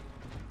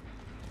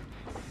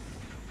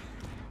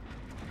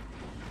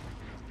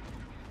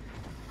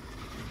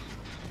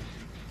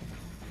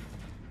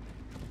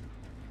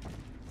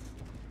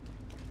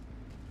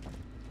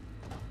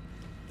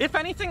 If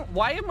anything,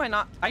 why am I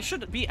not... I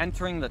should be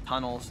entering the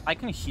tunnels. I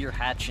can hear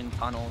Hatch in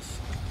tunnels.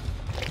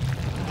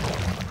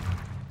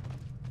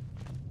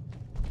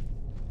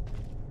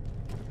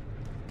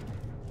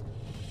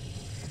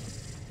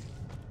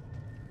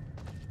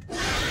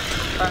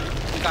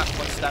 Alright, we got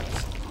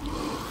footsteps.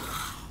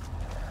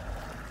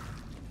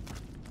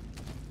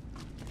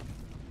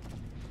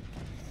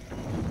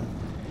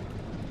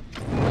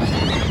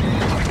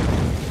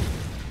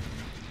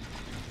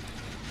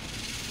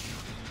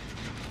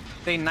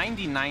 They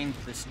 99'd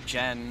this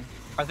gen.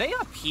 Are they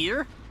up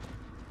here?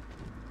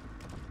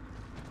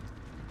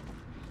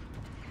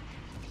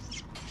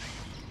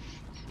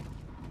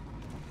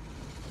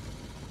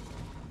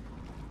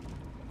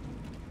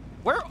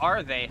 Where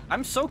are they?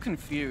 I'm so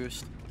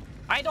confused.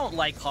 I don't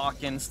like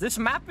Hawkins. This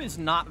map is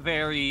not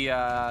very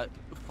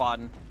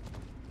fun.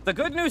 The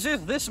good news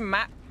is this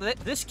map,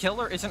 this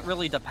killer isn't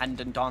really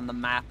dependent on the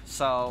map,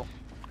 so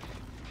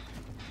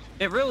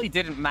it really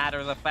didn't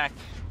matter the fact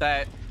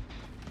that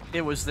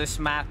it was this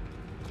map.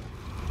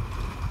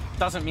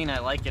 Doesn't mean I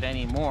like it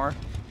anymore.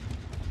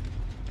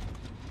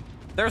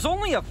 There's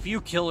only a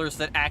few killers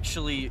that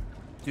actually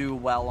do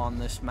well on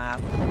this map.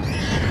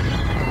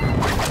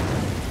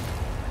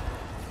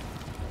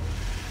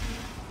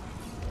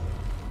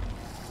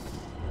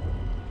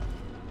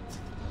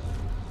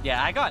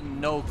 Yeah, I got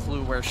no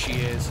clue where she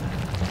is.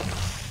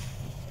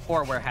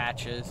 Or where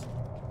hatch is.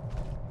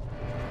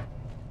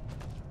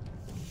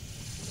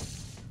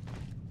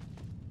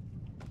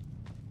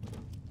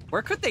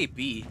 Where could they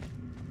be?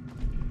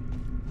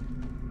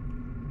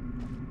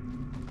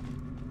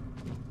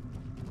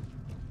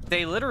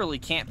 They literally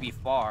can't be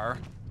far.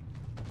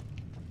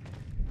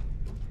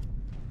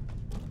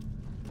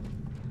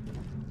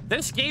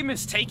 This game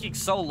is taking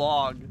so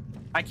long.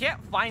 I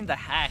can't find the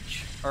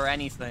hatch or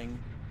anything.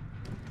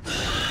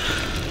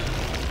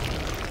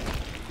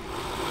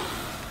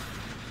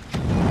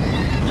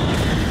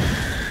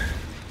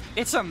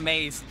 It's a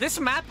maze. This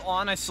map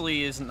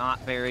honestly is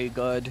not very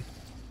good.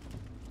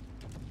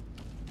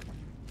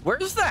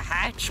 Where's the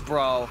hatch,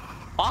 bro?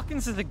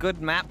 Hawkins is a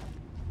good map.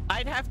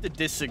 I'd have to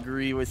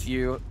disagree with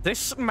you.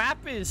 This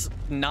map is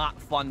not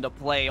fun to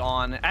play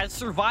on as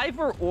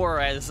Survivor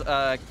or as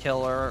a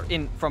killer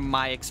from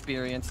my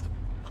experience.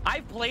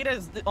 I've played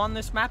on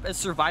this map as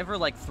Survivor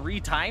like 3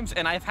 times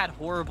and I've had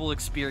horrible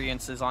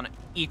experiences on it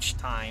each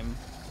time.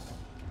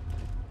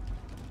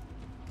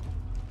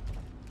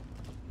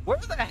 Where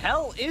the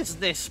hell is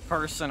this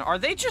person? Are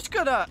they just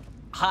gonna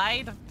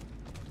hide?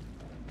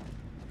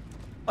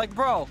 Like,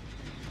 bro,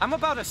 I'm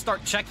about to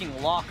start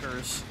checking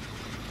lockers.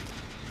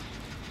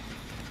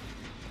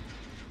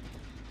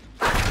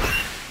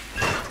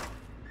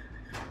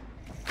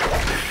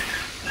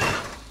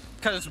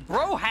 Because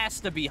bro has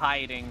to be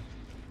hiding.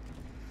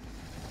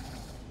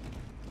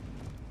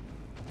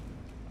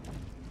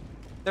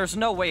 There's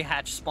no way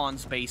hatch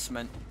spawns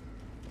basement.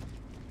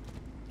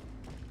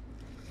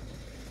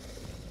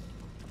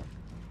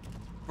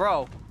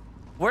 Bro,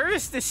 where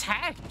is this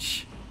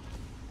hatch?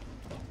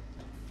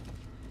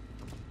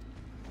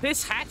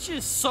 This hatch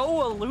is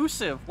so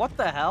elusive. What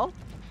the hell?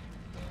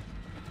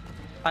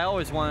 I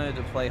always wanted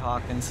to play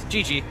Hawkins.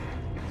 GG.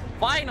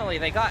 Finally,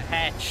 they got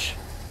hatch.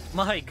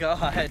 My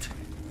god.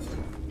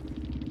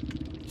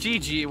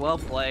 GG, well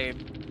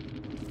played.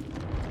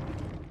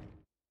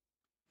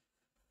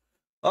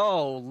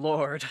 Oh,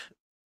 Lord.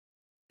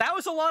 That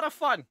was a lot of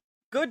fun.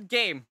 Good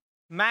game.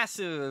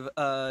 Massive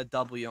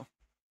W.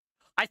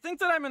 I think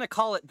that I'm gonna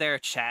call it there,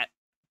 chat,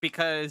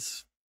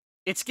 because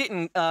it's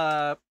getting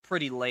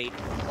pretty late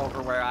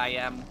over where I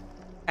am.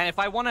 And if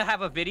I want to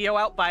have a video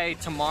out by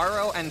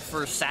tomorrow and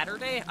for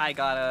Saturday, I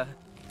gotta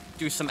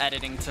do some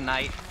editing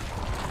tonight.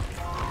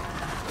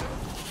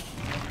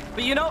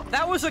 But you know,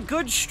 that was a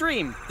good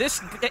stream. This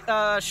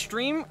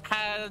stream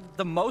had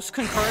the most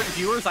concurrent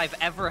viewers I've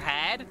ever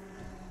had.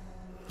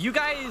 You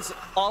guys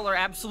all are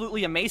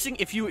absolutely amazing.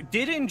 If you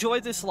did enjoy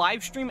this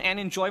live stream and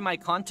enjoy my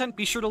content,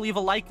 be sure to leave a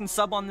like and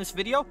sub on this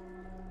video.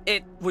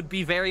 It would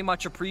be very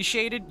much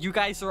appreciated. You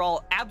guys are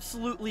all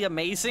absolutely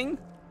amazing.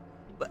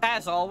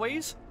 As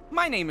always,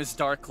 my name is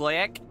Dark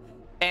Layak,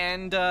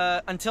 and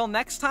until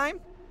next time,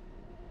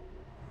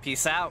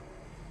 peace out.